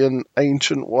Lovecraftian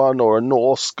ancient one, or a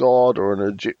Norse god, or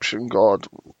an Egyptian god?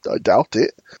 I doubt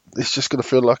it. It's just going to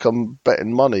feel like I'm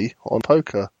betting money on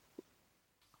poker.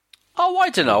 Oh, I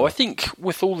don't know. I think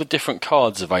with all the different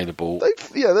cards available...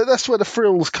 that's where the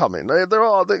frills come in.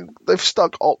 They've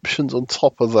stuck options on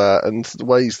top of that and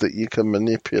ways that you can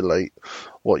manipulate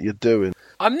what you're doing.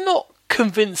 I'm not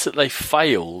convinced that they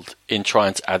failed in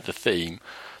trying to add the theme.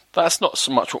 That's not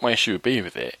so much what my issue would be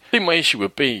with it. I think my issue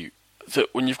would be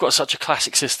that when you've got such a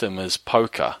classic system as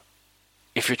poker,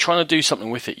 if you're trying to do something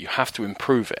with it, you have to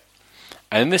improve it.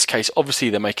 And in this case, obviously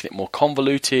they're making it more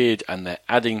convoluted and they're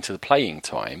adding to the playing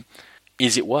time.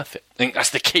 Is it worth it? I think that's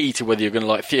the key to whether you're going to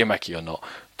like Theomachy or not.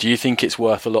 Do you think it's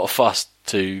worth a lot of fuss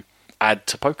to add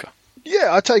to poker? Yeah,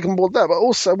 I take on board that. But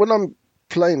also, when I'm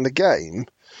playing the game,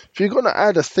 if you're going to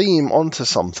add a theme onto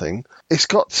something, it's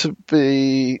got to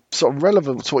be sort of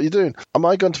relevant to what you're doing. Am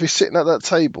I going to be sitting at that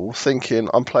table thinking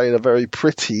I'm playing a very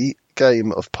pretty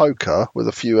game of poker with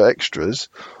a few extras?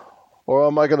 Or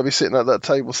am I going to be sitting at that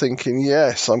table thinking,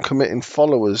 yes, I'm committing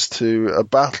followers to a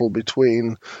battle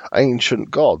between ancient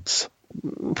gods?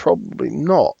 Probably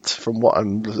not, from what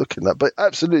I'm looking at. But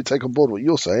absolutely take on board what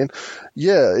you're saying.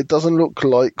 Yeah, it doesn't look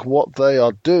like what they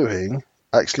are doing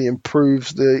actually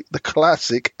improves the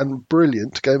classic and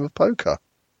brilliant game of poker.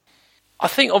 I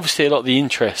think obviously a lot of the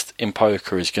interest in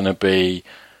poker is going to be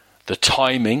the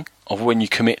timing of when you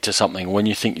commit to something, when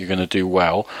you think you're going to do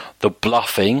well, the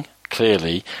bluffing,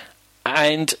 clearly,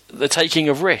 and the taking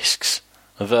of risks.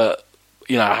 That,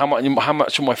 you know, how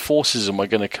much of my forces am I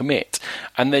going to commit?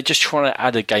 And they're just trying to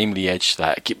add a gamely edge to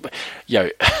that. You know,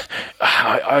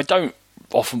 I don't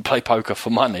often play poker for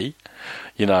money,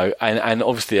 you know, and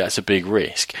obviously that's a big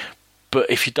risk. But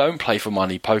if you don't play for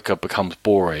money, poker becomes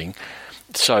boring.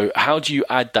 So how do you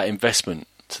add that investment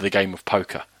to the game of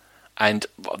poker? And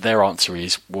their answer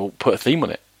is, well, put a theme on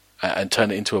it and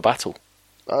turn it into a battle.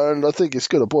 And I think it's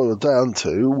going to boil down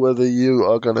to whether you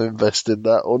are going to invest in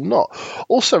that or not.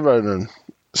 Also, Ronan,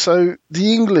 so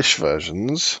the English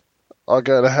versions are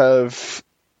going to have,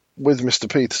 with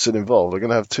Mr. Peterson involved, are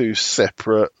going to have 2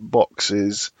 separate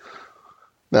boxes.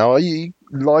 Now, are you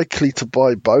likely to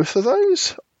buy both of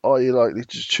those? Are you likely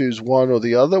to choose one or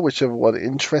the other, whichever one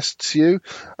interests you?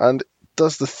 And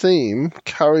does the theme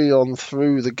carry on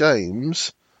through the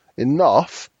games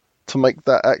enough to make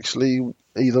that actually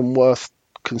even worth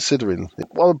considering?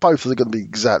 Well, both are going to be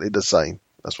exactly the same.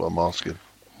 That's what I'm asking.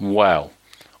 Well,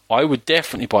 I would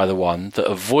definitely buy the one that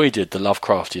avoided the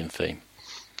Lovecraftian theme.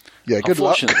 Yeah, good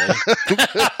luck.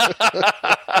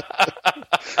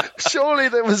 Surely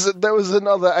there was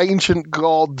another ancient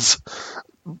gods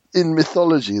in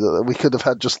mythology that we could have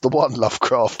had just the one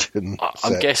Lovecraftian set.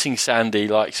 I'm guessing Sandy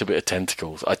likes a bit of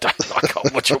tentacles. I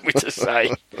can't. What do you want me to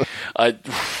say?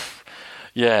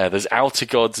 Yeah, there's outer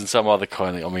gods and some other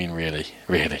kind of... I mean, really,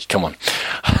 come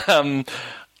on.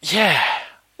 Yeah,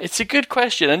 it's a good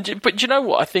question. But do you know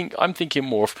what? I'm thinking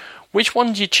more of which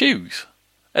one do you choose?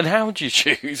 And how do you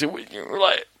choose?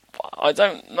 Like, I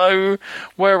don't know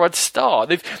where I'd start.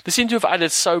 They seem to have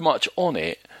added so much on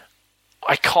it.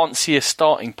 I can't see a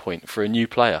starting point for a new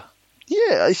player.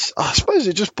 Yeah, I suppose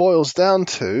it just boils down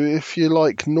to if you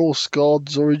like Norse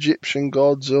gods or Egyptian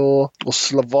gods or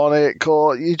Slavonic,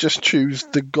 or you just choose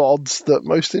the gods that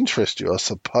most interest you, I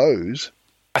suppose.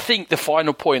 I think the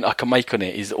final point I can make on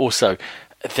it is also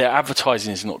their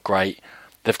advertising is not great.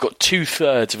 They've got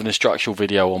 2/3 of an instructional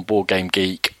video on Board Game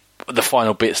Geek. The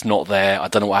final bit's not there. I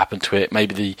don't know what happened to it.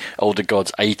 Maybe the older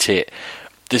gods ate it.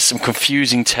 There's some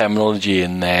confusing terminology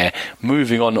in there.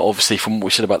 Moving on, obviously, from what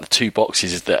we said about the 2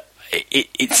 boxes, is that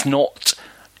it's not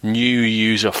new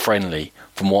user friendly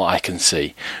from what I can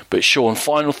see. But Sean,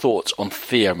 final thoughts on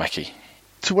Theomachy?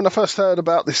 So when I first heard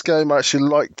about this game, I actually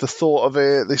liked the thought of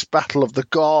it, this Battle of the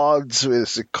Gods.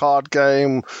 It's a card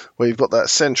game where you've got that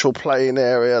central playing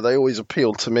area. They always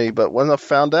appealed to me, but when I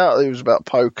found out it was about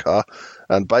poker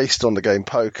and based on the game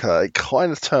poker, it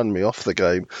kind of turned me off the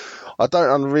game. I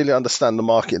don't really understand the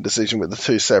marketing decision with the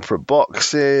 2 separate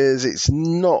boxes. It's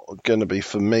not going to be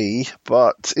for me,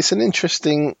 but it's an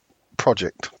interesting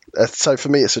project. So for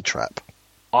me, it's a trap.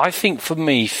 I think for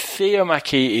me,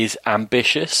 Theomachy is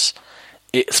ambitious.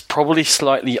 It's probably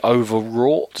slightly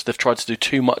overwrought. They've tried to do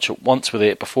too much at once with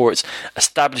it before it's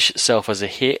established itself as a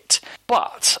hit.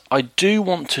 But I do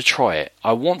want to try it.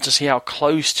 I want to see how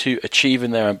close to achieving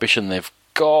their ambition they've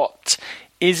got.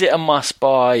 Is it a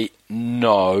must-buy?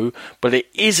 No. But it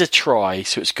is a try,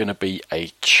 so it's going to be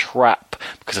a trap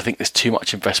because I think there's too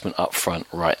much investment up front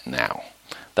right now.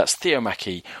 That's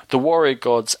Theomachy, the warrior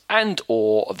gods and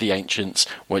or the ancients,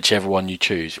 whichever one you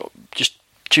choose. Just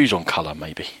choose on colour,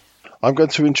 maybe. I'm going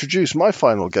to introduce my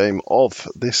final game of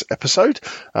this episode,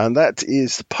 and that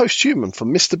is the Posthuman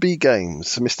from Mr. B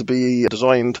Games. Mr. B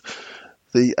designed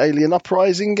the Alien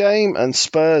Uprising game and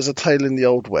Spurs: A Tale in the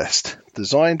Old West,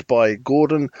 designed by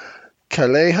Gordon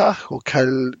Kaleja,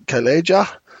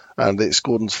 and it's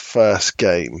Gordon's first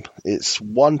game. It's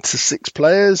 1 to 6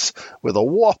 players with a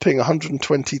whopping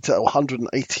 120 to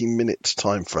 180 minutes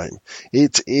time frame.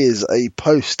 It is a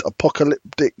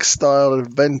post-apocalyptic style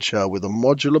adventure with a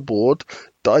modular board,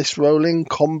 dice rolling,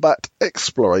 combat,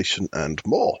 exploration, and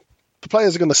more. The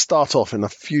players are going to start off in a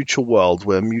future world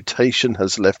where mutation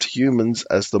has left humans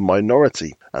as the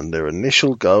minority, and their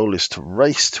initial goal is to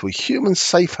race to a human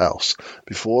safe house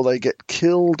before they get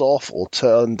killed off or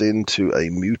turned into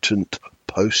a mutant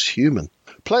post-human.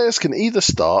 Players can either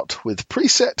start with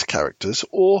preset characters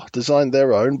or design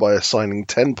their own by assigning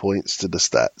 10 points to the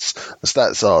stats. The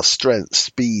stats are strength,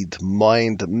 speed,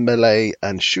 mind, melee,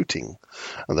 and shooting.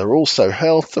 And there are also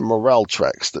health and morale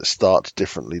tracks that start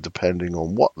differently depending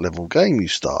on what level game you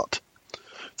start.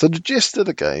 So the gist of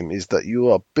the game is that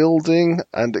you are building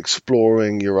and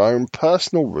exploring your own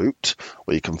personal route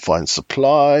where you can find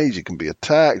supplies, you can be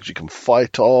attacked, you can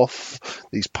fight off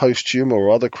these post-human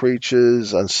or other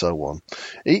creatures, and so on.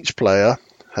 Each player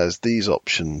has these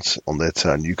options on their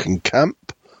turn. You can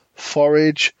camp,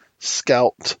 forage,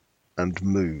 scout, and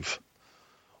move.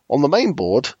 On the main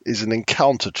board is an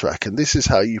encounter track, and this is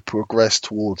how you progress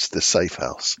towards the safe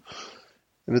house.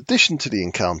 In addition to the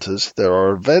encounters, there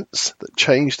are events that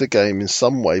change the game in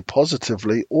some way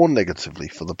positively or negatively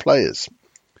for the players.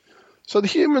 So the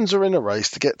humans are in a race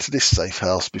to get to this safe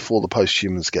house before the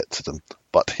post-humans get to them.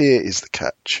 But here is the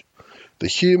catch. The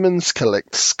humans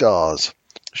collect scars.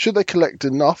 Should they collect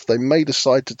enough, they may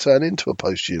decide to turn into a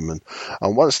post-human.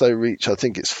 And once they reach, I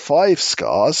think it's 5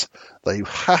 scars, they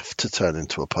have to turn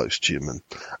into a post-human.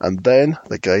 And then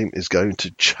the game is going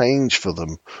to change for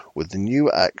them with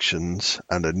new actions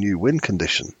and a new win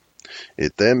condition.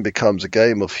 It then becomes a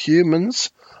game of humans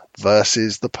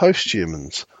versus the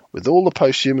post-humans, with all the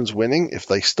post-humans winning if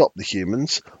they stop the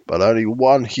humans, but only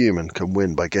one human can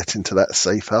win by getting to that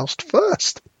safe house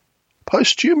first.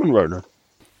 Post-human, Ronan.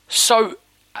 So,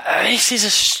 this is a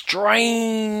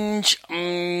strange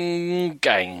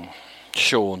game,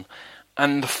 Sean.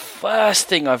 And the first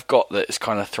thing I've got that's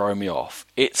kind of thrown me off,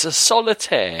 it's a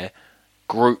solitaire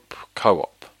group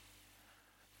co-op.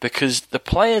 Because the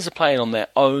players are playing on their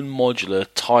own modular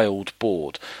tiled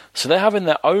board. So they're having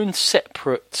their own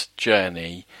separate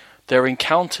journey. Their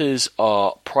encounters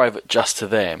are private just to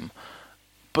them.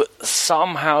 But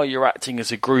somehow you're acting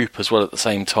as a group as well at the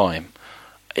same time.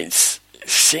 It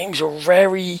seems a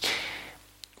very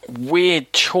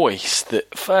weird choice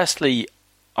that firstly,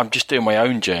 I'm just doing my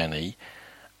own journey.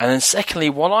 And then secondly,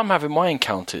 while I'm having my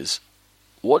encounters,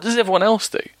 what does everyone else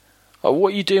do? Like,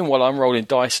 what are you doing while I'm rolling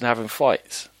dice and having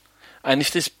fights? And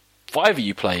if there's 5 of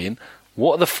you playing,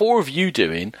 what are the 4 of you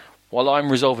doing while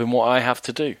I'm resolving what I have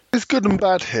to do? There's good and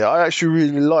bad here. I actually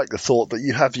really like the thought that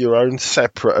you have your own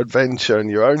separate adventure and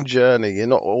your own journey. You're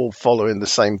not all following the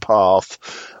same path,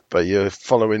 but you're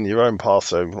following your own path.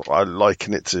 So I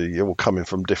liken it to you're all coming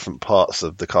from different parts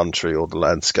of the country or the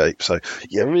landscape. So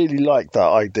yeah, really like that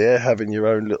idea, having your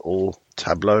own little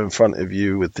tableau in front of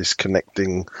you with this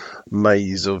connecting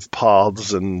maze of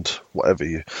paths and whatever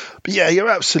you. But yeah, you're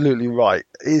absolutely right.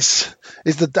 Is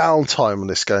the downtime on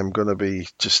this game going to be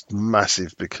just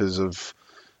massive because of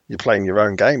you're playing your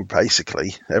own game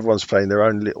basically? Everyone's playing their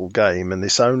own little game, and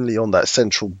it's only on that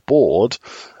central board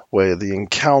where the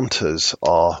encounters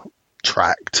are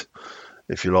tracked,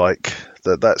 if you like,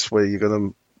 that's where you're going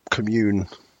to commune.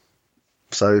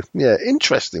 So yeah,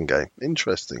 interesting game,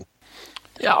 interesting.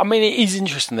 Yeah, I mean, it is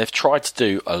interesting. They've tried to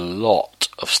do a lot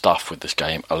of stuff with this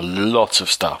game, a lot of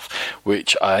stuff,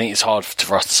 which I think it's hard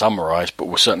for us to summarise, but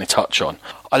we'll certainly touch on.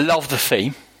 I love the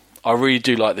theme. I really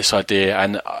do like this idea,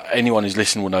 and anyone who's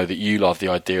listening will know that you love the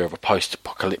idea of a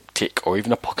post-apocalyptic or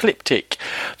even apocalyptic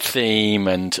theme,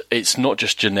 and it's not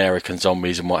just generic and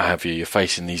zombies and what have you. You're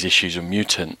facing these issues of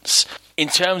mutants. In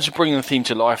terms of bringing the theme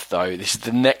to life, though, this is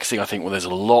the next thing I think where there's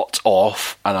a lot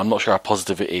of, and I'm not sure how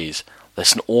positive it is,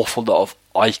 there's an awful lot of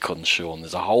icons, Sean.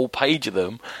 There's a whole page of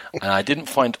them, and I didn't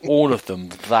find all of them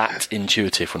that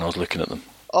intuitive when I was looking at them.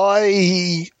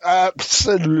 I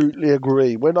absolutely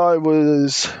agree. When I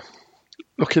was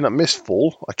looking at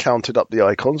Mistfall, I counted up the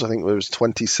icons. I think there was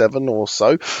 27 or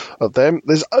so of them.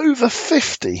 There's over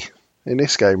 50 in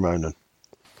this game, Ronan.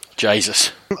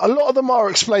 Jesus. A lot of them are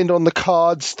explained on the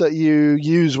cards that you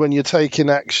use when you're taking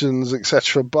actions,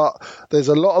 etc. But there's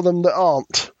a lot of them that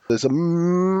aren't. There's a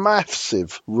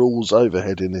massive rules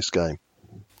overhead in this game.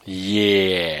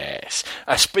 Yes.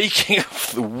 Speaking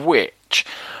of which,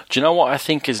 do you know what I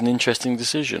think is an interesting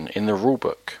decision in the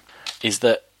rulebook? Is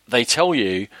that they tell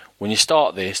you when you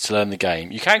start this to learn the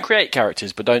game, you can create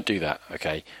characters, but don't do that,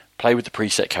 okay? Play with the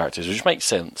preset characters, which makes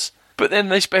sense. But then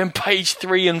they spend page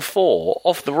 3 and 4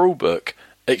 off the rulebook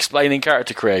explaining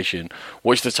character creation,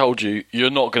 which they told you you're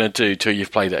not going to do till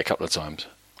you've played it a couple of times.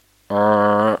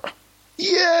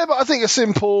 Yeah, but I think a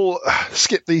simple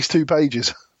skip these 2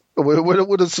 pages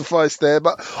would have sufficed there.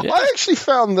 But yeah. I actually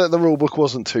found that the rulebook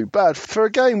wasn't too bad. For a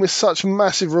game with such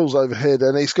massive rules overhead,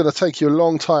 and it's going to take you a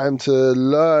long time to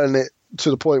learn it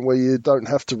to the point where you don't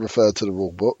have to refer to the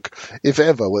rulebook, if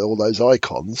ever, with all those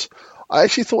icons. I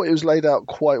actually thought it was laid out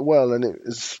quite well, and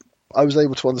I was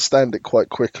able to understand it quite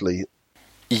quickly.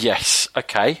 Yes,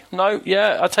 okay. No,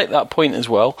 yeah, I take that point as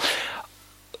well.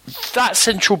 That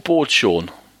central board, Sean,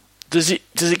 does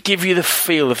it give you the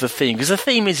feel of the theme? Because the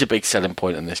theme is a big selling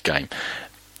point in this game.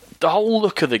 The whole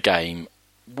look of the game,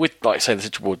 with, like, say, the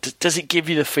central board, does it give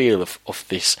you the feel of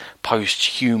this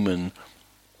post-human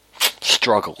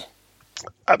struggle?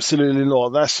 Absolutely not.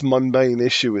 That's my main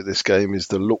issue with this game, is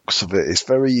the looks of it. It's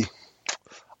very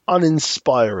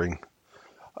uninspiring.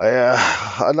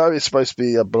 I know it's supposed to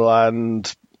be a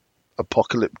bland,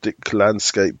 apocalyptic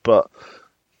landscape, but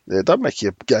don't make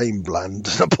your game bland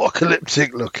and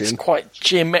apocalyptic looking. It's quite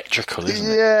geometrical,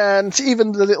 isn't it? Yeah, and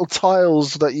even the little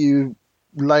tiles that you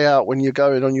lay out when you're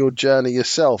going on your journey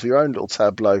yourself, your own little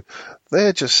tableau,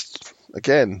 they're just,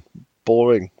 again,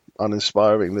 boring,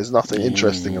 uninspiring. There's nothing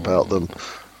interesting about them.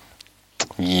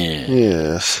 Yeah.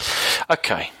 Yes.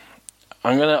 Okay.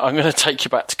 I'm gonna take you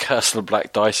back to Curse of the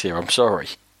Black Dice here. I'm sorry.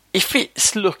 If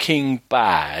it's looking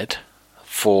bad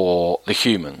for the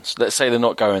humans, let's say they're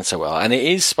not going so well, and it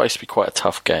is supposed to be quite a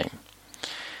tough game.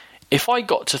 If I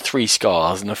got to 3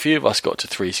 scars, and a few of us got to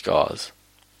 3 scars,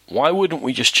 why wouldn't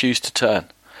we just choose to turn?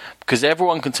 Because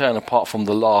everyone can turn apart from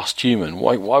the last human.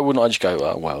 Why wouldn't I just go,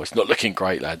 oh, well, it's not looking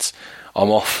great, lads. I'm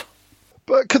off.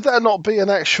 But could that not be an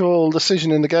actual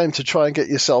decision in the game to try and get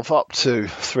yourself up to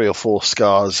 3 or 4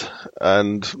 scars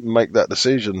and make that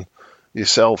decision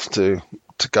yourself to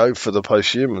go for the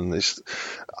post-human?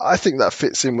 I think that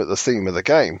fits in with the theme of the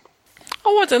game.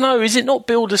 Oh, I don't know. Is it not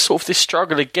billed as sort of this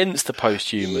struggle against the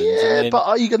post-humans? Yeah, but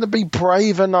are you going to be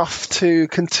brave enough to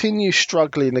continue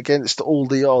struggling against all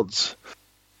the odds?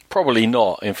 Probably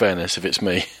not, in fairness, if it's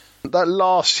me. That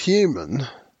last human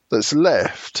that's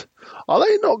left, are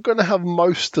they not going to have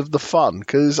most of the fun?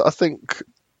 Because I think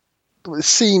it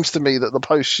seems to me that the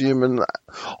post-human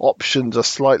options are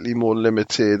slightly more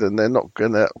limited, and they're not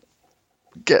going to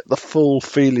get the full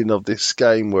feeling of this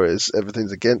game, whereas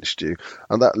everything's against you.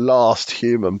 And that last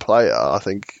human player, I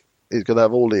think, is going to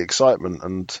have all the excitement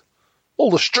and all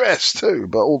the stress too,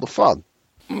 but all the fun.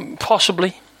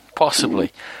 Possibly.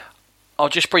 I'll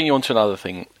just bring you on to another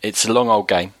thing. It's a long old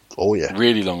game. Oh yeah.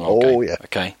 Really long old game. Oh yeah.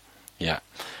 Okay. Yeah.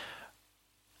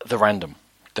 The random.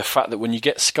 The fact that when you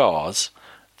get scars,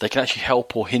 they can actually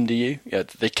help or hinder you. Yeah,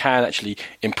 they can actually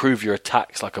improve your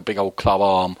attacks, like a big old club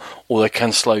arm, or they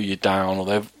can slow you down.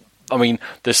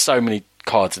 There's so many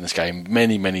cards in this game,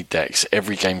 many decks.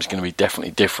 Every game's going to be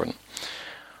definitely different.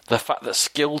 The fact that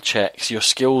skill checks, your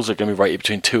skills are going to be rated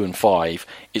between 2 and 5.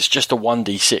 It's just a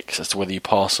 1d6 as to whether you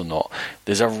pass or not.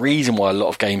 There's a reason why a lot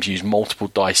of games use multiple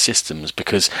dice systems,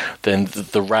 because then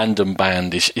the random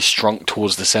band is shrunk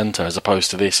towards the centre, as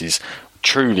opposed to this is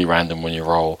truly random when you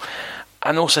roll.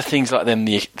 And also things like then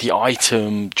the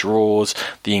item draws,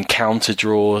 the encounter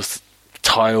draws,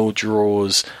 tile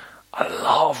draws, a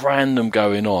lot of random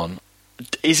going on.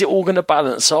 Is it all going to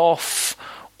balance off,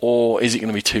 or is it going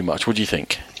to be too much? What do you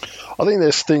think? I think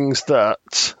there's things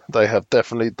that they have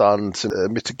definitely done to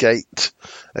mitigate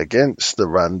against the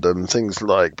random. Things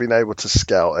like being able to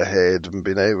scout ahead and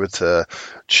being able to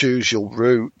choose your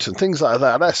route and things like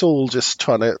that. That's all just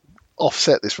trying to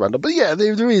offset this random. But yeah,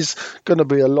 there is going to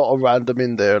be a lot of random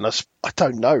in there, and I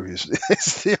don't know.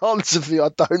 It's the answer for you. I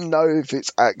don't know if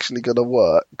it's actually going to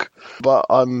work, but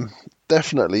I'm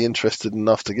definitely interested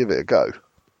enough to give it a go.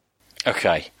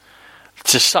 Okay.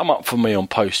 To sum up for me on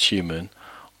Post-Human,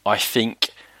 I think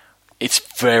it's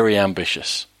very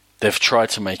ambitious. They've tried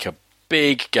to make a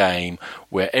big game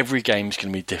where every game's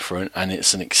going to be different, and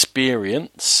it's an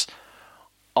experience.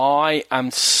 I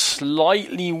am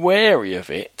slightly wary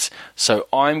of it, so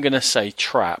I'm going to say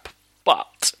trap,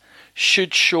 but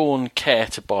should Sean care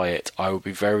to buy it, I would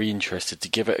be very interested to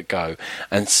give it a go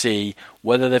and see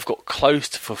whether they've got close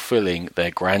to fulfilling their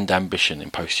grand ambition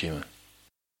in Post-Human.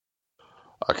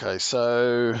 Okay,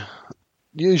 so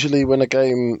usually when a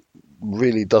game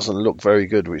really doesn't look very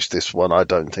good, which this one I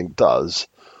don't think does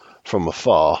from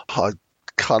afar, I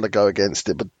kind of go against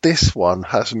it, but this one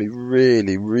has me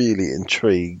really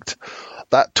intrigued.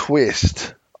 That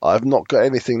twist, I've not got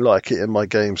anything like it in my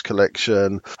games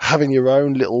collection. Having your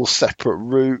own little separate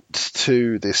route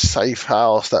to this safe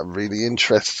house, that really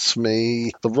interests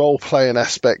me. The role-playing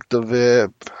aspect of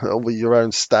it, with your own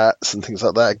stats and things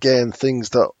like that, again, things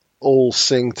that all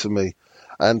sing to me.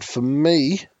 And for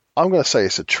me, I'm going to say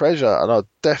it's a treasure, and I'm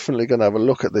definitely going to have a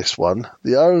look at this one.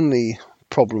 The only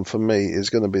problem for me is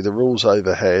going to be the rules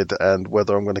overhead and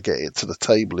whether I'm going to get it to the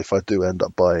table if I do end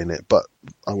up buying it, but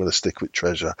I'm going to stick with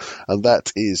treasure, and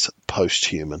that is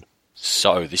Post-Human.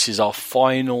 So this is our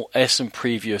final Essen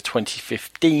preview of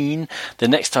 2015. The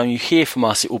next time you hear from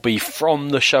us, it will be from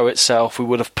the show itself. We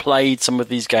would have played some of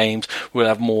these games. We'll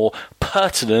have more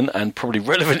pertinent and probably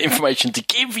relevant information to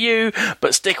give you,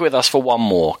 but stick with us for one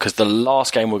more, because the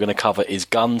last game we're going to cover is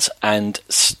Guns and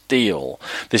Steel.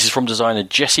 This is from designer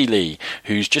Jesse Lee,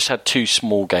 who's just had 2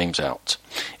 small games out.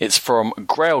 It's from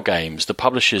Grail Games, the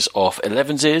publishers of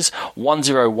 11's,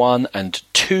 101 and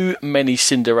Too Many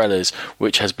Cinderellas,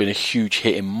 which has been a huge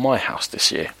hit in my house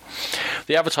this year.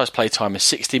 The advertised playtime is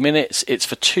 60 minutes. It's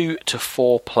for 2 to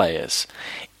 4 players.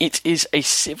 It is a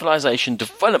civilization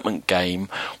development game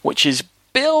which is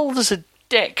billed as a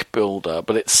deck builder,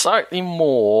 but it's slightly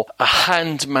more a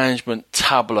hand management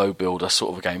tableau builder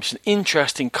sort of a game. It's an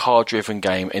interesting card-driven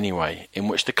game anyway, in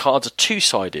which the cards are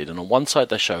two-sided, and on one side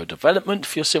they show a development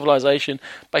for your civilization,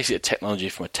 basically a technology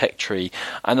from a tech tree,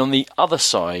 and on the other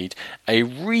side a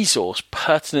resource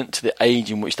pertinent to the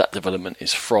age in which that development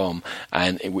is from,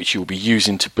 and in which you'll be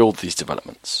using to build these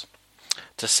developments.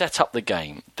 To set up the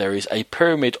game, there is a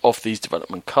pyramid of these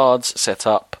development cards set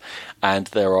up, and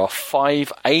there are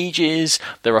 5 ages.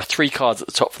 There are 3 cards at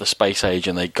the top for the space age,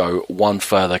 and they go one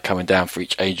further coming down for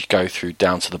each age you go through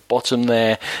down to the bottom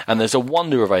there, and there's a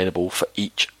wonder available for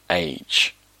each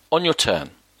age. On your turn,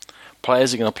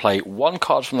 players are going to play 1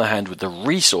 card from their hand with the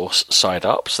resource side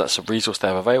up, so that's a resource they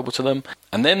have available to them,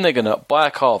 and then they're going to buy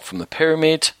a card from the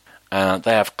pyramid.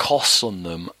 They have costs on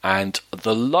them, and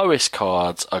the lowest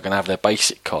cards are going to have their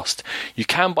basic cost. You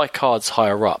can buy cards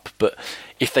higher up, but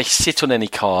if they sit on any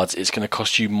cards, it's going to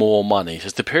cost you more money. So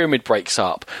as the pyramid breaks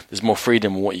up, there's more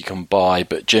freedom in what you can buy,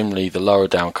 but generally the lower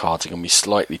down cards are going to be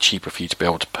slightly cheaper for you to be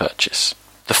able to purchase.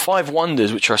 The 5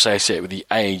 wonders which are associated with the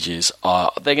ages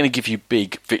they're going to give you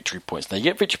big victory points. Now you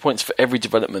get victory points for every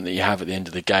development that you have at the end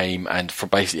of the game, and from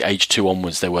basically age 2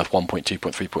 onwards they're worth 1 point, 2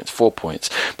 point, 3 points, 4 points.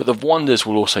 But the wonders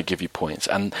will also give you points,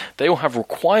 and they all have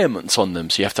requirements on them,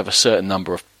 so you have to have a certain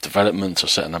number of developments or a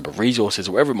certain number of resources,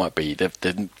 or whatever it might be.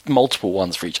 There's multiple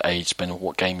ones for each age depending on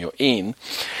what game you're in,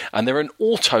 and they're an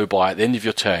auto buy at the end of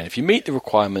your turn. If you meet the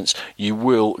requirements, you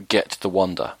will get the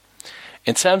wonder.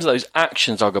 In terms of those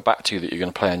actions I'll go back to that you're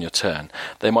going to play on your turn,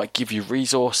 they might give you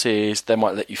resources, they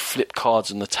might let you flip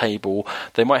cards on the table,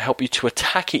 they might help you to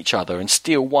attack each other and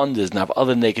steal wonders and have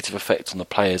other negative effects on the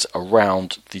players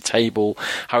around the table.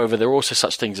 However, there are also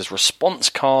such things as response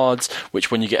cards, which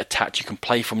when you get attacked you can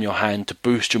play from your hand to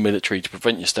boost your military to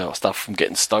prevent your stuff from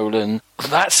getting stolen.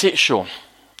 That's it, Sean.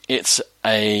 It's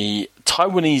a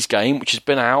Taiwanese game which has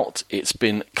been out, it's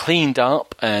been cleaned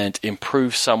up and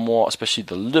improved somewhat, especially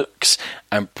the looks,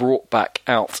 and brought back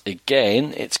out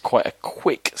again. It's quite a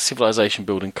quick civilization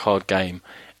building card game.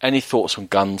 Any thoughts on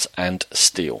Guns and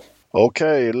Steel?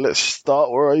 Okay, let's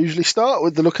start where I usually start,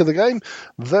 with the look of the game.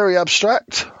 Very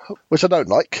abstract, which I don't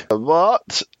like,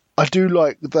 but I do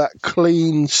like that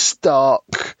clean,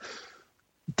 stark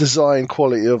design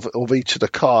quality of each of the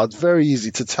cards. Very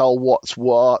easy to tell what's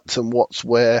what and what's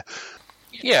where.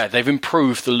 Yeah, they've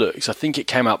improved the looks. I think it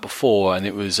came out before and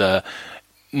it was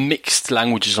mixed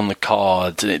languages on the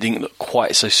cards, and it didn't look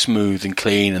quite so smooth and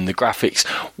clean, and the graphics,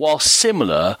 while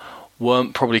similar,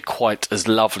 weren't probably quite as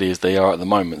lovely as they are at the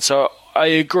moment. So I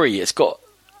agree, it's got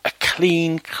a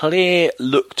clean, clear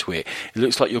look to it. It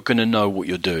looks like you're going to know what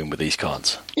you're doing with these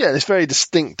cards. Yeah, it's very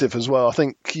distinctive as well. I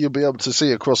think you'll be able to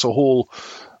see across a hall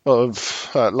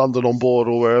of London On Board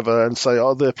or wherever and say,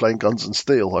 oh, they're playing Guns and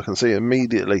Steel. I can see it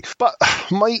immediately. But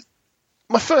my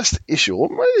first issue, or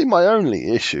really my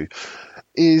only issue,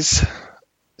 is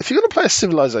if you're going to play a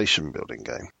civilization building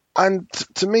game, and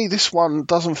to me this one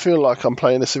doesn't feel like I'm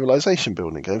playing a civilization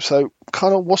building game, so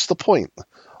kind of what's the point?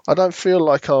 I don't feel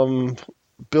like I'm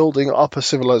building up a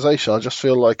civilization. I just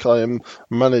feel like I am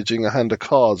managing a hand of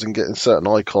cards and getting certain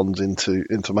icons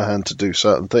into my hand to do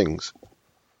certain things.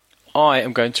 I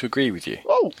am going to agree with you.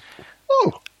 Oh,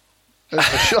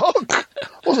 that's a shock.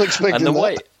 Wasn't expecting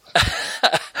that.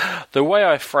 The way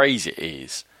I phrase it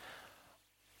is,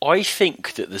 I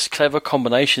think that there's clever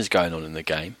combinations going on in the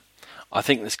game. I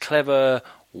think there's clever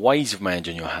ways of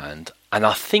managing your hand, and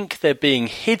I think they're being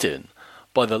hidden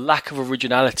by the lack of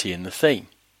originality in the theme.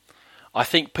 I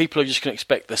think people are just going to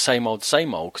expect the same old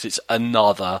because it's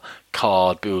another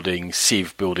card building,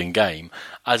 civ building game,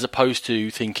 as opposed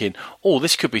to thinking, oh,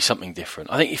 this could be something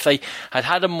different. I think if they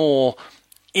had a more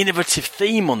innovative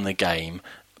theme on the game,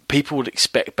 people would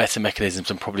expect better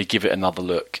mechanisms and probably give it another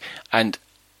look. And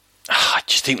I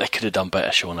just think they could have done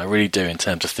better, Sean. I really do, in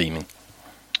terms of theming.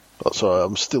 Oh, sorry,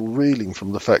 I'm still reeling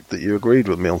from the fact that you agreed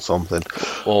with me on something.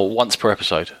 Or once per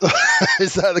episode.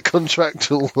 Is that a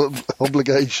contractual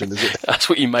obligation, is it? That's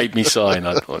what you made me sign.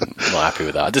 I'm not happy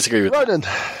with that. I disagree with Ronan,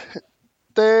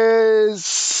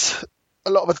 there's a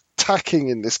lot of attacking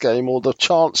in this game, or the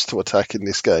chance to attack in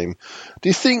this game. Do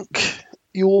you think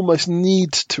you almost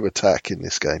need to attack in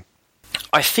this game?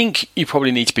 I think you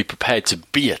probably need to be prepared to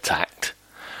be attacked.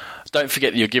 Don't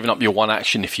forget that you're giving up your one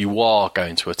action if you are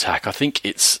going to attack. I think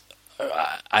it's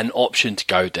an option to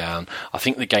go down. I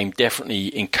think the game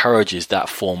definitely encourages that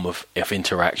form of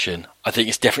interaction. I think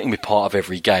it's definitely part of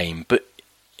every game, but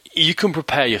you can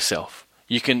prepare yourself.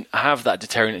 You can have that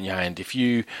deterrent in your hand. If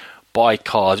you buy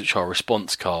cards which are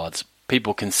response cards,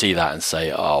 people can see that and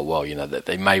say, oh, well,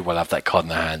 they may well have that card in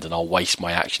their hand and I'll waste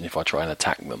my action if I try and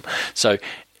attack them. So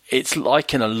it's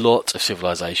like in a lot of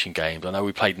Civilization games. I know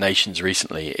we played Nations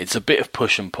recently. It's a bit of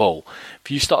push and pull.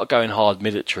 If you start going hard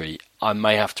military, I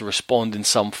may have to respond in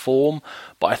some form,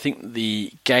 but I think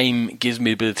the game gives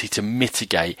me the ability to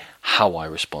mitigate how I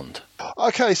respond.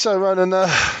 Okay, so Ronan,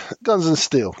 Guns and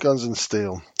Steel.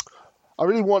 I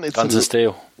really wanted Guns and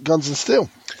Steel. Guns and Steel.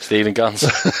 Steel and guns.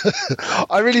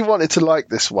 I really wanted to like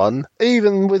this one.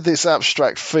 Even with this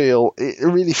abstract feel, it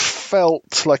really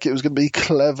felt like it was going to be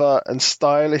clever and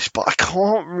stylish, but I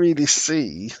can't really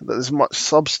see that there's much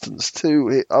substance to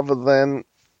it other than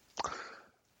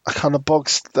a kind of bog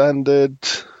standard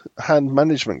hand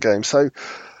management game. So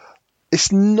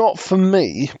it's not for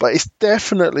me, but it's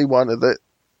definitely one of the,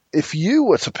 if you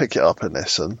were to pick it up in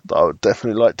Essen, I would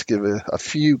definitely like to give it a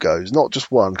few goes, not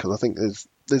just one, because I think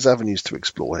there's avenues to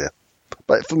explore here.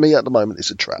 But for me at the moment,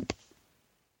 it's a trap.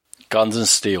 Guns and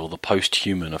Steel, the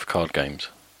post-human of card games.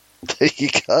 There you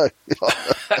go.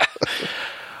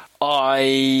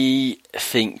 I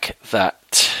think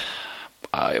that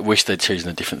I wish they'd chosen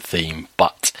a different theme,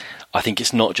 but I think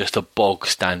it's not just a bog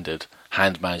standard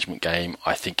hand management game.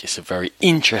 I think it's a very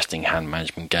interesting hand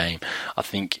management game. I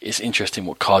think it's interesting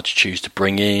what cards you choose to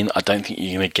bring in. I don't think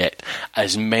you're going to get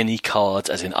as many cards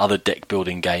as in other deck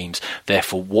building games.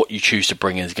 Therefore, what you choose to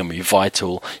bring in is going to be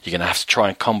vital. You're going to have to try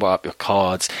and combo up your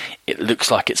cards. It looks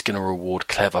like it's going to reward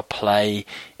clever play.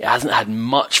 It hasn't had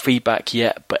much feedback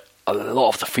yet, but a lot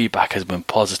of the feedback has been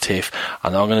positive,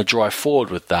 and I'm going to drive forward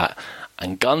with that.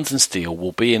 And Guns and Steel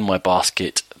will be in my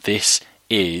basket. This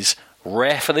is,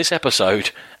 rare for this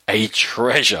episode, a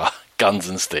treasure. Guns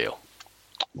and Steel.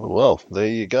 Well, there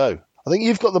you go. I think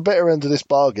you've got the better end of this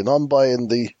bargain. I'm buying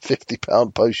the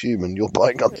 £50 post-human. You're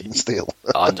buying Guns and Steel.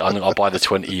 I'll buy the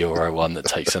 €20 one that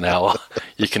takes an hour.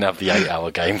 You can have the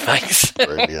 8-hour game, thanks.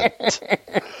 Brilliant.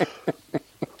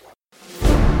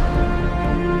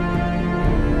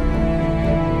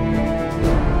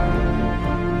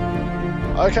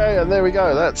 Okay, and there we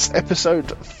go. That's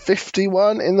episode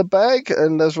 51 in the bag.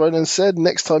 And as Ronan said,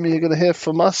 next time you're going to hear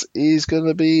from us is going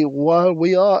to be while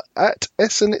we are at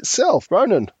Essen itself.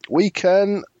 Ronan, we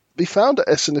can be found at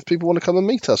Essen if people want to come and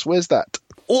meet us. Where's that?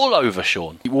 All over,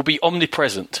 Sean. It will be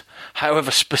omnipresent. However,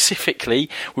 specifically,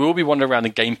 we will be wandering around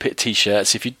in Game Pit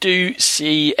t-shirts. If you do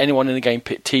see anyone in a Game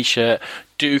Pit t-shirt,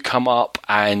 do come up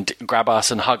and grab us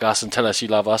and hug us and tell us you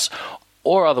love us.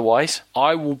 Or otherwise,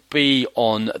 I will be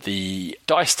on the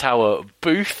Dice Tower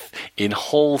booth in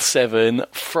Hall 7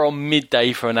 from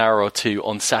midday for an hour or two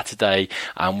on Saturday,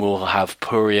 and we'll have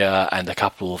Puria and a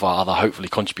couple of our other, hopefully,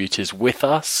 contributors with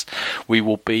us. We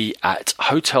will be at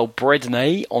Hotel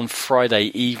Brednay on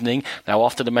Friday evening. Now,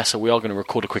 after the Messe, we are going to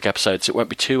record a quick episode, so it won't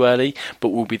be too early, but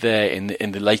we'll be there in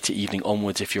the later evening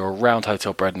onwards. If you're around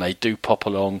Hotel Brednay, do pop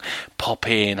along, pop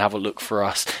in, have a look for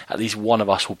us. At least one of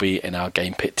us will be in our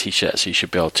Game Pit t-shirt, so you should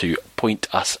be able to point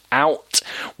us out.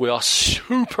 We are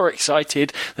super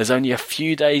excited. There's only a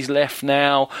few days left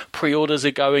now. Pre-orders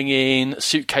are going in.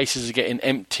 Suitcases are getting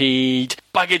emptied.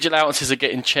 Baggage allowances are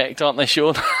getting checked, aren't they,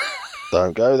 Sean?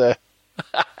 Don't go there.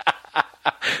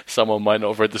 Someone might not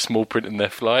have read the small print in their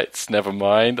flights. Never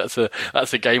mind.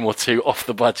 That's a game or two off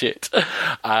the budget.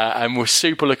 And we're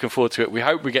super looking forward to it. We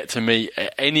hope we get to meet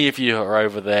any of you who are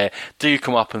over there. Do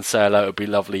come up and say hello. It would be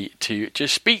lovely to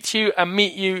just speak to you and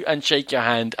meet you and shake your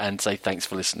hand and say thanks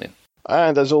for listening.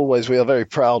 And as always, we are very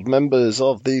proud members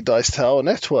of the Dice Tower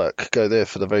Network. Go there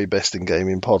for the very best in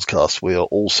gaming podcasts. We are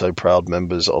also proud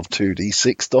members of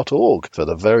 2d6.org for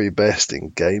the very best in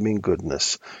gaming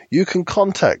goodness. You can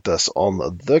contact us on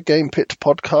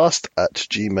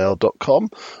thegamepitpodcast@gmail.com.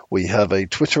 We have a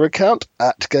Twitter account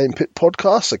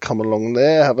 @GamePitPodcast, so come along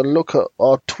there, have a look at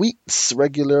our tweets,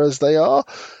 regular as they are.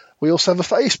 We also have a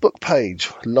Facebook page.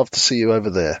 Love to see you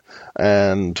over there.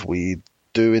 And we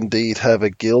do indeed have a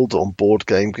guild on Board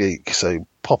Game Geek, so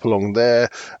pop along there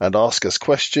and ask us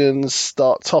questions,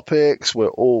 start topics. We're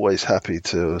always happy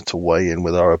to weigh in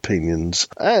with our opinions.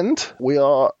 And we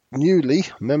are newly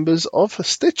members of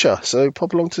Stitcher, so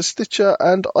pop along to Stitcher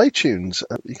and iTunes.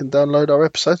 You can download our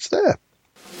episodes there.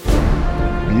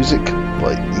 Music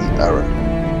by E. Aaron.